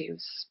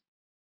alternatives?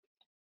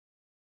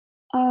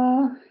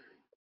 Uh,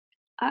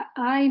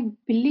 I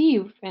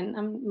believe, and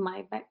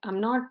I'm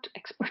not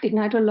expert in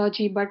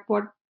hydrology, but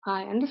what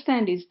I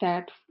understand is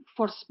that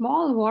for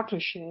small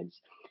watersheds,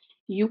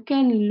 you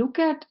can look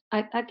at,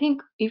 I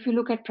think if you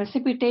look at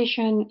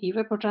precipitation,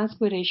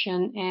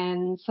 evapotranspiration,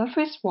 and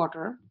surface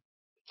water,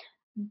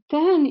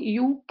 then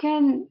you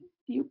can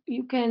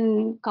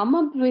come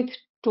up with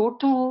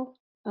total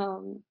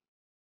um,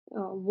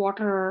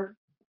 water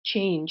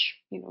change.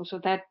 So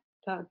that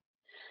uh,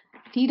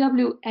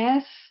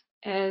 TWS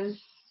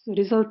as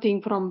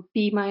resulting from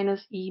P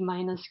minus E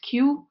minus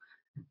Q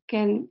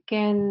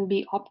can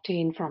be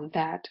obtained from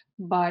that.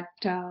 But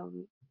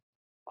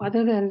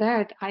other than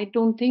that, I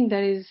don't think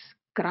there is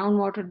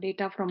groundwater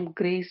data from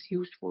GRACE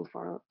useful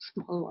for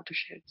small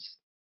watersheds.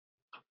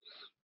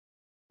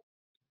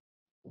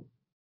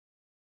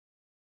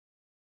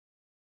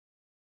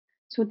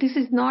 So this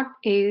is not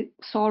a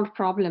solved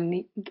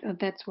problem.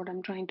 That's what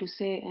I'm trying to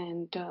say.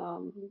 And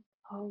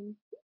um,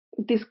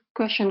 this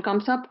question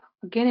comes up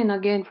again and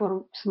again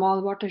for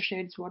small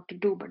watersheds, what to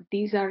do. But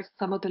these are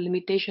some of the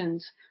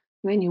limitations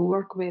when you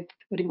work with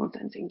remote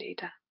sensing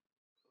data.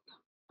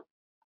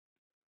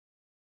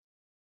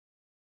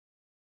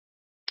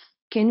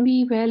 Can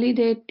we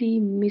validate the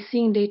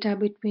missing data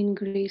between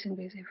GRACE and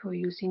GRACE for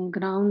using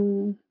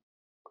groundwater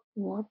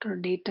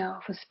data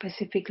of a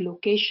specific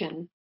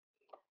location?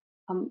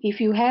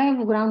 If you have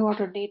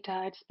groundwater data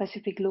at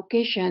specific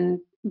location,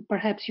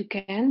 perhaps you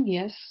can,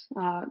 yes,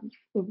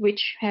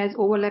 which has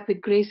overlap with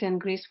GRACE and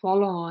GRACE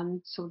follow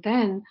on. So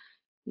then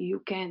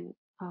you can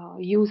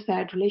use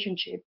that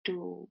relationship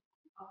to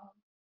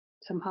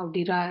somehow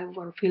derive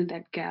or fill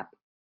that gap.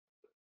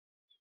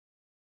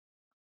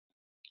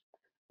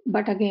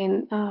 But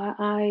again,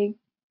 I'm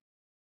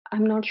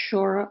not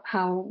sure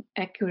how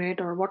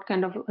accurate or what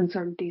kind of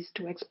uncertainties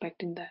to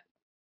expect in that.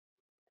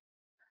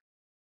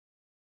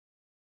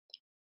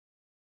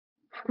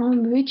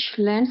 From which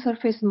land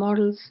surface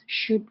models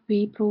should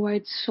we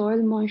provide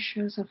soil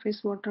moisture,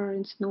 surface water,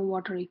 and snow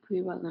water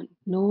equivalent?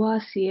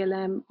 NOAA,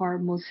 CLM, or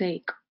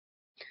Mosaic?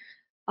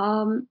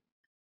 Um,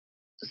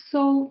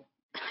 so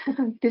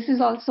this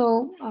is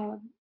also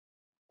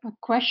a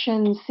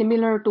question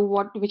similar to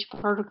which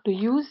product to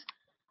use.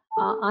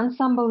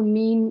 Ensemble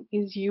mean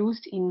is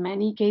used in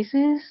many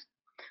cases.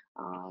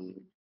 Um,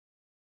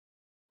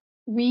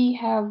 we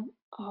have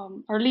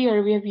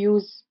earlier we have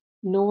used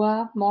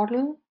NOAA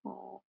model,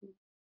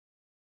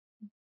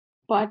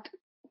 but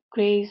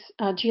GRACE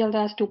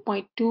GLDAS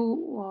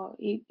 2.2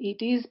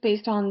 it is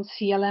based on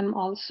CLM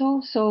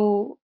also.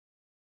 So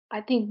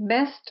I think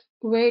best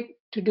way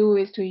to do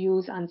is to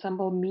use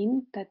ensemble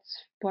mean.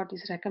 That's what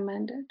is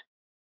recommended.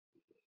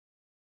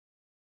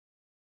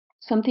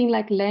 Something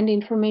like land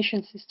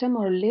information system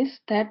or list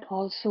that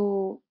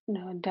also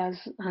does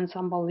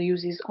ensemble,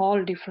 uses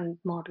all different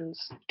models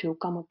to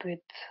come up with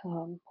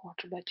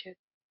water budget.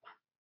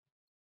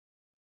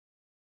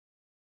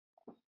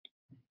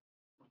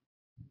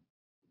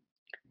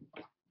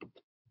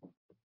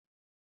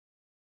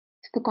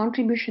 the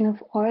contribution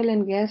of oil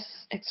and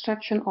gas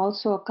extraction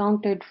also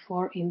accounted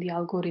for in the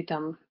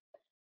algorithm?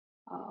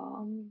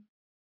 Um,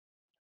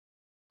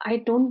 I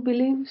don't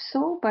believe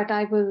so, but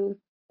I will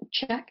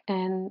check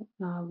and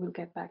we'll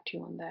get back to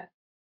you on that.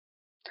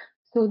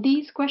 So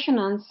these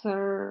questions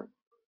and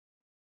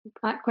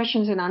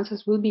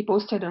answers will be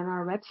posted on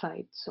our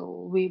website.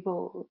 So we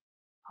will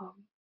um,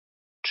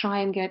 try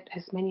and get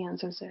as many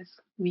answers as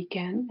we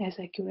can, as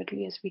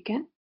accurately as we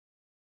can.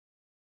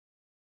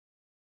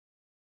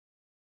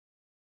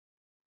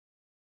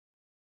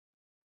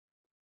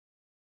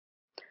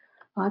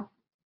 Uh,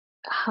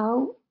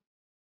 how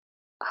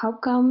how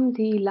come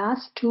the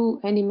last two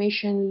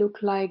animation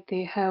look like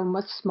they have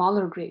much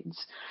smaller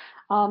grids?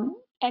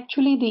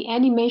 Actually, the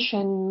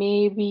animation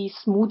may be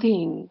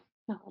smoothing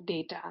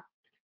data,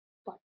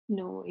 but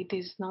no, it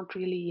is not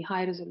really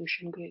high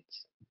resolution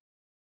grids.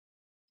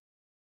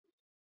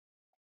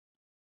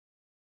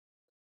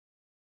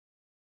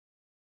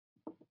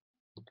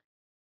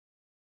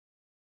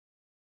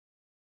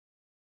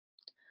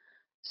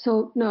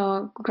 So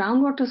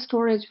groundwater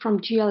storage from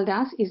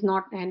GLDAS is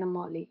not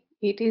anomaly.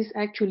 It is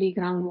actually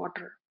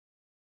groundwater.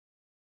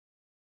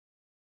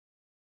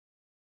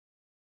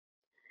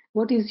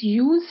 What is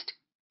used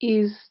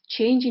is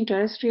change in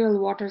terrestrial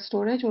water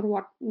storage or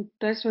what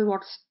terrestrial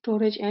water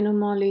storage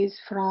anomalies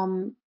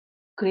from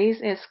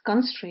GRACE as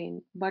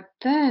constraint, but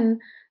then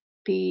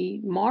the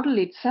model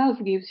itself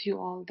gives you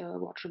all the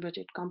water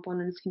budget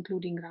components,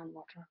 including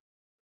groundwater.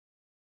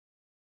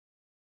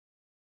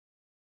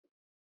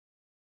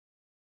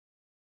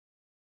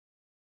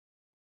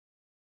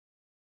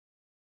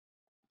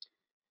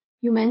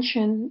 You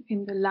mentioned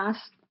in the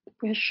last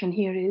question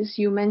here is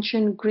you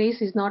mentioned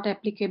GRACE is not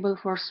applicable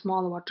for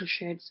small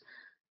watersheds.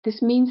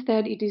 This means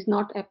that it is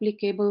not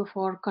applicable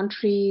for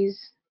countries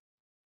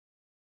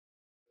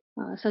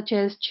such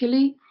as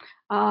Chile.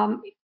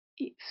 Um,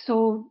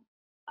 so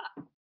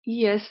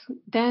yes,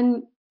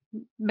 then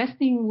best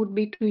thing would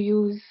be to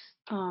use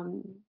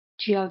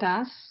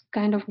GLDAS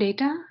kind of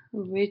data,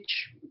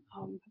 which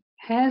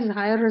has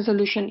higher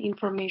resolution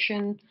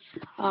information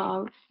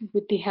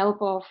with the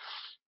help of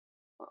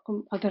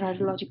other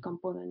hydrologic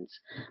components.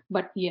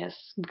 But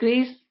yes,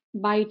 GRACE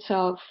by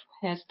itself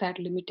has that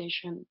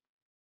limitation.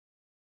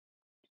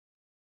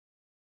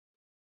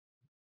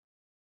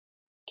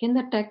 Can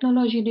the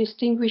technology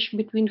distinguish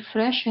between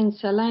fresh and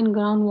saline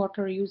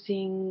groundwater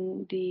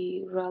using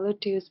the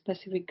relative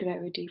specific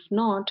gravity? If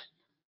not,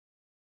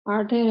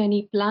 are there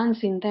any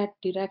plans in that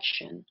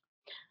direction?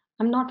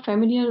 I'm not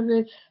familiar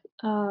with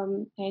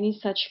any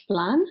such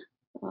plan.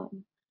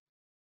 Um,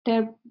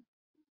 there,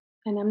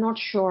 and I'm not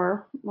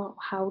sure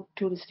how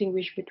to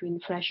distinguish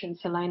between fresh and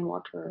saline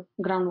water,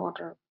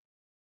 groundwater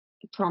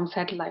from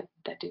satellite,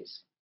 that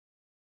is.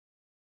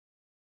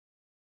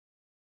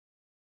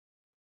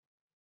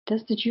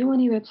 Does the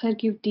Giovanni website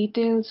give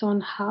details on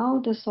how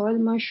the soil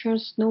moisture,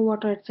 snow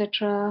water,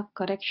 etc.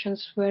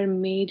 corrections were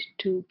made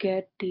to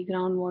get the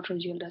groundwater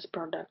GLDAS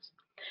products?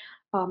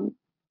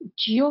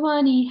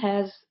 Giovanni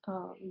has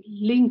a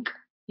link.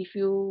 If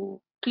you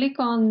click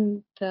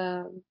on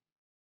the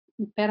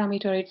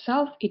parameter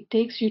itself, it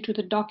takes you to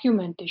the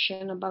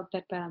documentation about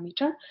that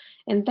parameter,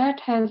 and that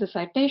has a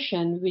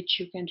citation which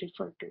you can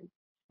refer to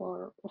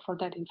for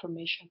that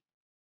information.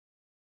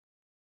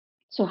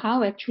 So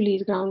how actually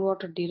is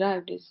groundwater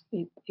derived is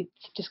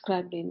it's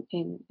described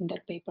in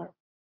that paper.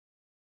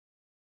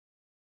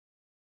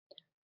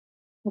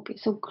 Okay,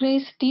 so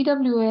GRACE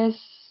TWS,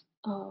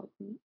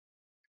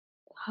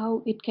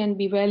 how it can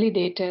be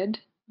validated.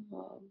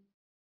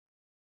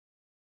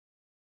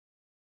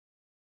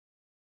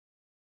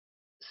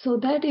 So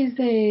that is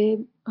a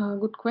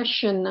good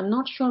question. I'm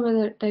not sure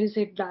whether there is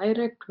a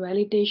direct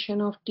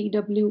validation of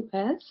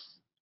TWS.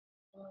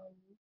 Um,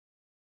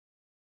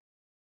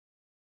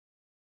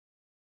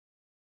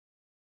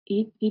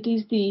 it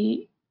is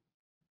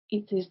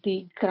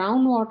the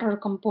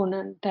groundwater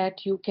component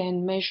that you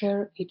can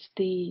measure.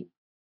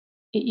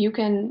 You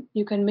can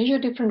measure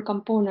different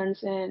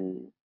components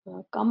and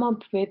come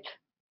up with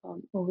a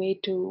way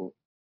to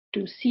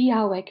see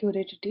how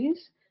accurate it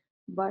is.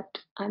 But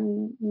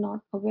I'm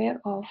not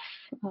aware of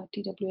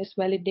TWS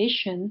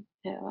validation.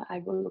 I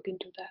will look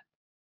into that.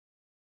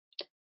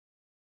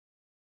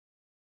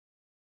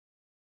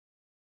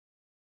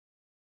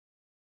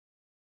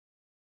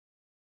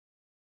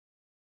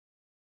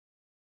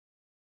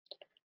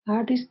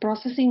 Are these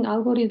processing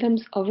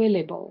algorithms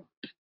available?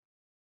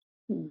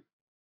 Hmm.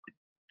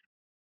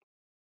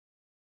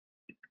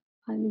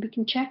 And we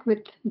can check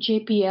with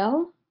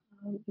JPL.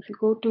 If you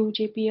go to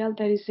JPL,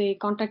 there is a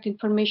contact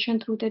information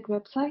through that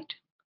website.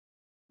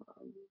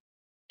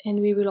 And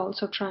we will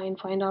also try and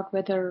find out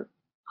whether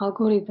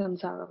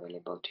algorithms are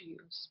available to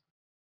use.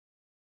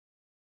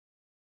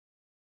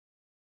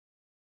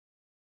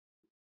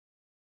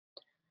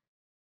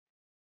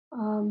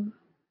 Um,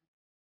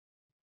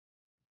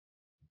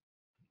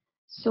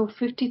 so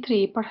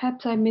 53,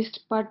 perhaps I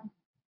missed, but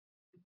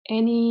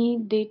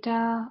any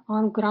data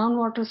on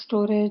groundwater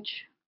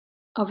storage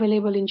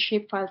available in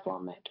shapefile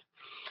format?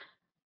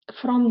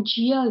 From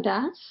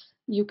GLDAS,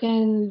 you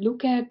can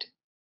look at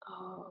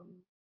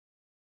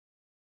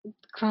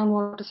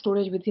groundwater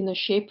storage within a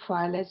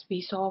shapefile as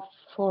we saw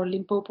for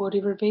Limpopo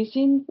River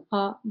Basin,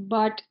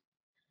 but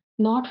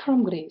not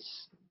from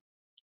GRACE.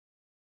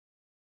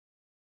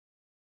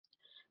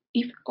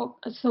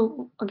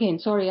 So again,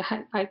 sorry,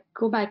 I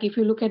go back. If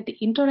you look at the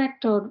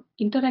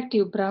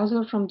interactive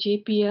browser from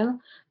JPL,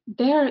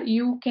 there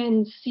you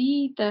can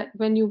see that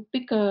when you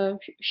pick a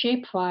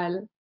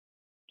shapefile,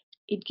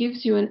 it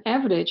gives you an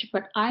average,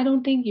 but I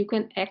don't think you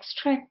can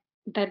extract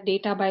that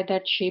data by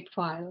that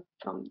shapefile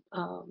from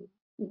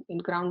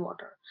in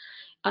groundwater.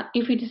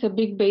 If it is a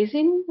big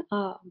basin,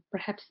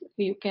 perhaps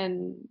you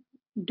can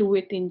do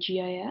it in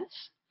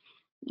GIS.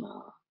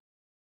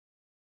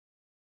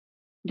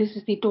 This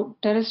is the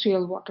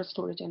terrestrial water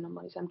storage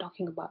anomalies I'm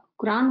talking about.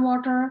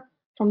 Groundwater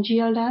from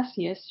GLDAS,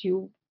 yes,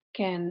 you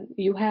can.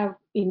 You have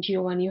in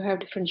GeoOne, you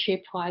have different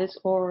shape files,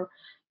 or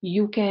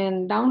you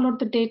can download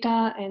the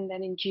data and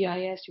then in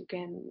GIS you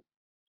can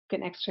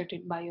extract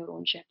it by your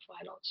own shape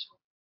file also.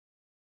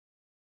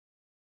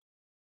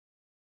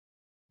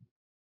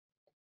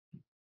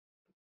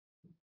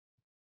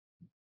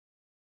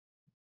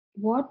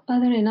 What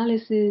other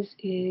analysis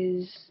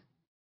is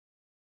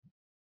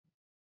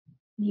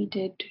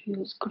needed to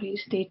use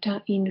GRACE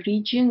data in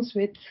regions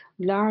with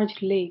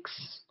large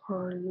lakes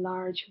or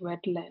large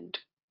wetland?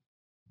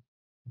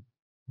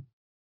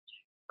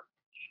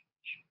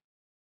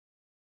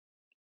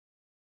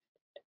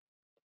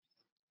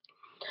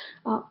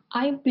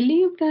 I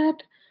believe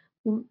that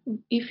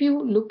if you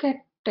look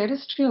at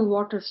terrestrial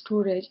water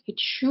storage, it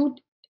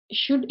should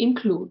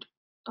include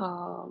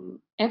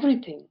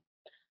everything.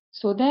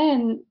 So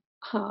then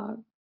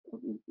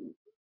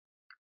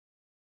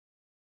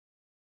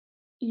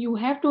you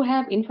have to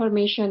have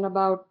information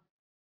about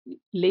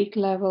lake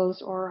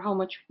levels or how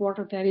much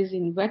water there is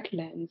in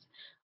wetlands.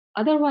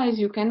 Otherwise,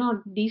 you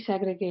cannot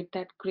desegregate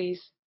that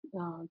GRACE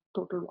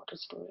total water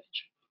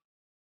storage.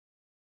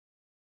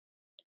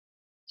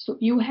 So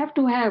you have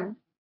to have,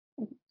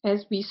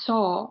 as we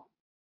saw,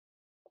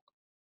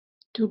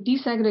 to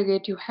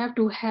desegregate, you have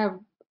to have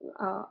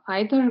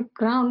either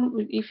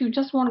ground, if you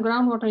just want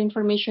groundwater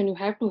information, you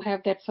have to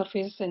have that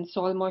surface and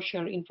soil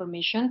moisture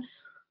information.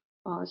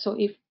 So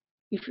if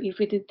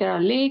there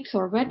are lakes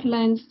or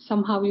wetlands,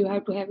 somehow you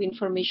have to have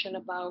information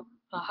about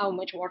how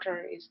much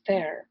water is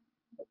there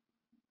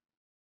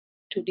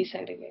to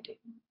desegregate it.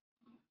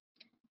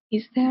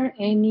 Is there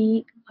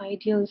any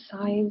ideal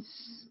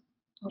size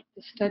of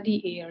the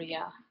study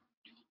area?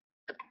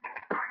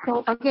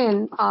 So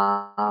again,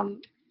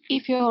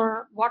 if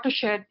your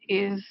watershed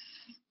is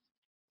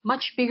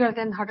much bigger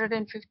than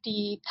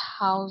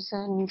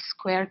 150,000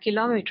 square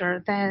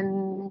kilometer,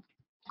 then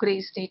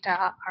GRACE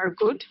data are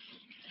good.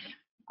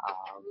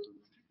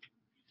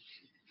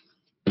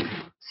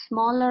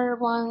 Smaller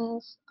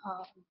ones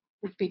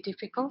would be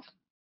difficult.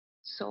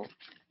 So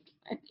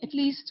at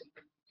least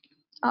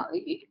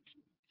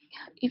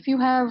if you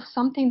have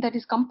something that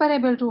is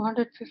comparable to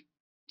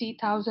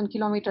 150,000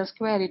 kilometers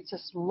square, it's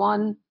just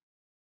one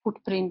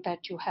footprint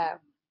that you have.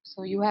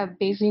 So you have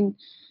basin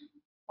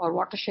or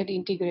watershed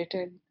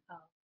integrated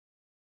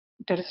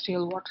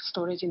terrestrial water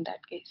storage in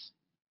that case.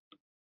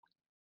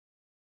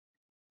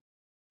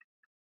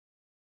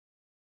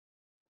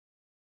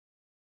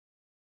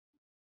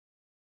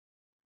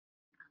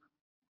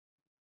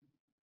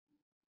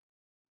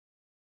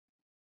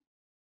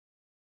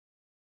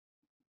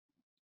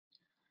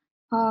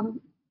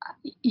 Um,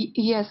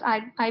 yes,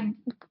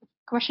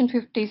 question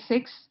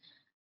 56.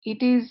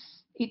 It is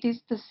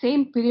the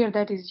same period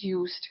that is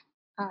used,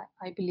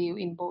 I believe,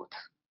 in both.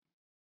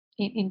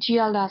 In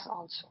GLDAS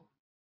also.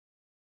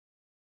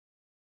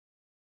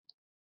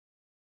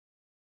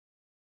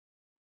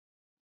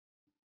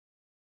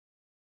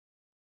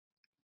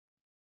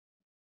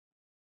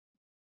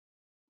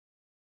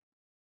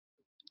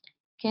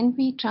 Can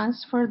we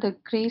transfer the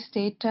GRACE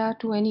data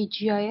to any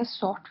GIS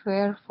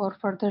software for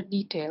further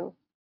detail?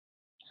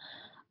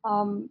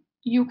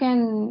 You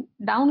can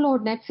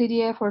download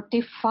NetCDF or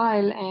TIFF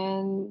file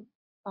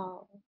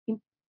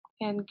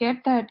and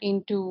get that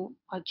into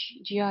a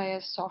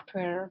GIS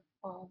software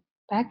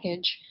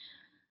package.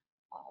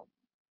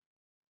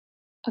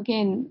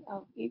 Again,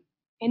 if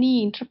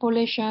any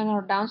interpolation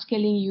or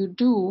downscaling you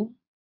do,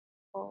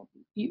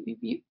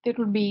 there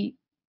will be,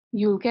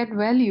 you'll get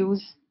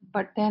values,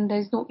 but then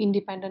there's no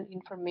independent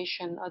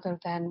information other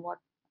than what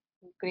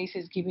GRACE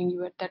is giving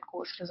you at that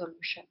course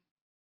resolution.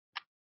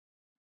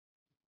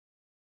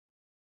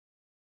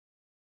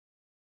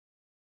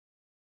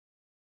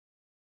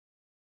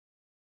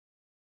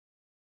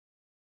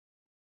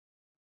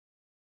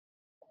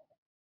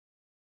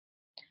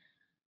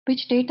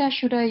 Which data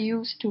should I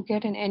use to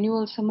get an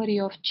annual summary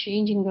of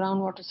change in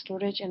groundwater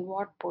storage and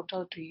what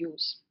portal to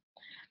use?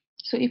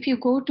 So if you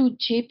go to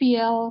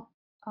JPL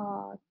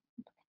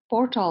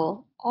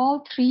portal,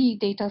 all three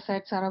data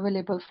sets are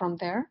available from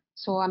there.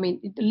 So I mean,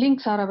 the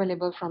links are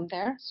available from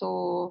there.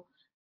 So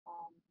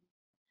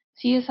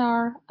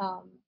CSR,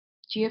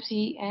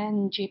 GFC,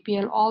 and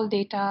JPL, all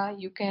data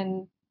you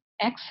can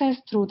access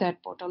through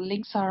that portal.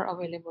 Links are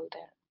available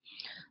there.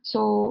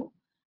 So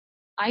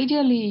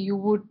ideally, you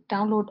would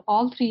download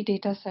all 3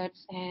 data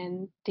sets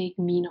and take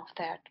mean of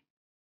that,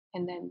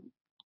 and then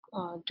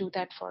do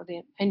that for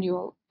the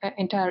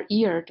entire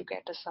year to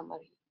get a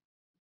summary.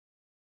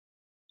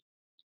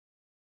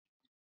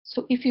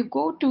 So if you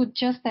go to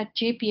just that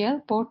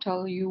JPL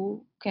portal,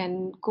 you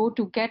can go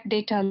to Get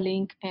Data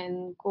link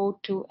and go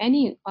to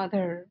any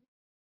other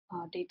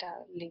data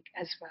link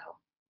as well.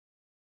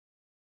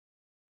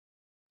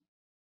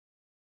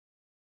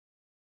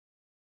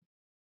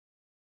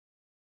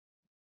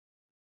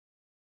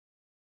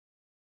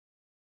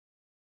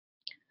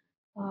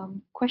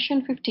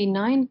 Question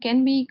 59,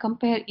 can we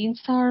compare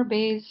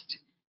INSAR-based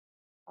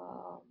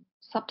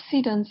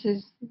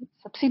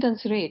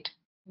subsidence rate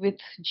with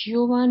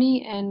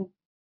Giovanni and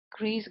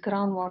Gray's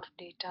groundwater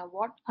data?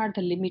 What are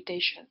the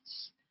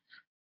limitations?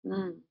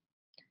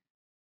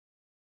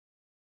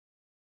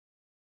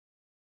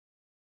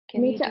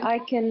 Mita, I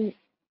can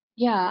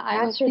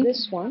answer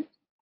this one.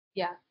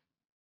 Yeah.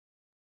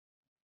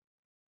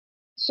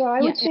 So I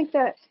would think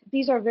that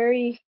these are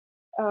very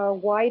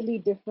widely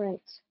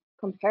different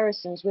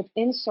comparisons. With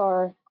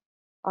INSAR,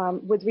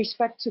 with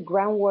respect to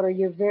groundwater,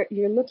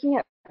 you're looking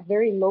at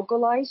very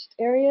localized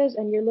areas,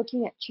 and you're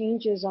looking at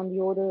changes on the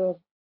order of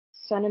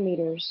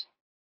centimeters.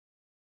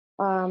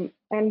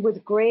 And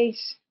with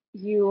GRACE,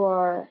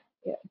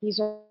 these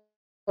are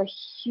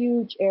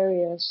huge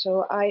areas.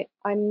 So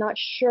I'm not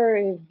sure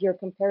if your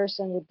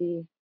comparison would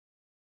be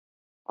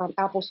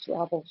apples to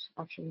apples,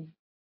 actually.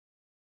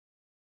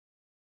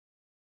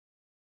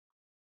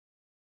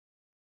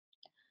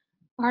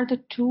 Are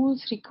the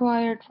tools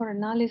required for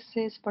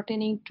analysis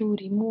pertaining to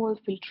removal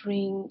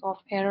filtering of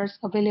errors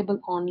available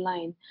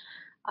online?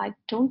 I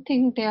don't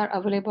think they are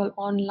available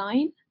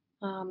online.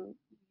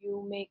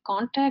 You may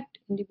contact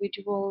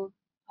individual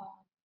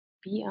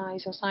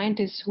PIs or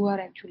scientists who are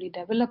actually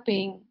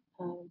developing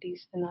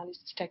these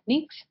analysis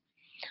techniques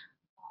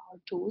or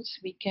tools.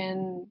 We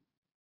can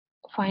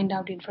find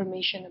out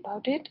information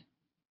about it.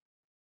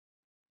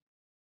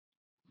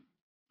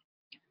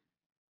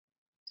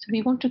 So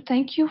we want to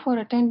thank you for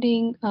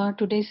attending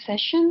today's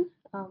session.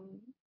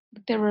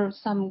 There were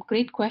some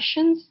great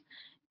questions,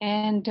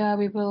 and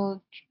we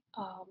will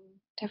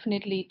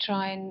definitely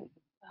try and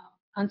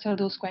answer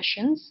those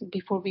questions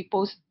before we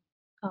post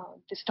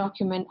this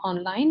document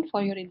online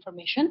for your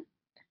information.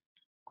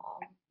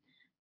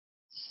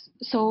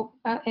 So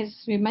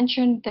as we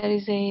mentioned, there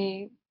is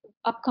a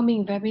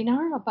upcoming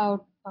webinar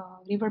about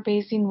River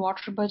Basin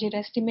water budget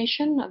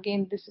estimation.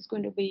 Again, this is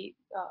going to be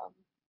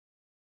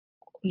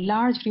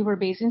large river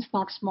basins,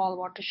 not small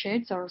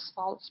watersheds or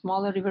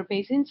smaller river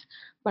basins,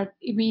 but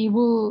we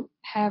will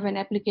have an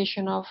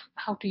application of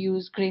how to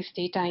use GRACE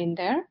data in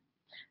there.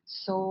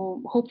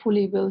 So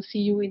hopefully we'll see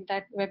you in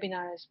that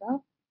webinar as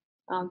well.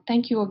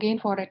 Thank you again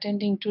for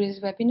attending today's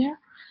webinar,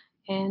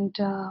 and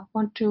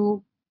want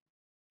to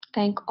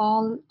thank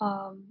all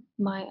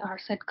my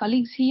ARSET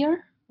colleagues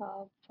here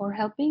for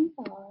helping.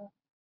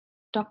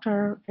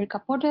 Dr.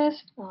 Rika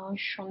Podest,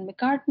 Sean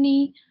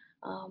McCartney,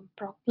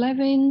 Brock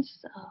Blevins,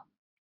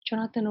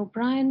 Jonathan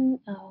O'Brien,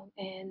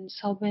 and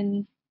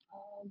Salvin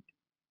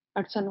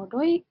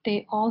Artsan-Odoi.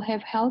 They all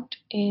have helped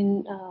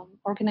in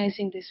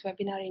organizing this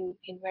webinar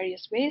in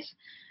various ways.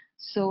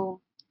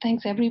 So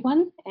thanks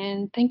everyone,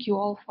 and thank you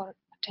all for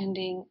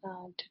attending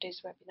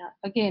today's webinar.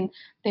 Again,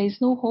 there is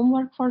no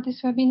homework for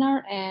this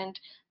webinar, and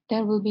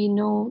there will be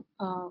no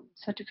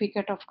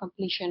certificate of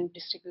completion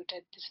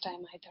distributed this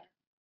time either.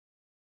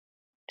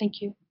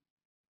 Thank you.